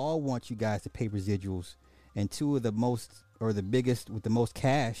we all want you guys to pay residuals, and two of the most or the biggest with the most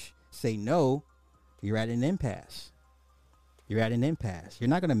cash say no, you're at an impasse. You're at an impasse. You're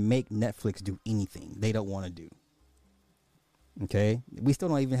not going to make Netflix do anything they don't want to do. Okay? We still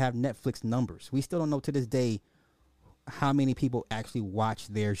don't even have Netflix numbers. We still don't know to this day how many people actually watch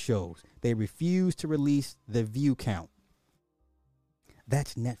their shows. They refuse to release the view count.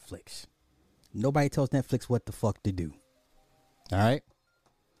 That's Netflix. Nobody tells Netflix what the fuck to do. All right?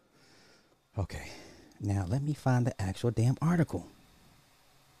 Okay. Now, let me find the actual damn article.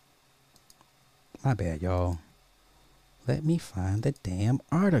 My bad, y'all. Let me find the damn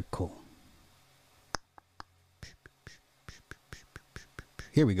article.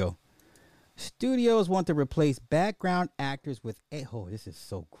 Here we go. Studios want to replace background actors with... Oh, this is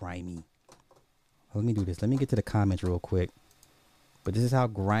so grimy. Let me do this. Let me get to the comments real quick. But this is how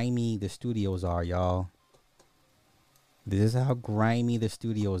grimy the studios are, y'all. This is how grimy the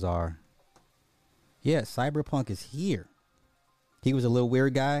studios are. Yeah, Cyberpunk is here. He was a little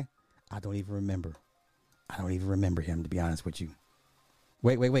weird guy. I don't even remember. I don't even remember him, to be honest with you.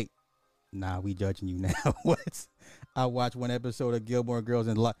 Wait. Nah, we judging you now. What? I watched one episode of Gilmore Girls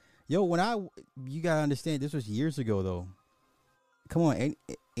and you gotta understand, this was years ago though. Come on,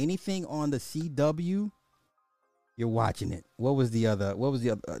 anything on the CW, you're watching it. What was the other?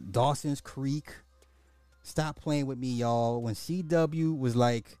 Dawson's Creek. Stop playing with me, y'all. When CW was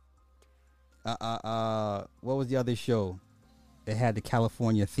like, what was the other show? It had the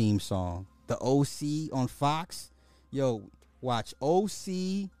California theme song. The OC on Fox. Yo, watch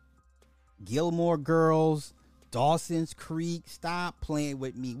OC, Gilmore Girls, Dawson's Creek. Stop playing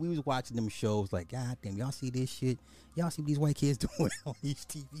with me. We was watching them shows like, God damn, y'all see this shit? Y'all see what these white kids doing on these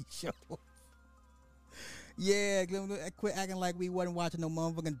TV shows? Yeah, quit acting like we wasn't watching no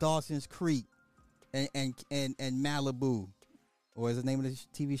motherfucking Dawson's Creek and Malibu. Or is the name of this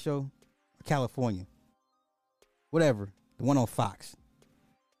TV show? California. Whatever. The one on Fox.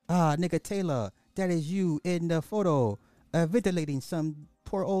 Nigga Taylor, that is you in the photo, ventilating some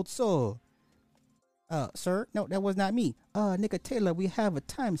poor old soul. Sir, no, that was not me. Nigga Taylor, we have a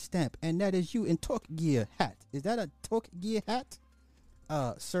timestamp, and that is you in Torque Gear hat. Is that a Torque Gear hat?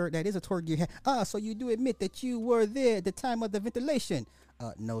 Sir, that is a Torque Gear hat. So you do admit that you were there at the time of the ventilation?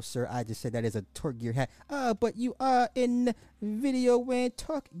 No, sir, I just said that is a Torque Gear hat. But you are in the video wearing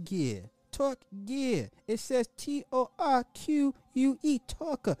Torque Gear. Torque Gear. It says Torque,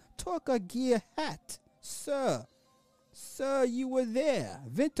 Torque Gear hat. Sir, you were there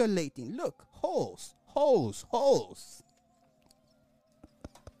ventilating. Look, holes.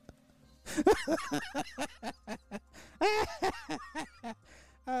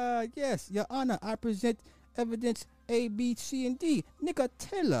 Yes, Your Honor, I present evidence A, B, C, and D. Nigga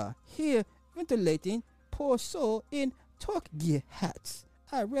Taylor here ventilating poor soul in Torque Gear hats.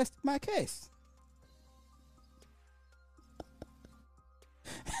 I rest my case.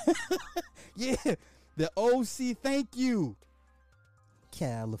 Yeah, the OC, thank you.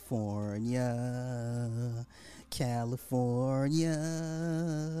 California, California,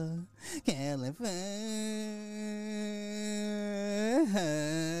 California.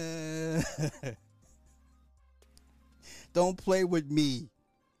 Don't play with me.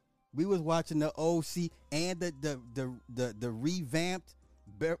 We was watching the OC and the revamped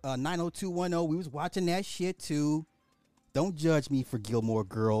 90210. We was watching that shit too. Don't judge me for Gilmore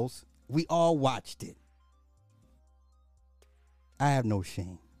Girls. We all watched it. I have no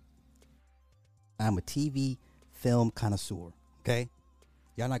shame. I'm a TV film connoisseur. Okay?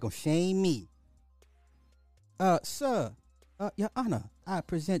 Y'all not gonna shame me. Sir, Your Honor, I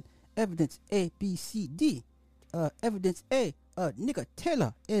present evidence A, B, C, D. Evidence A, nigga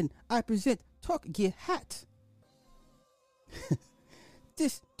Taylor, and I present Talk Gear hat.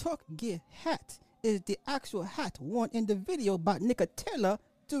 This Talk Gear hat is the actual hat worn in the video by nigga Taylor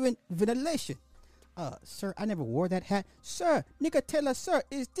during ventilation. Sir, I never wore that hat. Sir, nigga Taylor, sir,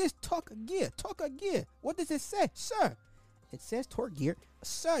 is this Talk Gear? Talk Gear. What does it say, sir? It says Talk Gear.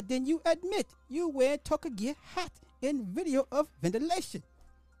 Sir, then you admit you wear Talk Gear hat in video of ventilation.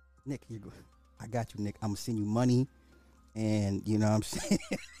 Nick, you go. I got you, Nick. I'm gonna send you money, and you know what I'm saying.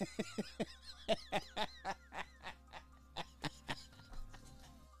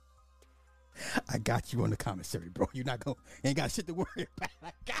 I got you on the commissary, bro. You're not gonna ain't got shit to worry about.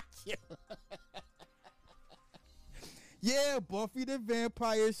 I got you. Yeah, Buffy the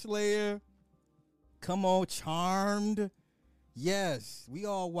Vampire Slayer. Come on, Charmed. Yes, we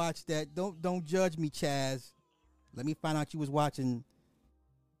all watched that. Don't judge me, Chaz. Let me find out you was watching.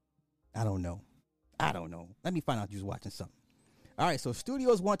 I don't know. Let me find out you was watching something. All right, so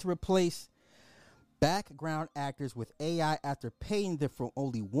studios want to replace background actors with AI after paying them for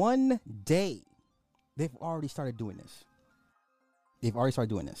only 1 day. They've already started doing this.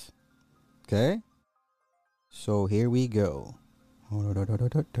 Okay? So here we go.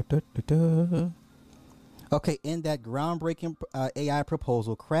 Okay, in that groundbreaking AI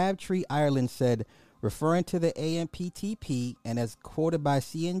proposal, Crabtree Ireland said, referring to the AMPTP and as quoted by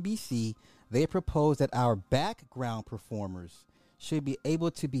CNBC, they propose that our background performers should be able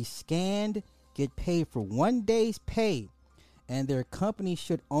to be scanned, get paid for 1 day's pay, and their company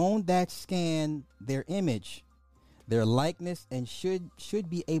should own that scan, their image, their likeness, and should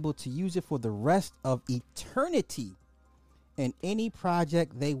be able to use it for the rest of eternity in any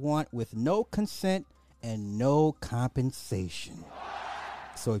project they want with no consent and no compensation.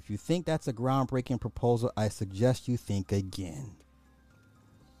 So if you think that's a groundbreaking proposal, I suggest you think again.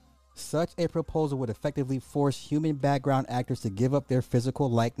 Such a proposal would effectively force human background actors to give up their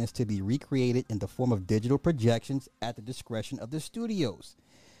physical likeness to be recreated in the form of digital projections at the discretion of the studios.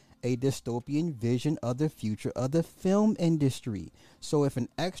 A dystopian vision of the future of the film industry. So if an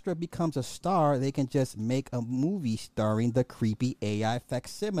extra becomes a star, they can just make a movie starring the creepy AI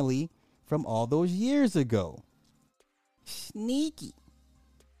facsimile from all those years ago. Sneaky.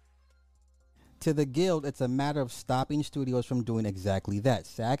 To the Guild, it's a matter of stopping studios from doing exactly that.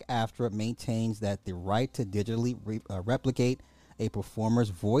 SAG-AFTRA maintains that the right to digitally replicate a performer's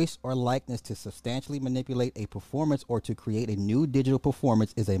voice or likeness, to substantially manipulate a performance, or to create a new digital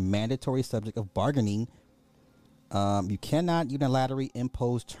performance is a mandatory subject of bargaining. You cannot unilaterally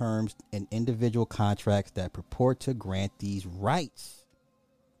impose terms in individual contracts that purport to grant these rights.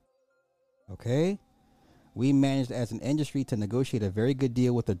 Okay? We managed as an industry to negotiate a very good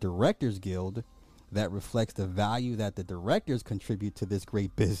deal with the Directors Guild that reflects the value that the directors contribute to this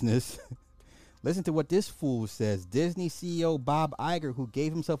great business. Listen to what this fool says. Disney CEO Bob Iger, who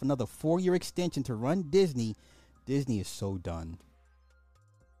gave himself another 4-year extension to run Disney. Disney is so done.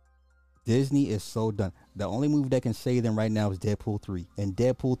 Disney is so done. The only movie that can save them right now is Deadpool 3. And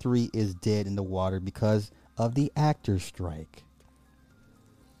Deadpool 3 is dead in the water because of the actors' strike.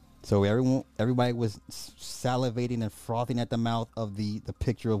 So everybody was salivating and frothing at the mouth of the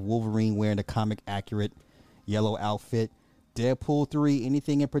picture of Wolverine wearing the comic accurate yellow outfit. Deadpool 3,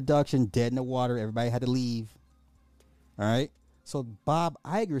 anything in production, dead in the water. Everybody had to leave. All right. So Bob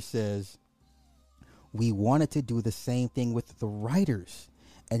Iger says, we wanted to do the same thing with the writers,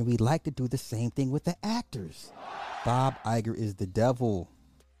 and we'd like to do the same thing with the actors. Bob Iger is the devil.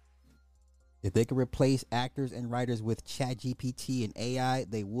 If they could replace actors and writers with ChatGPT and AI,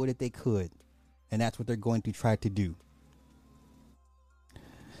 they would if they could. And that's what they're going to try to do.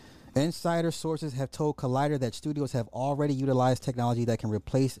 Insider sources have told Collider that studios have already utilized technology that can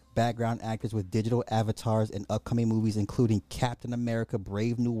replace background actors with digital avatars in upcoming movies, including Captain America,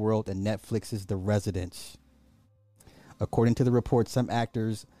 Brave New World, and Netflix's The Residents. According to the report, some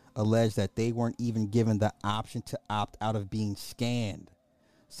actors allege that they weren't even given the option to opt out of being scanned,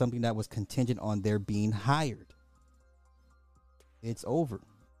 something that was contingent on their being hired. It's over.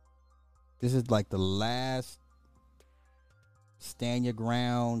 This is like the last stand your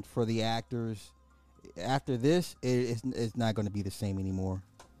ground for the actors. After this, it's not going to be the same anymore.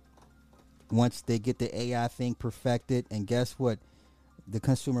 Once they get the AI thing perfected, and guess what? The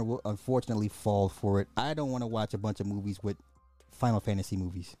consumer will unfortunately fall for it. I don't want to watch a bunch of movies with Final Fantasy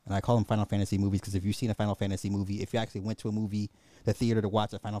movies. And I call them Final Fantasy movies because if you've seen a Final Fantasy movie, if you actually went to a movie, the theater to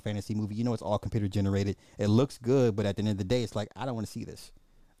watch a Final Fantasy movie, you know it's all computer generated. It looks good, but at the end of the day, it's like, I don't want to see this.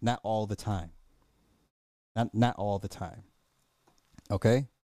 Not all the time. Not all the time. Okay?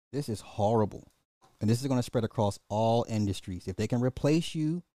 This is horrible. And this is going to spread across all industries. If they can replace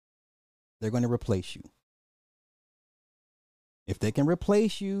you, they're going to replace you. If they can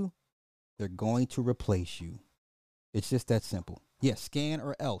replace you, they're going to replace you. It's just that simple. Yeah, scan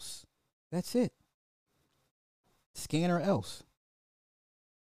or else. That's it. Scan or else.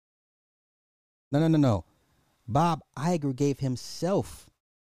 No. Bob Iger gave himself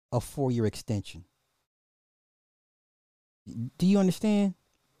a 4-year extension. Do you understand?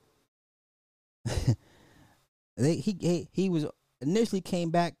 He was initially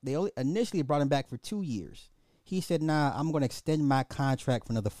came back. They initially brought him back for 2 years. He said, "Nah, I'm going to extend my contract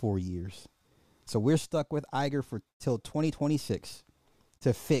for another 4 years." So we're stuck with Iger for till 2026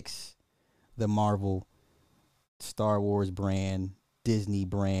 to fix the Marvel, Star Wars brand, Disney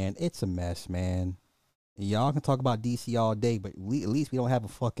brand. It's a mess, man. Y'all can talk about DC all day, but at least we don't have a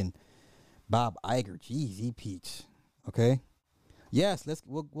fucking Bob Iger. Jeez, he peach. Okay. Yes,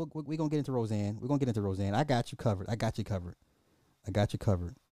 we're gonna get into Roseanne. We're gonna get into Roseanne. I got you covered.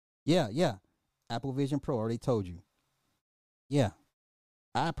 Yeah. Apple Vision Pro, already told you. Yeah.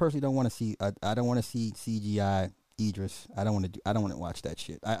 I personally don't want to see I don't want to see CGI Idris. I don't want to watch that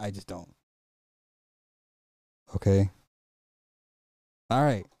shit. I just don't. Okay. All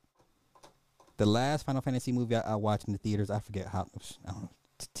right. The last Final Fantasy movie I watched in the theaters, I forget how, I don't know,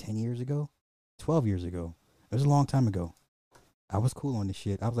 10 years ago? 12 years ago. It was a long time ago. I was cool on this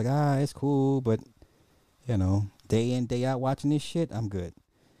shit. I was like, it's cool, but, you know, day in, day out watching this shit, I'm good.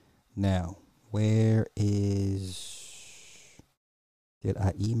 Now, where is... Did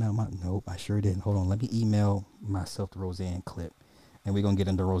I email my... Nope, I sure didn't. Hold on, let me email myself the Roseanne clip. And we're going to get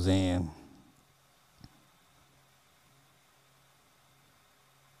into Roseanne.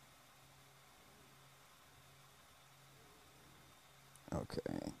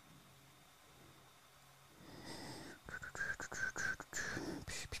 Okay.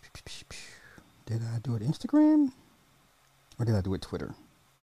 Did I do it Instagram? Or did I do it Twitter?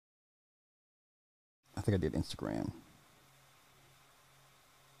 I think I did Instagram.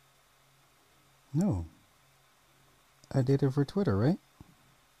 No. I did it for Twitter, right?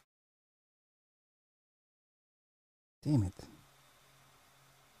 Damn it.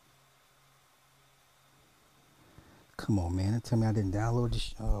 Come on, man. Tell me I didn't download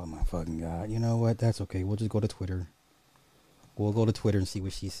this. Oh, my fucking God. You know what? That's okay. We'll just go to Twitter. We'll go to Twitter and see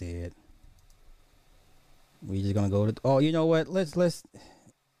what she said. We just gonna go to... Oh, you know what? Let's...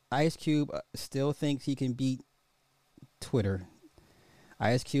 Ice Cube still thinks he can beat Twitter.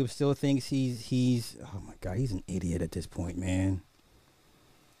 Ice Cube still thinks he's... Oh, my God. He's an idiot at this point, man.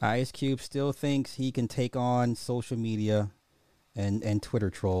 Ice Cube still thinks he can take on social media and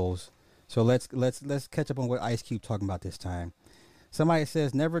Twitter trolls. So let's catch up on what Ice Cube talking about this time. Somebody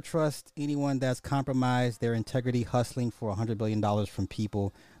says, never trust anyone that's compromised their integrity hustling for $100 billion from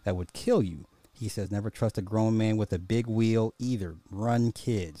people that would kill you. He says, never trust a grown man with a big wheel either. Run,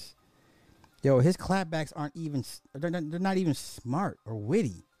 kids. Yo, his clapbacks aren't even, they're not even smart or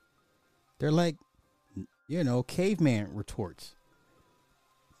witty. They're like, you know, caveman retorts.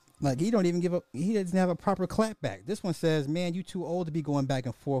 Like, he don't even give up. He doesn't have a proper clapback. This one says, man, you too old to be going back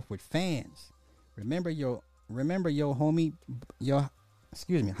and forth with fans. Remember your homie,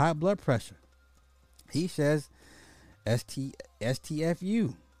 high blood pressure. He says,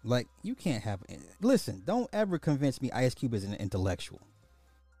 STFU. Like, you can't have... Listen, don't ever convince me Ice Cube is an intellectual.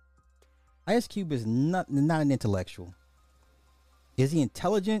 Ice Cube is not an intellectual. Is he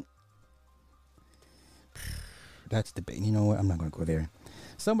intelligent? That's debate. You know what? I'm not going to go there.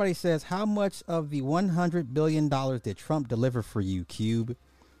 Somebody says, how much of the $100 billion did Trump deliver for you, Cube?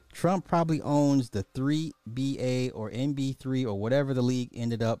 Trump probably owns the 3BA or NB3 or whatever the league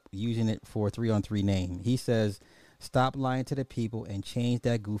ended up using it for a 3-on-3 name. He says, stop lying to the people and change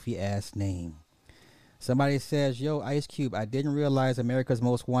that goofy ass name. Somebody says, yo, Ice Cube, I didn't realize America's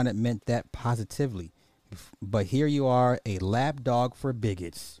Most Wanted meant that positively. But here you are, a lapdog for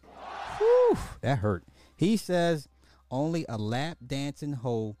bigots. Whew, that hurt. He says, only a lap dancing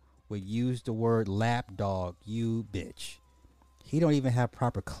hoe would use the word lapdog, you bitch. He don't even have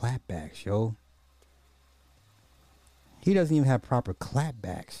proper clapbacks, yo. He doesn't even have proper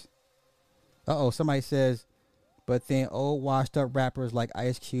clapbacks. Somebody says, but then old washed up rappers like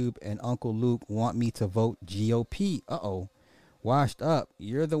Ice Cube and Uncle Luke want me to vote GOP. Washed up.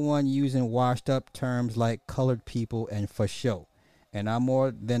 You're the one using washed up terms like colored people and for show. And I'm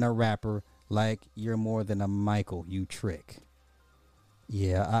more than a rapper, like you're more than a Michael, you trick.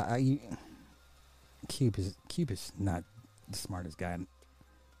 Yeah, Cube is not the smartest guy.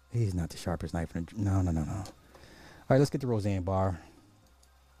 He's not the sharpest knife in the... No. All right, let's get to Roseanne Barr.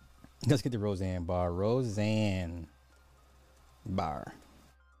 Roseanne Barr.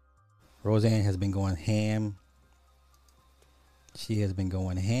 Roseanne has been going ham. She has been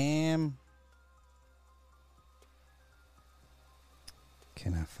going ham.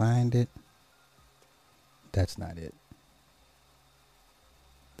 Can I find it? That's not it.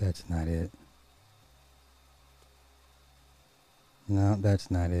 That's not it. No, that's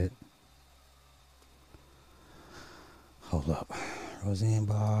not it. Hold up. Roseanne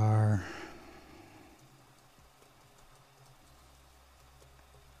Barr.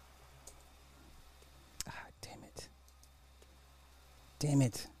 Damn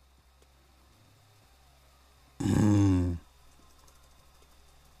it.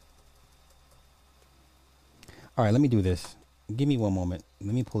 All right, let me do this. Give me one moment.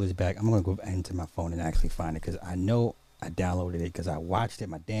 Let me pull this back. I'm going to go into my phone and actually find it because I know I downloaded it because I watched it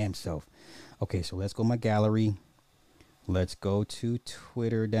my damn self. Okay, so let's go my gallery. Let's go to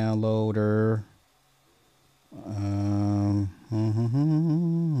Twitter downloader.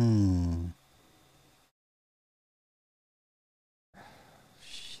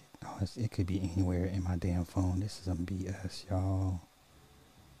 Shit. Oh, it could be anywhere in my damn phone. This is some BS, y'all.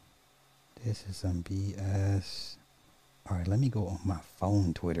 This is some BS. All right, let me go on my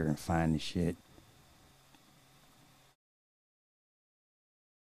phone Twitter and find the shit.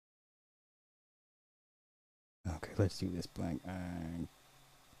 Okay, let's do this. Black Eye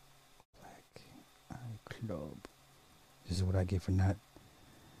Club. This is what I get for not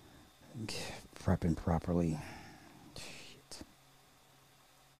prepping properly. Shit.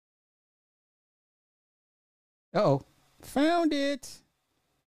 Uh-oh. Found it.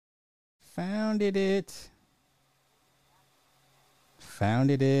 Founded it.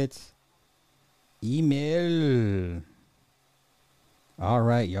 Email. All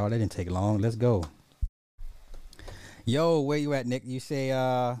right, y'all. That didn't take long. Let's go. Yo, where you at, Nick? You say,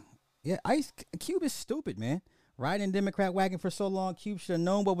 yeah, Ice Cube is stupid, man. Riding Democrat wagon for so long, Cube should have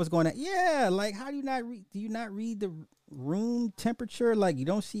known what was going on. Yeah, like, how do you not read? Do you not read the room temperature? Like, you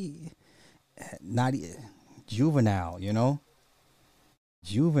don't see, not juvenile, you know?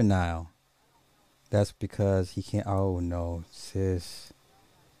 Juvenile. That's because he can't. Oh no, sis.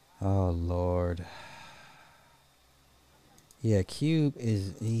 Oh Lord. Yeah, Cube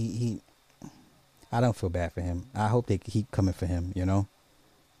is he. I don't feel bad for him. I hope they keep coming for him. You know.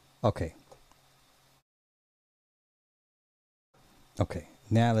 Okay. Okay.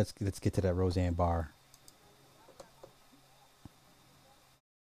 Now let's get to that Roseanne Barr.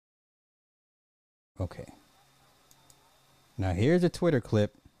 Okay. Now here's a Twitter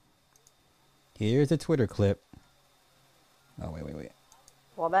clip. Here's a Twitter clip. Oh, wait.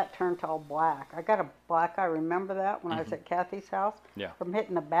 Well, that turned all black. I got a black eye. Remember that when I was at Kathy's house? Yeah. From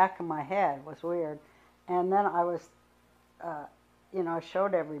hitting the back of my head. It was weird. And then I was, I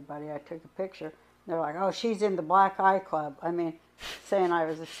showed everybody. I took a picture. They're like, oh, she's in the Black Eye Club. I mean, saying I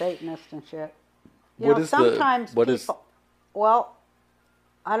was a Satanist and shit. Sometimes people, well,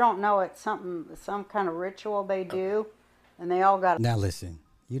 I don't know. It's some kind of ritual they do. And they all got... Now listen.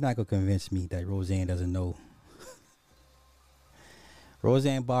 You're not going to convince me that Roseanne doesn't know.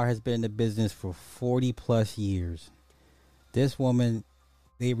 Roseanne Barr has been in the business for 40 plus years. This woman,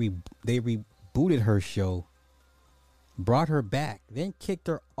 they rebooted her show, brought her back, then kicked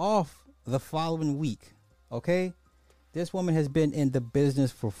her off the following week. Okay? This woman has been in the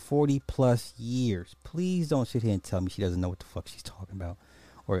business for 40 plus years. Please don't sit here and tell me she doesn't know what the fuck she's talking about.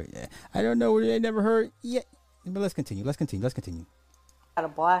 Or, I don't know, I never heard. Yeah. But let's continue. Got a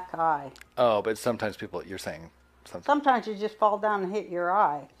black eye. Oh, but sometimes people, you're saying sometimes you just fall down and hit your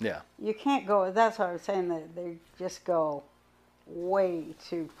eye. Yeah. You can't go. That's what I was saying. That they just go way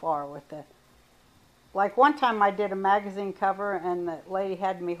too far with it. Like one time I did a magazine cover and the lady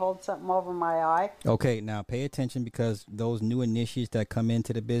had me hold something over my eye. Okay, now pay attention because those new initiates that come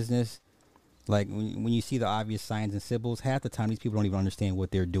into the business, like when you see the obvious signs and symbols, half the time these people don't even understand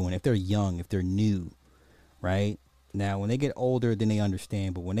what they're doing. If they're young, if they're new, right? Now, when they get older, then they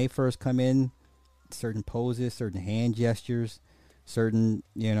understand. But when they first come in, certain poses, certain hand gestures, certain,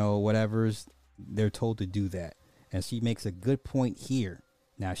 whatevers, they're told to do that. And she makes a good point here.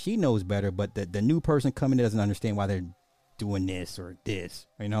 Now, she knows better, but the new person coming in doesn't understand why they're doing this or this.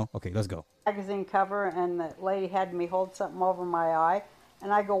 You know? Okay, let's go. Magazine cover, and the lady had me hold something over my eye.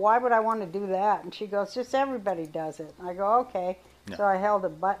 And I go, why would I want to do that? And she goes, just everybody does it. And I go, okay. Yeah. So I held a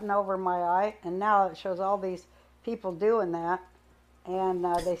button over my eye, and now it shows all these people doing that. And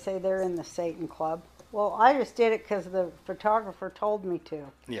they say they're in the Satan Club. Well, I just did it because the photographer told me to.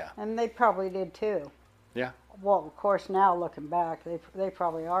 Yeah. And they probably did too. Yeah. Well, of course, now looking back, they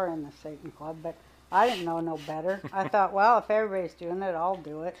probably are in the Satan Club, but I didn't know no better. I thought, well, if everybody's doing it, I'll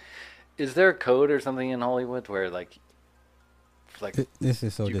do it. Is there a code or something in Hollywood where like this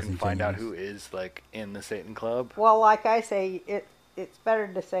is so you can find out who is like in the Satan Club? Well, like I say, it's better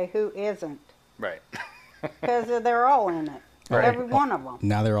to say who isn't. Right. Because they're all in it. Right. Every one of them.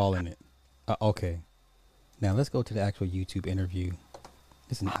 Now they're all in it. Okay. Now let's go to the actual YouTube interview.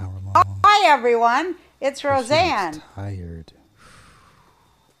 It's an hour long. Hi everyone, it's Roseanne. She looks tired.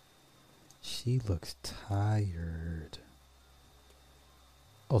 She looks tired.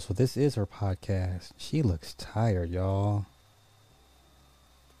 Oh, so this is her podcast. She looks tired, y'all.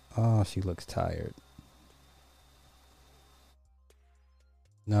 Oh, she looks tired.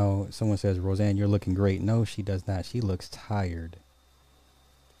 No, someone says, Roseanne, you're looking great. No, she does not. She looks tired.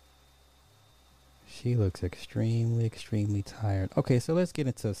 She looks extremely, extremely tired. Okay, so let's get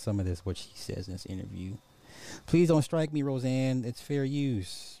into some of this, what she says in this interview. Please don't strike me, Roseanne. It's fair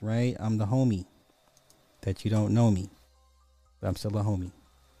use, right? I'm the homie that you don't know me. But I'm still a homie,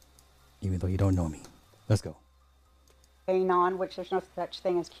 even though you don't know me. Let's go. Anon, which there's no such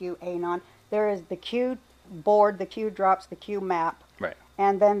thing as QAnon. There is the Q board, the Q drops, the Q map. Right.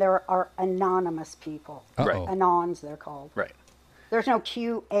 And then there are anonymous people. Right. Anons, they're called. Right. There's no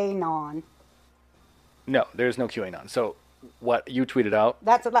QAnon. No, there's no QAnon. So what you tweeted out?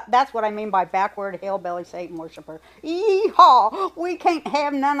 That's what I mean by backward hillbilly Satan worshiper. Yeehaw! We can't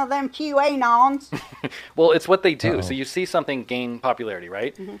have none of them QAnons. Well, it's what they do. So you see something gain popularity,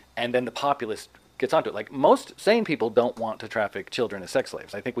 right? Mm-hmm. And then the populace gets onto it. Like most sane people don't want to traffic children as sex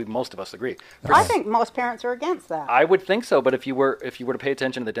slaves. I think most of us agree. I think most parents are against that. I would think so, but if you were to pay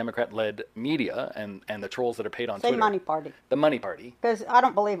attention to the Democrat-led media and the trolls that are paid on Twitter. Money party. The money party. Because I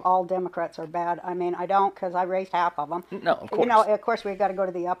don't believe all Democrats are bad. I mean, I don't, because I raised half of them. No, of course. You know, of course, we've got to go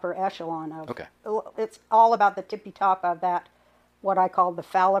to the upper echelon of. Okay. It's all about the tippy top of that, what I call the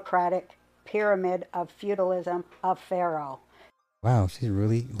phallocratic pyramid of feudalism of Pharaoh. Wow, she's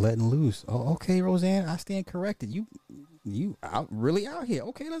really letting loose. Oh, okay, Roseanne, I stand corrected. You really out here.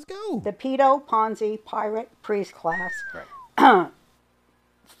 Okay, let's go. The pedo, Ponzi, pirate, priest class. Right.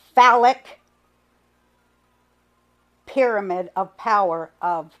 Phallic pyramid of power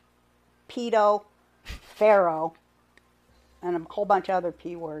of pedo, pharaoh, and a whole bunch of other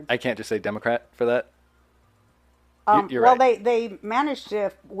P words. I can't just say Democrat for that. You're well, right. they managed to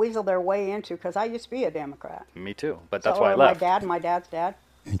weasel their way into, because I used to be a Democrat. Me too, but that's why I left. My dad's dad.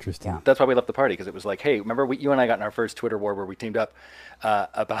 Interesting. Yeah. That's why we left the party, because it was like, hey, remember you and I got in our first Twitter war where we teamed up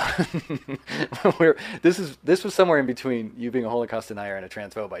about this was somewhere in between you being a Holocaust denier and a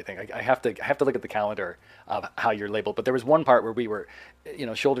transphobe. I think I have to look at the calendar of how you're labeled, but there was one part where we were,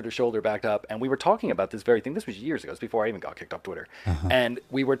 shoulder to shoulder backed up, and we were talking about this very thing. This was years ago. It was before I even got kicked off Twitter, and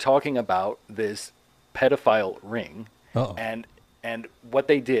we were talking about this pedophile ring. Uh-oh. And what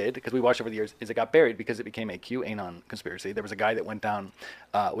they did, because we watched over the years, is it got buried because it became a QAnon conspiracy. There was a guy that went down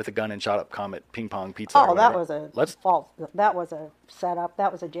with a gun and shot up Comet Ping Pong Pizza. Oh, that was false. That was a setup.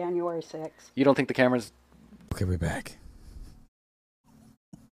 That was a January 6th. You don't think the cameras? Okay, we're back.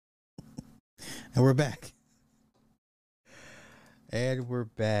 And we're back. And we're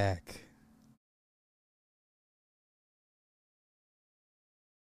back.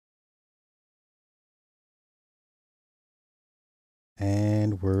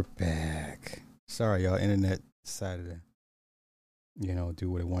 And we're back. Sorry, y'all. Internet decided to,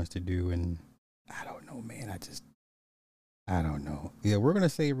 do what it wants to do. And I don't know, man. I don't know. Yeah, we're going to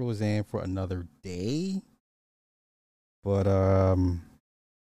save Roseanne for another day. But,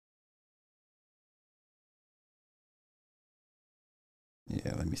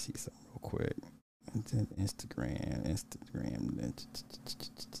 yeah, let me see something real quick. Instagram.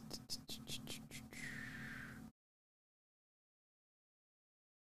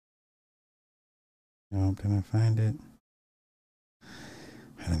 No, can I find it?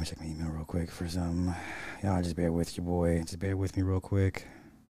 Let me check my email real quick for some. Y'all just bear with your boy. Just bear with me real quick.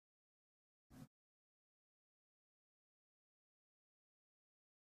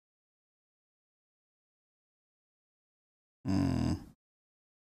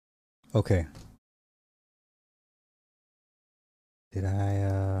 Okay. Did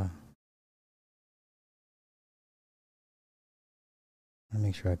I Let me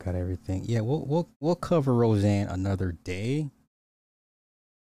make sure I got everything. Yeah, we'll cover Roseanne another day.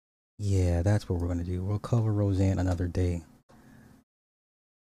 Yeah, that's what we're gonna do. We'll cover Roseanne another day.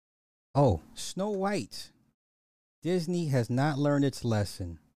 Oh, Snow White. Disney has not learned its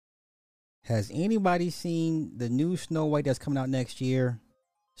lesson. Has anybody seen the new Snow White that's coming out next year?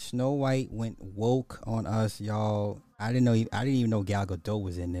 Snow White went woke on us, y'all. I didn't even know Gal Gadot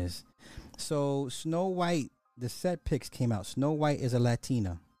was in this. So Snow White, the set pics came out. Snow White is a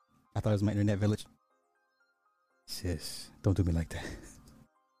Latina. I thought it was my internet village. Sis, don't do me like that.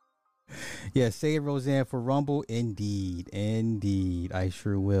 Yeah, save Roseanne for Rumble. Indeed. I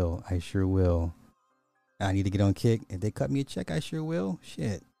sure will. I need to get on Kick. If they cut me a check, I sure will.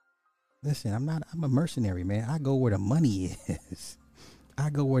 Shit. Listen, I'm a mercenary, man. I go where the money is.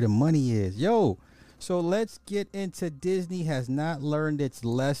 Yo, so let's get into Disney has not learned its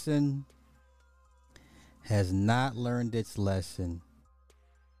lesson.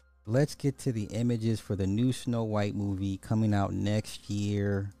 Let's get to the images for the new Snow White movie coming out next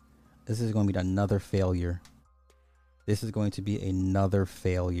year. This is going to be another failure.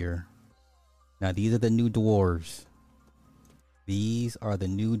 Now, these are the new dwarves. These are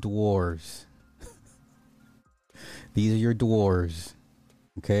your dwarves.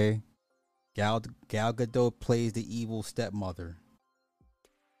 Okay? Gal Gadot plays the evil stepmother.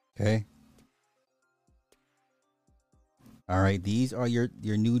 Okay? All right, these are your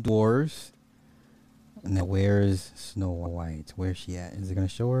new dwarves. Now, where's Snow White? Where's she at? Is it going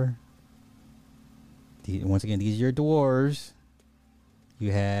to show her? Once again, these are your dwarves.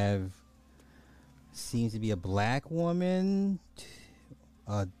 You have, seems to be a black woman,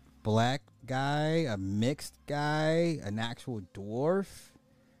 a black guy, a mixed guy, an actual dwarf,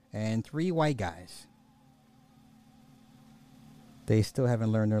 and 3 white guys. They still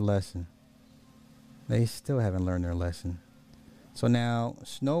haven't learned their lesson. So now,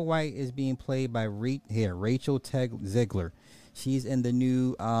 Snow White is being played by Rachel Zegler. She's in the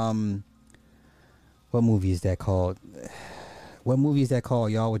new, what movie is that called?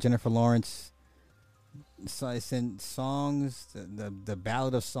 Y'all, with Jennifer Lawrence? So it's in Songs, the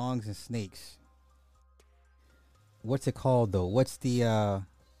Ballad of Songs and Snakes. What's it called, though? What's the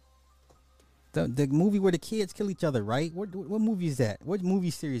movie where the kids kill each other, right? What movie is that? What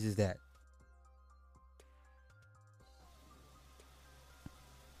movie series is that?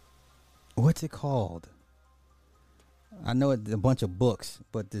 What's it called? I know it's a bunch of books,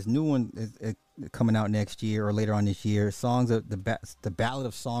 but this new one is coming out next year or later on this year. Songs of the Ballad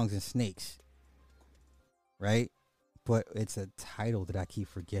of Songs and Snakes, right? But it's a title that I keep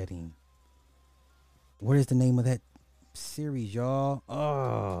forgetting. What is the name of that series, y'all?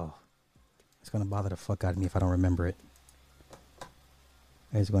 Oh, it's gonna bother the fuck out of me if I don't remember it.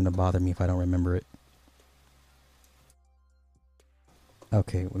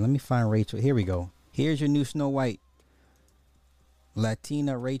 Okay, well, let me find Rachel. Here we go. Here's your new Snow White.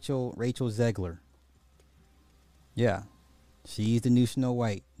 Latina Rachel Zegler. Yeah. She's the new Snow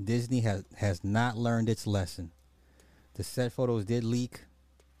White. Disney has not learned its lesson. The set photos did leak.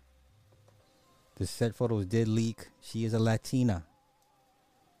 She is a Latina.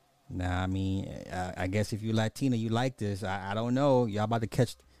 Now, I mean, I guess if you're Latina, you like this. I don't know. Y'all about to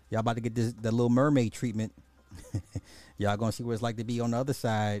get the Little Mermaid treatment. Y'all gonna see what it's like to be on the other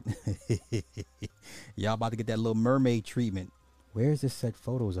side. Y'all about to get that Little Mermaid treatment. Where's the set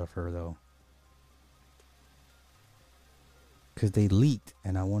photos of her, though? Because they leaked,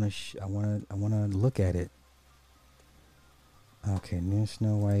 and I wanna look at it. Okay, new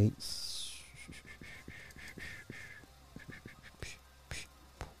Snow White.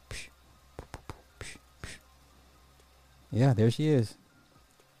 Yeah, there she is.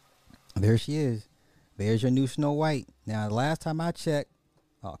 There's your new Snow White. Now, last time I checked,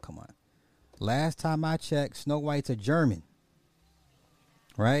 Snow White's a German.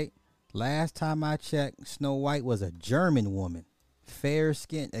 Right? Last time I checked, Snow White was a German woman. Fair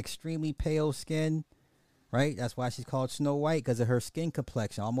skin, extremely pale skin. Right? That's why she's called Snow White, because of her skin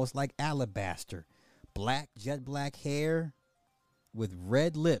complexion, almost like alabaster. Jet black hair with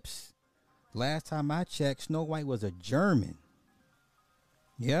red lips. Last time I checked, Snow White was a German.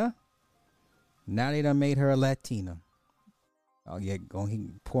 Yeah? Now they done made her a Latina. Oh yeah, go ahead,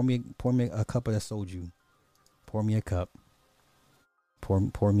 pour me a cup of that soju. Pour me a cup.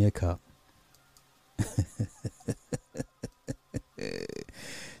 Pour me a cup.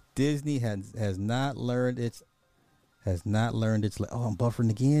 Disney has not learned its oh, I'm buffering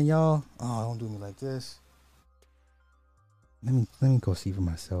again, y'all. Oh, don't do me like this. Let me go see for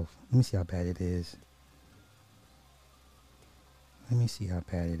myself. Let me see how bad it is.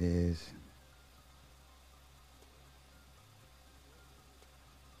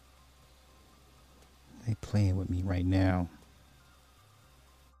 They playing with me right now.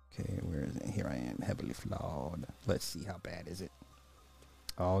 Okay, where is it? Here I am, heavily flawed. Let's see, how bad is it?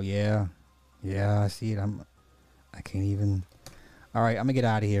 Oh yeah, I see it. I can't even. All right, I'm gonna get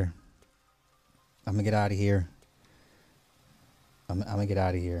out of here. I'm gonna get out of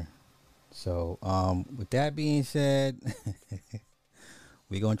here. So, with that being said,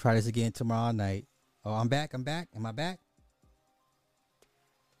 we're gonna try this again tomorrow night. Oh, I'm back. Am I back?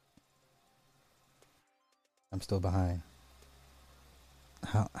 I'm still behind.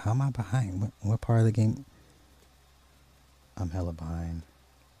 How am I behind? What part of the game? I'm hella behind.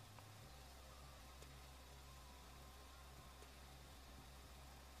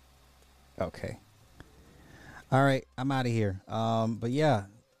 Okay. All right, I'm out of here. But yeah,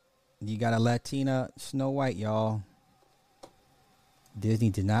 you got a Latina Snow White, y'all. Disney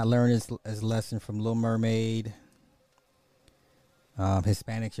did not learn his lesson from Little Mermaid.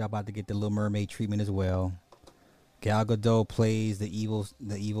 Hispanics, y'all about to get the Little Mermaid treatment as well. Gal Gadot plays the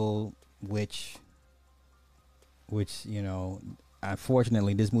evil witch, which, you know,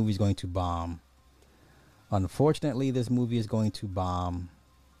 unfortunately, this movie is going to bomb.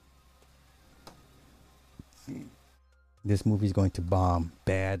 This movie is going to bomb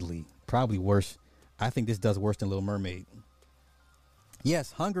badly. Probably worse. I think this does worse than Little Mermaid.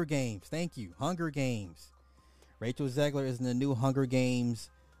 Yes, Hunger Games. Thank you. Hunger Games. Rachel Zegler is in the new Hunger Games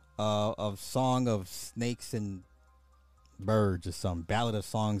of Song of Snakes and Birds or some Ballad of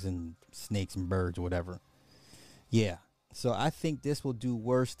Songs and Snakes and Birds or whatever. Yeah. So I think this will do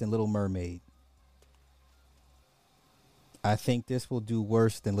worse than Little Mermaid. I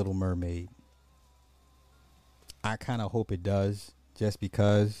kind of hope it does, just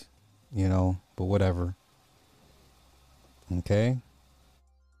because, you know, but whatever. Okay.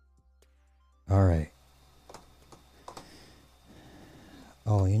 All right.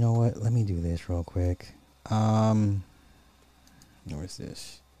 Oh, you know what? Let me do this real quick. Where's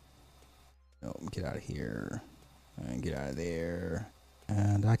this? No, get out of here. And get out of there.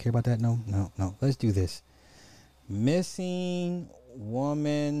 And do I care about that? No. Let's do this. Missing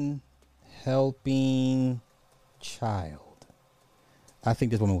woman helping child. I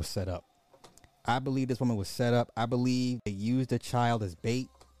think this woman was set up. I believe this woman was set up. I believe they used the child as bait.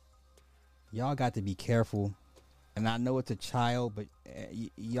 Y'all got to be careful. And I know it's a child, but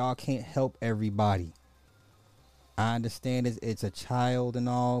y'all can't help everybody. I understand it's a child and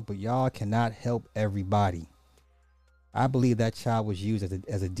all, but y'all cannot help everybody. I believe that child was used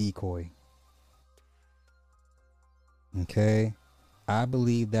as a decoy. Okay? I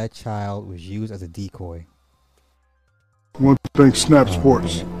believe that child was used as a decoy. I want to thank Snap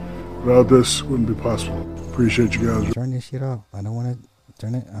Sports. Without this, wouldn't be possible. Appreciate you guys. Turn this shit off. I don't want to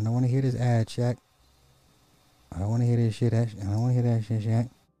turn it. I don't want to hear this ad, Shaq. I don't want to hear this shit. I don't want to hear that shit, Shaq.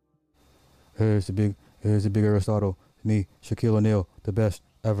 Here's the big Aristotle. Me, Shaquille O'Neal, the best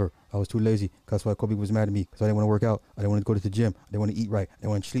ever. I was too lazy. That's why Kobe was mad at me. Because I didn't want to work out. I didn't want to go to the gym. I didn't want to eat right. I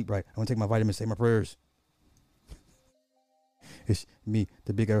didn't want to sleep right. I want to take my vitamins, say my prayers. It's me,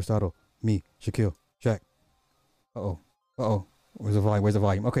 the big Aristotle. Me, Shaquille, Shaq. Uh-oh. Where's the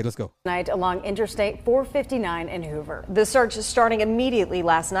volume? Okay, let's go. Night along Interstate 459 in Hoover. The search is starting immediately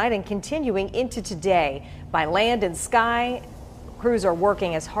last night and continuing into today. By land and sky, crews are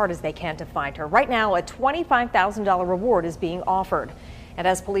working as hard as they can to find her. Right now, a $25,000 reward is being offered. And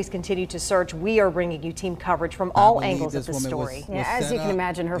as police continue to search, we are bringing you team coverage from all angles of the story. As you can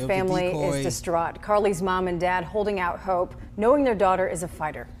imagine, her family is distraught. Carly's mom and dad holding out hope, knowing their daughter is a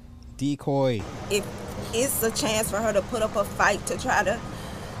fighter. Decoy. If it's a chance for her to put up a fight to try to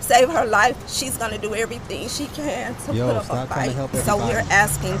save her life, she's going to do everything she can to put up a fight. So we're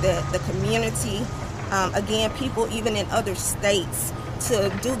asking that the community, again, people even in other states,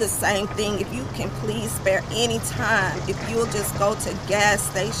 to do the same thing. If you can please spare any time, if you'll just go to gas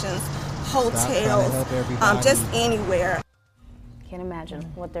stations, hotels, just anywhere. Can't imagine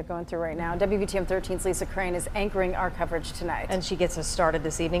what they're going through right now. WVTM 13's Lisa Crane is anchoring our coverage tonight. And she gets us started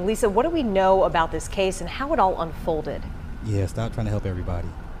this evening. Lisa, what do we know about this case and how it all unfolded? Yeah, stop trying to help everybody.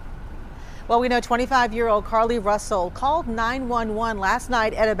 Well, we know 25-year-old Carly Russell called 911 last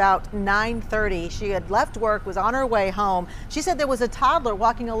night at about 9:30. She had left work, was on her way home. She said there was a toddler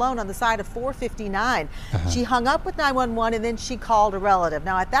walking alone on the side of 459. She hung up with 911 and then she called a relative.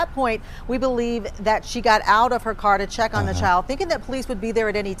 Now, at that point, we believe that she got out of her car to check on the child, thinking that police would be there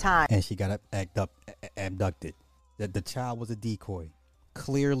at any time. And she got abducted. The child was a decoy.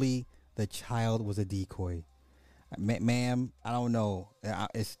 Clearly, the child was a decoy. Ma'am, I don't know.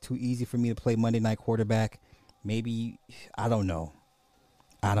 It's too easy for me to play Monday night quarterback. Maybe, I don't know.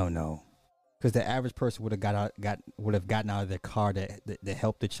 Because the average person would have gotten out of their car to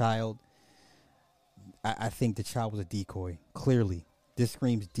help the child. I think the child was a decoy. Clearly, this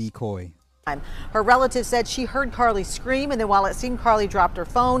screams decoy. Her relative said she heard Carly scream, and then while it seemed Carly dropped her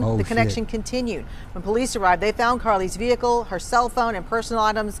phone, the connection continued. When police arrived, they found Carly's vehicle, her cell phone, and personal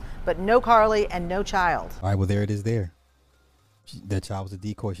items, but no Carly and no child. All right, well, there it is there. That child was a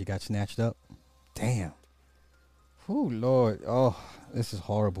decoy. She got snatched up. Damn. Oh, Lord. Oh, this is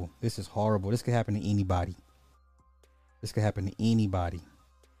horrible. This is horrible. This could happen to anybody. This could happen to anybody.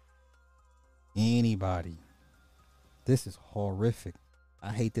 Anybody. This is horrific.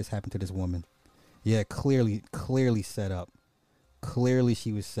 I hate this happened to this woman. Yeah, clearly set up. Clearly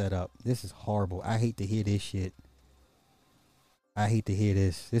she was set up. This is horrible. I hate to hear this shit. I hate to hear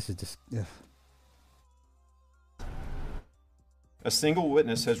this. This is just... Ugh. A single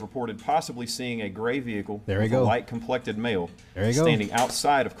witness has reported possibly seeing a gray vehicle with a light-complected male standing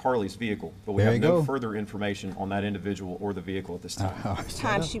outside of Carly's vehicle, but we have no further information on that individual or the vehicle at this time.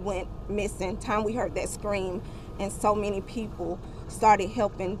 Time she went missing, time we heard that scream, and so many people started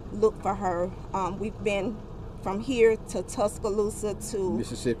helping look for her. We've been from here to Tuscaloosa to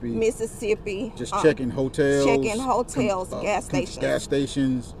Mississippi. Just checking hotels, gas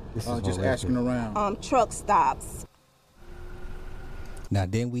stations, just asking around. Truck stops. Now,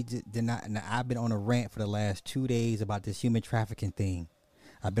 I've been on a rant for the last 2 days about this human trafficking thing.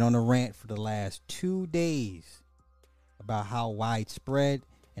 I've been on a rant for the last 2 days about how widespread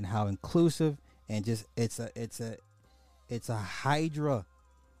and how inclusive and just it's a hydra.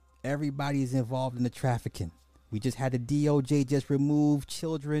 Everybody's involved in the trafficking. We just had the DOJ just remove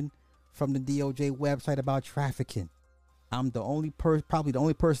children from the DOJ website about trafficking. I'm the only probably the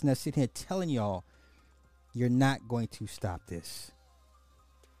only person that's sitting here telling y'all you're not going to stop this.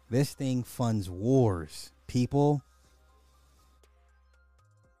 This thing funds wars, people.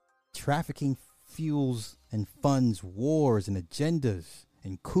 Trafficking fuels and funds wars and agendas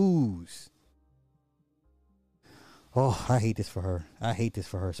and coups. Oh, I hate this for her. I hate this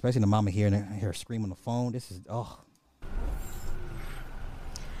for her, especially the mama hearing her scream on the phone. This is,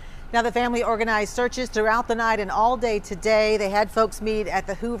 Now, the family organized searches throughout the night and all day today. They had folks meet at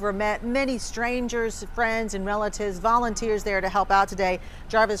the Hoover Met. Many strangers, friends, and relatives, volunteers there to help out today.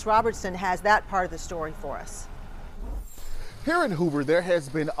 Jarvis Robertson has that part of the story for us. Here in Hoover, there has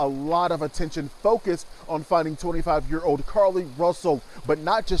been a lot of attention focused on finding 25-year-old Carly Russell, but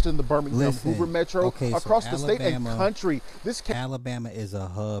not just in the Birmingham Hoover Metro, across the state and country. Alabama is a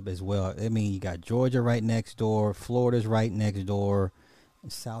hub as well. I mean, you got Georgia right next door, Florida's right next door,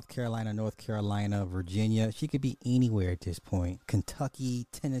 South Carolina, North Carolina, Virginia. She could be anywhere at this point. Kentucky,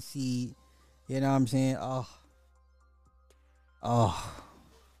 Tennessee. You know what I'm saying?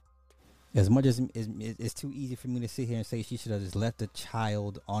 As much as it's too easy for me to sit here and say she should have just left the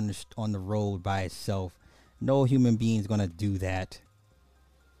child on the road by itself. No human being is going to do that.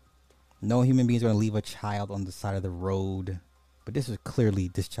 No human being is going to leave a child on the side of the road. But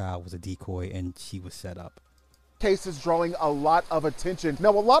this child was a decoy and she was set up. Case is drawing a lot of attention. Now,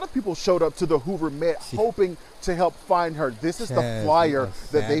 a lot of people showed up to the Hoover Met hoping to help find her. This is the flyer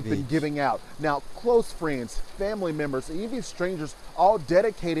that they've been giving out. Now, close friends, family members, even strangers, all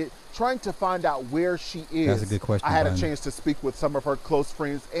dedicated trying to find out where she is. That's a good question. I had a chance to speak with some of her close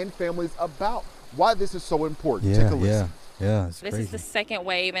friends and families about why this is so important. Take a listen. Yeah, this is the second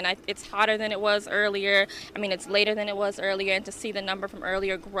wave, and it's hotter than it was earlier. I mean, it's later than it was earlier, and to see the number from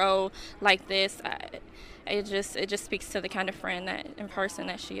earlier grow like this, it just speaks to the kind of friend and person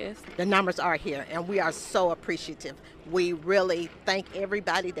that she is. The numbers are here, and we are so appreciative. We really thank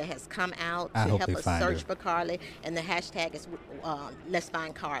everybody that has come out to help us search for Carly, and the hashtag is Let's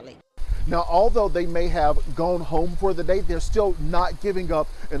Find Carly. Now, although they may have gone home for the day, they're still not giving up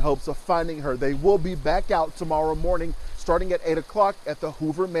in hopes of finding her. They will be back out tomorrow morning, starting at 8 o'clock at the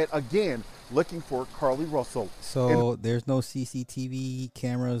Hoover Met again, looking for Carly Russell. So there's no CCTV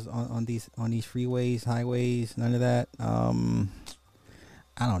cameras on these freeways, highways, none of that. I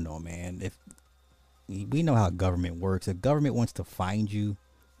don't know, man. If we know how government works, if government wants to find you,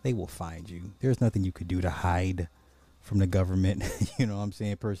 they will find you. There's nothing you could do to hide from the government, you know what I'm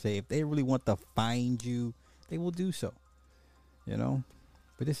saying, per se. If they really want to find you, they will do so, you know.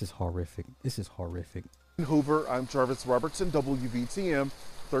 But this is horrific. This is horrific. In Hoover, I'm Jarvis Robertson, WVTM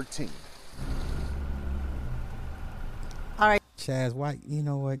 13. All right. Chaz, why? You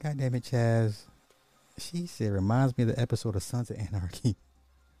know what? God damn it, Chaz. She said, reminds me of the episode of Sons of Anarchy.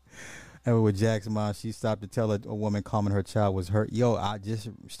 And with Jack's mom, she stopped to tell a woman calming her child was hurt. Yo, I just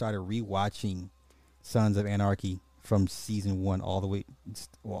started rewatching Sons of Anarchy from season 1 all the way,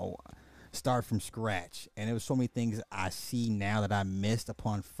 start from scratch. And there was so many things I see now that I missed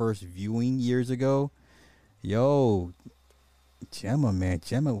upon first viewing years ago. Yo, Gemma, man,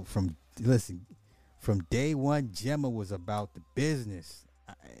 From day one, Gemma was about the business.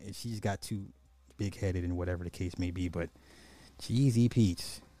 She's got too big-headed and whatever the case may be, but Cheesy Peach.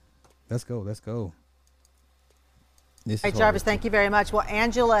 Let's go. Right, Jarvis, thank you very much. Well,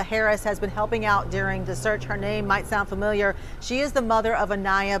 Angela Harris has been helping out during the search. Her name might sound familiar. She is the mother of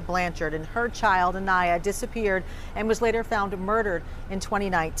Anaya Blanchard, and her child, Anaya, disappeared and was later found murdered in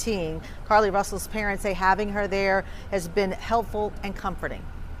 2019. Carly Russell's parents say having her there has been helpful and comforting.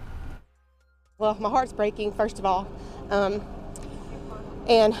 Well, my heart's breaking, first of all.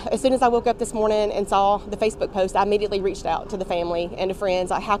 And as soon as I woke up this morning and saw the Facebook post, I immediately reached out to the family and to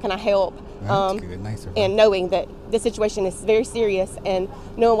friends, like, how can I help? And knowing that this situation is very serious and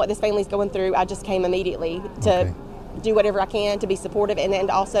knowing what this family's going through, I just came immediately to do whatever I can to be supportive and then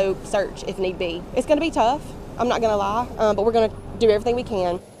to also search if need be. It's going to be tough, I'm not going to lie, but we're going to do everything we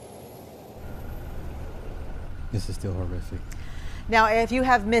can. This is still horrific. Now, if you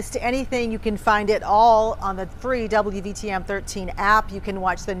have missed anything, you can find it all on the free WVTM 13 app. You can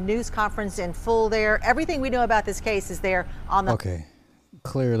watch the news conference in full there. Everything we know about this case is there on the... Okay.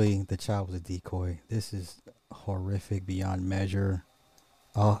 Clearly, the child was a decoy. This is horrific beyond measure.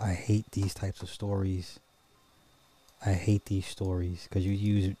 Oh, I hate these types of stories. I hate these stories because you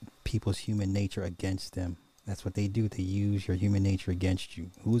use people's human nature against them. That's what they do. They use your human nature against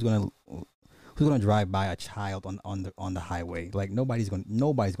you. Who's gonna drive by a child on the highway? Like nobody's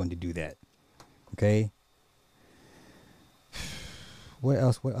going to do that. Okay. What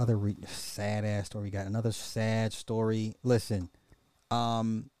else? What other sad ass story we got? Another sad story. Listen,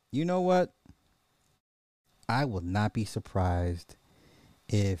 you know what? I will not be surprised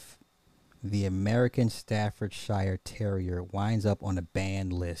if the American Staffordshire Terrier winds up on a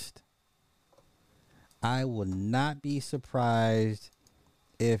banned list. I will not be surprised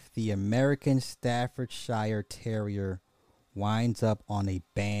if the American Staffordshire Terrier winds up on a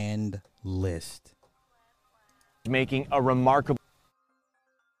banned list. Making a remarkable...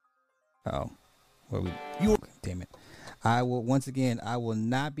 Damn it. I will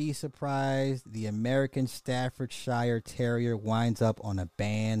not be surprised the American Staffordshire Terrier winds up on a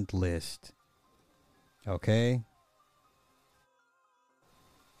banned list. Okay?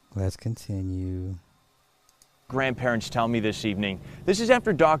 Let's continue. Grandparents tell me this evening. This is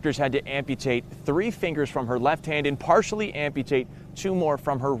after doctors had to amputate 3 fingers from her left hand and partially amputate 2 more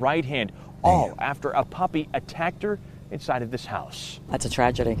from her right hand, all after a puppy attacked her inside of this house. That's a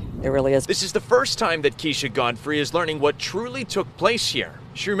tragedy. It really is. This is the first time that Keisha Godfrey is learning what truly took place here.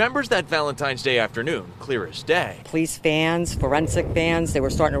 She remembers that Valentine's Day afternoon, clear as day. Police vans, forensic vans, they were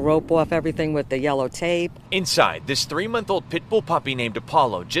starting to rope off everything with the yellow tape. Inside, this 3-month-old pit bull puppy named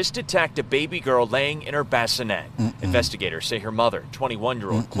Apollo just attacked a baby girl laying in her bassinet. Investigators say her mother,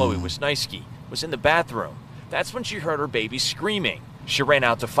 21-year-old Chloe Wisniewski, was in the bathroom. That's when she heard her baby screaming. She ran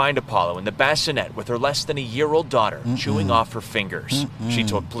out to find Apollo in the bassinet with her less than a year-old daughter chewing off her fingers. She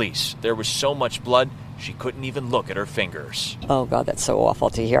told police there was so much blood she couldn't even look at her fingers. Oh, God, that's so awful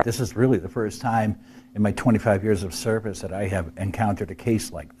to hear. This is really the first time in my 25 years of service that I have encountered a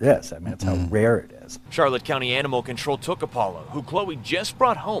case like this. I mean, it's how rare it is. Charlotte County Animal Control took Apollo, who Chloe just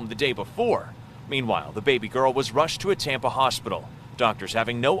brought home the day before. Meanwhile, the baby girl was rushed to a Tampa hospital. Doctors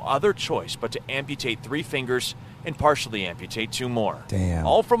having no other choice but to amputate 3 fingers and partially amputate 2 more. Damn.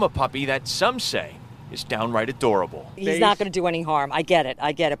 All from a puppy that some say is downright adorable. He's not going to do any harm. I get it.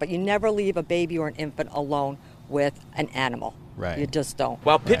 But you never leave a baby or an infant alone with an animal. Right. You just don't.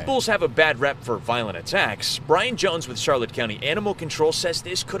 While pit bulls have a bad rep for violent attacks, Brian Jones with Charlotte County Animal Control says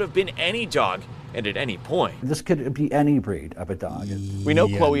this could have been any dog and at any point. This could be any breed of a dog. We know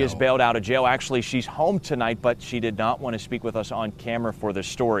Chloe is bailed out of jail. Actually, she's home tonight, but she did not want to speak with us on camera for this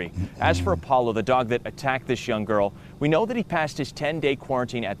story. As for Apollo, the dog that attacked this young girl, we know that he passed his 10-day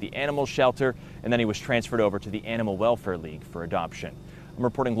quarantine at the animal shelter, and then he was transferred over to the Animal Welfare League for adoption. I'm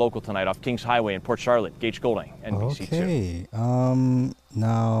reporting local tonight off Kings Highway in Port Charlotte. Gage Golding, NBC2. Okay.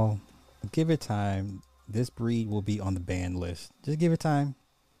 Now, give it time. This breed will be on the banned list. Just give it time.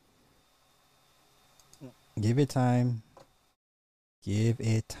 Give it time. Give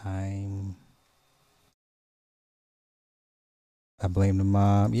it time. I blame the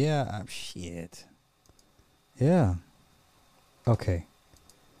mom. Yeah, shit. Yeah. Okay.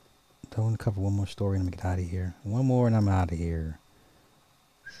 I want to cover one more story and I'm going to get out of here. One more and I'm out of here.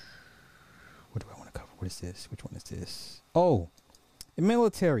 What do I want to cover? What is this? Which one is this? Oh,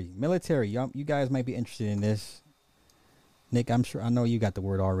 military. You guys might be interested in this. Nick, I know you got the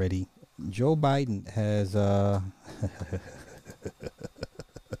word already. Joe Biden has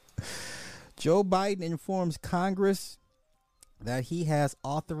Joe Biden informs Congress that he has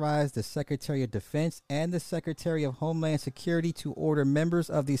authorized the Secretary of Defense and the Secretary of Homeland Security to order members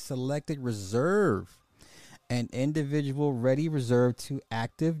of the selected reserve, an individual ready reserve, to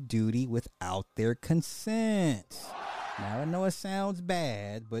active duty without their consent. Now, I know it sounds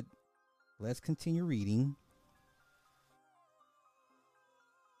bad, but let's continue reading.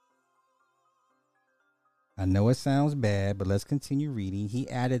 I know it sounds bad, but let's continue reading. He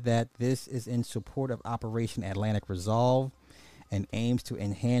added that this is in support of Operation Atlantic Resolve and aims to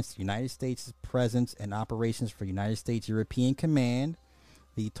enhance the United States' presence and operations for United States European Command.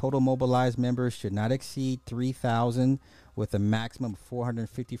 The total mobilized members should not exceed 3,000, with a maximum of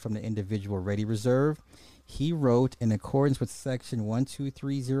 450 from the individual ready reserve. He wrote, in accordance with Section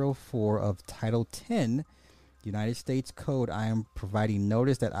 12304 of Title 10, United States Code, I am providing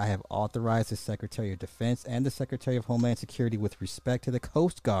notice that I have authorized the Secretary of Defense and the Secretary of Homeland Security with respect to the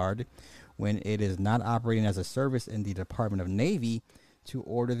Coast Guard, when it is not operating as a service in the Department of Navy, to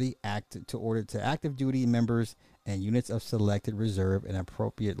order to active duty members and units of selected reserve and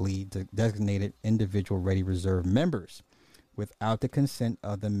appropriately designated individual ready reserve members without the consent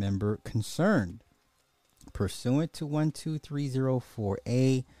of the member concerned. Pursuant to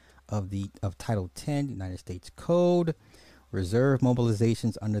 12304A of Title 10 United States Code, reserve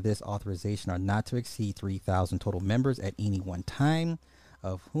mobilizations under this authorization are not to exceed 3,000 total members at any one time,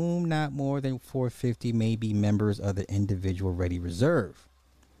 of whom not more than 450 may be members of the individual ready reserve.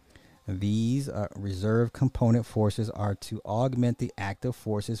 These reserve component forces are to augment the active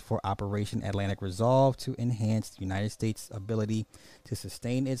forces for Operation Atlantic Resolve to enhance the United States' ability to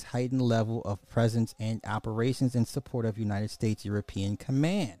sustain its heightened level of presence and operations in support of United States European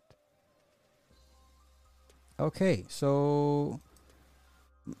Command. Okay, so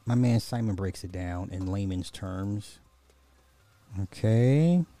my man Simon breaks it down in layman's terms.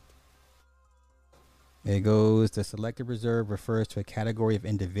 Okay. It goes, the selected reserve refers to a category of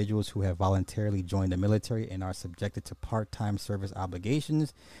individuals who have voluntarily joined the military and are subjected to part-time service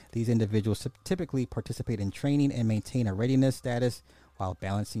obligations. These individuals typically participate in training and maintain a readiness status while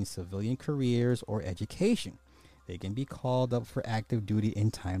balancing civilian careers or education. They can be called up for active duty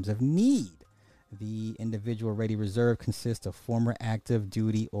in times of need. The individual ready reserve consists of former active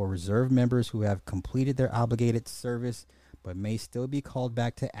duty or reserve members who have completed their obligated service but may still be called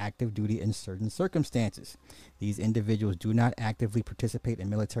back to active duty in certain circumstances. These individuals do not actively participate in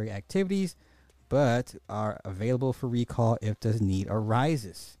military activities, but are available for recall if the need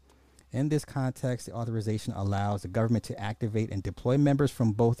arises. In this context, the authorization allows the government to activate and deploy members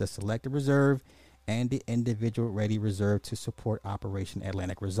from both the selected reserve and the individual ready reserve to support Operation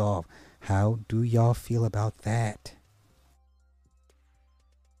Atlantic Resolve. How do y'all feel about that?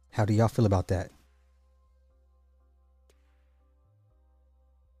 How do y'all feel about that?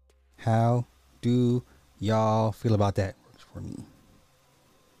 How do y'all feel about that? Works for me.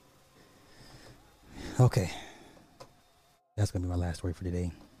 Okay. That's going to be my last story for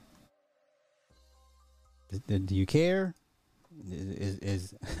today. Do you care?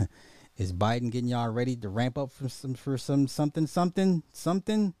 Is Biden getting y'all ready to ramp up for something?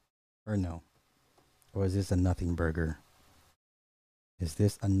 Or no? Or is this a nothing burger? Is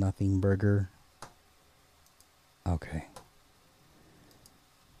this a nothing burger? Okay.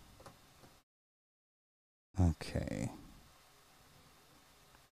 Okay.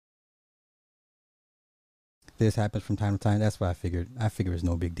 This happens from time to time. That's what I figured. I figure it's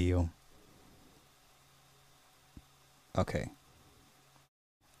no big deal. Okay.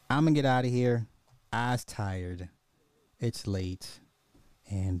 I'm gonna get out of here. I's tired. It's late.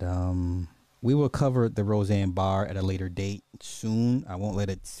 And we will cover the Roseanne Barr at a later date soon. I won't let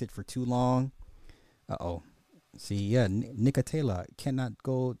it sit for too long. Uh-oh. See, yeah, Nicotella cannot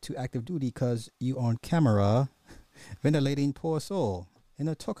go to active duty because you on camera ventilating poor soul in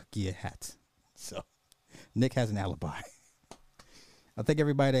a Tokagia hat. So, Nick has an alibi. I thank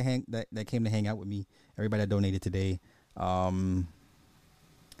everybody that came to hang out with me. Everybody that donated today.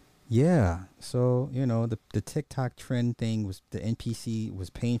 Yeah, so, you know, the TikTok trend thing was, the NPC was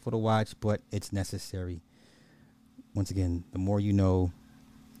painful to watch, but it's necessary. Once again, the more you know,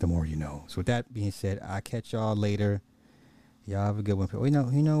 the more you know. So with that being said, I'll catch y'all later. Y'all have a good one. Oh,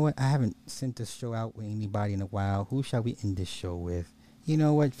 you know what? I haven't sent this show out with anybody in a while. Who shall we end this show with? You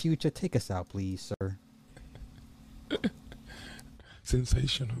know what? Future, take us out, please, sir.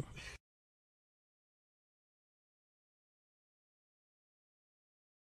 Sensational.